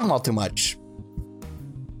 because I love them all too much.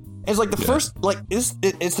 It's like the first, like, is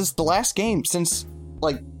this the last game since,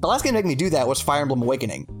 like, the last game that made me do that was Fire Emblem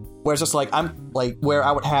Awakening, where it's just like, where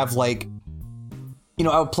I would have, like, you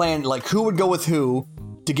know, I would plan, like, who would go with who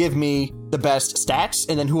to give me the best stats,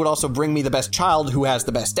 and then who would also bring me the best child who has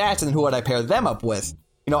the best stats, and then who would I pair them up with?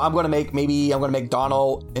 You know, I'm going to make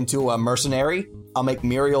Donald into a mercenary. I'll make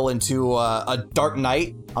Muriel into a Dark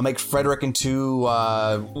Knight. I'll make Frederick into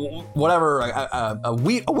whatever, a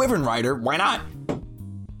Wyvern Rider. Why not?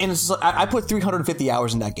 And it's like, I put 350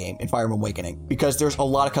 hours in that game in Fire Emblem Awakening because there's a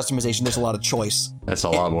lot of customization. There's a lot of choice. That's a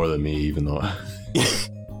lot more than me, even though.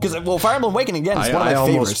 Because, well, Fire Emblem Awakening, again, is one of my favorites.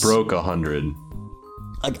 I almost broke 100.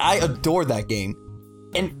 Like, I adore that game.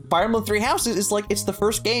 And Fire Emblem Three Houses is like, it's the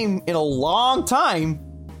first game in a long time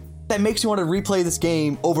that makes you want to replay this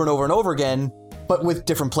game over and over and over again, but with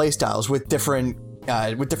different playstyles, with different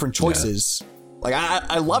choices. Yeah. Like,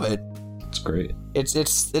 I love it. It's great. It's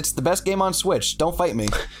the best game on Switch. Don't fight me.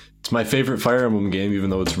 It's my favorite Fire Emblem game, even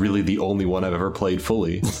though it's really the only one I've ever played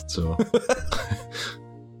fully. So,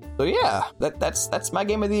 so yeah, that's my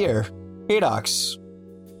game of the year. Haydox.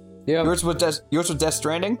 Yeah. Yours was Death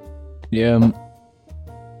Stranding. Yeah.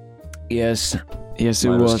 Yes, it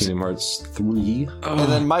was. Kingdom Hearts 3.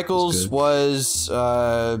 And then Michael's was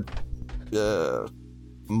Modern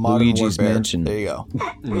Luigi's Warfare. Mansion. There you go.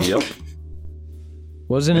 Yep.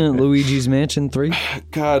 Wasn't it Luigi's Mansion 3?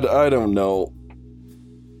 God, I don't know.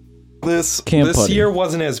 This year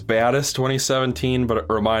wasn't as bad as 2017, but it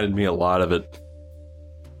reminded me a lot of it.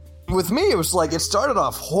 With me, it was like, it started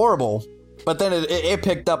off horrible, but then it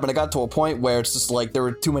picked up and it got to a point where it's just like there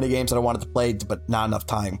were too many games that I wanted to play, but not enough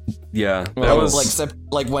time. Yeah, that was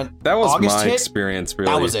like when that was August my hit, experience.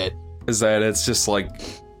 Really, that was it. Is that it's just like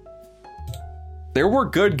there were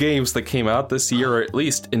good games that came out this year, or at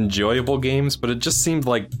least enjoyable games, but it just seemed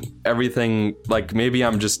like everything, like maybe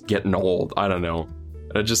I'm just getting old. I don't know.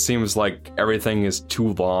 It just seems like everything is too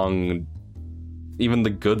long. Even the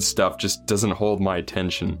good stuff just doesn't hold my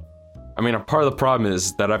attention. I mean, a part of the problem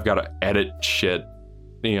is that I've got to edit shit,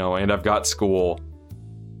 and I've got school.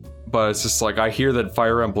 But it's just like, I hear that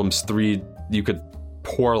Fire Emblem's 3, you could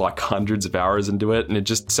pour like hundreds of hours into it, and it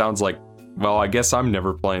just sounds like, well, I guess I'm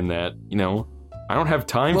never playing that, I don't have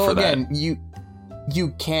time for that. Well, again, you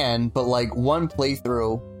can, but like one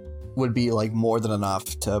playthrough would be like more than enough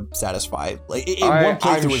to satisfy. Like one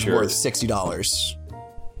playthrough is worth $60.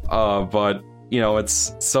 But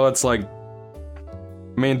it's like,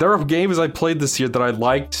 I mean, there are games I played this year that I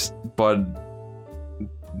liked, but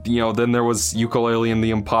then there was Yooka-Laylee and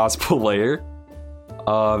the Impossible Lair.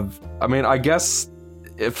 I mean, I guess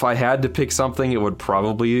if I had to pick something, it would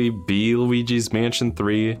probably be Luigi's Mansion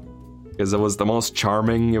 3, because it was the most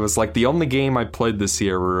charming. It was like the only game I played this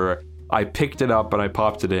year where I picked it up and I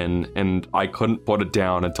popped it in, and I couldn't put it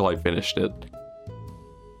down until I finished it.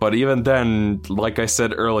 But even then, like I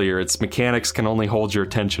said earlier, its mechanics can only hold your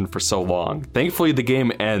attention for so long. Thankfully, the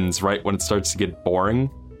game ends right when it starts to get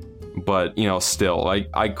boring. But, still, I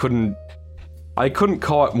couldn't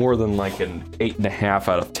call it more than like an 8.5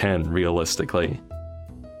 out of 10, realistically.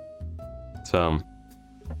 So,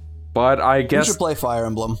 but I guess... You should play Fire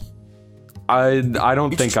Emblem. I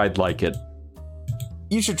don't think I'd like it.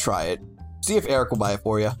 You should try it. See if Eric will buy it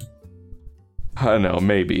for you. I don't know,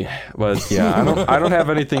 maybe. But yeah, I don't have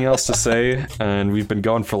anything else to say, and we've been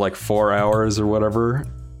going for like 4 hours or whatever.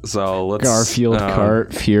 So let's... Garfield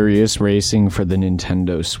Kart Furious Racing for the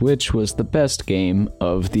Nintendo Switch was the best game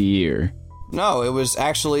of the year. No, it was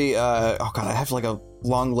actually, oh god, I have like a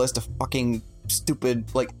long list of fucking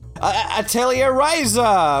stupid, like, Atelier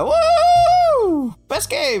Ryza! Woo! Best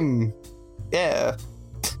game! Yeah.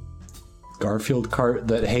 Garfield Kart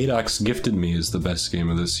that Haydox gifted me is the best game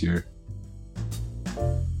of this year.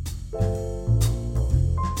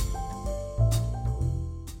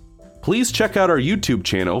 Please check out our YouTube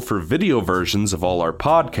channel for video versions of all our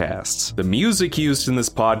podcasts. The music used in this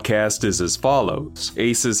podcast is as follows: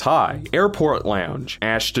 Aces High, Airport Lounge,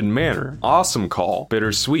 Ashton Manor, Awesome Call,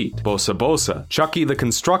 Bittersweet, Bossa Bossa, Chucky the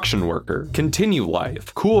Construction Worker, Continue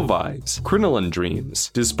Life, Cool Vibes, Crinoline Dreams,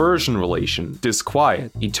 Dispersion Relation,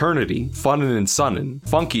 Disquiet, Eternity, Funnin' and Sunnin',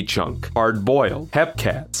 Funky Chunk, Hard Boiled,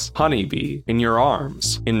 Hepcats, Honeybee, In Your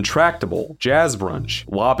Arms, Intractable, Jazz Brunch,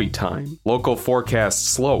 Lobby Time, Local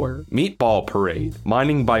Forecast Slower, Meatball Parade,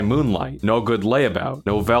 Mining by Moonlight, No Good Layabout,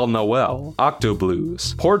 Novelle Noel, Octo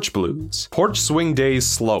Blues, Porch Blues, Porch Swing Days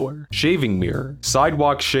Slower, Shaving Mirror,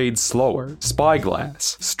 Sidewalk Shades Slower,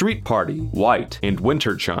 Spyglass, Street Party, White, and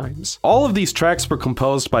Winter Chimes. All of these tracks were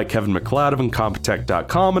composed by Kevin MacLeod of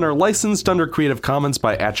Incompetech.com and are licensed under Creative Commons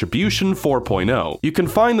by Attribution 4.0. You can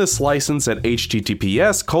find this license at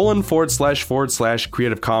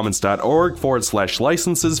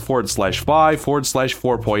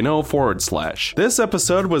https://creativecommons.org/licenses/5/4.0/. This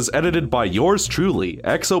episode was edited by yours truly,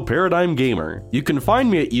 Exoparadigm Gamer. You can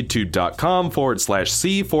find me at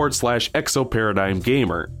youtube.com/c/exoparadigm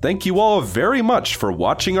gamer. Thank you all very much for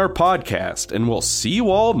watching our podcast, and we'll see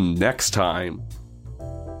you all next time.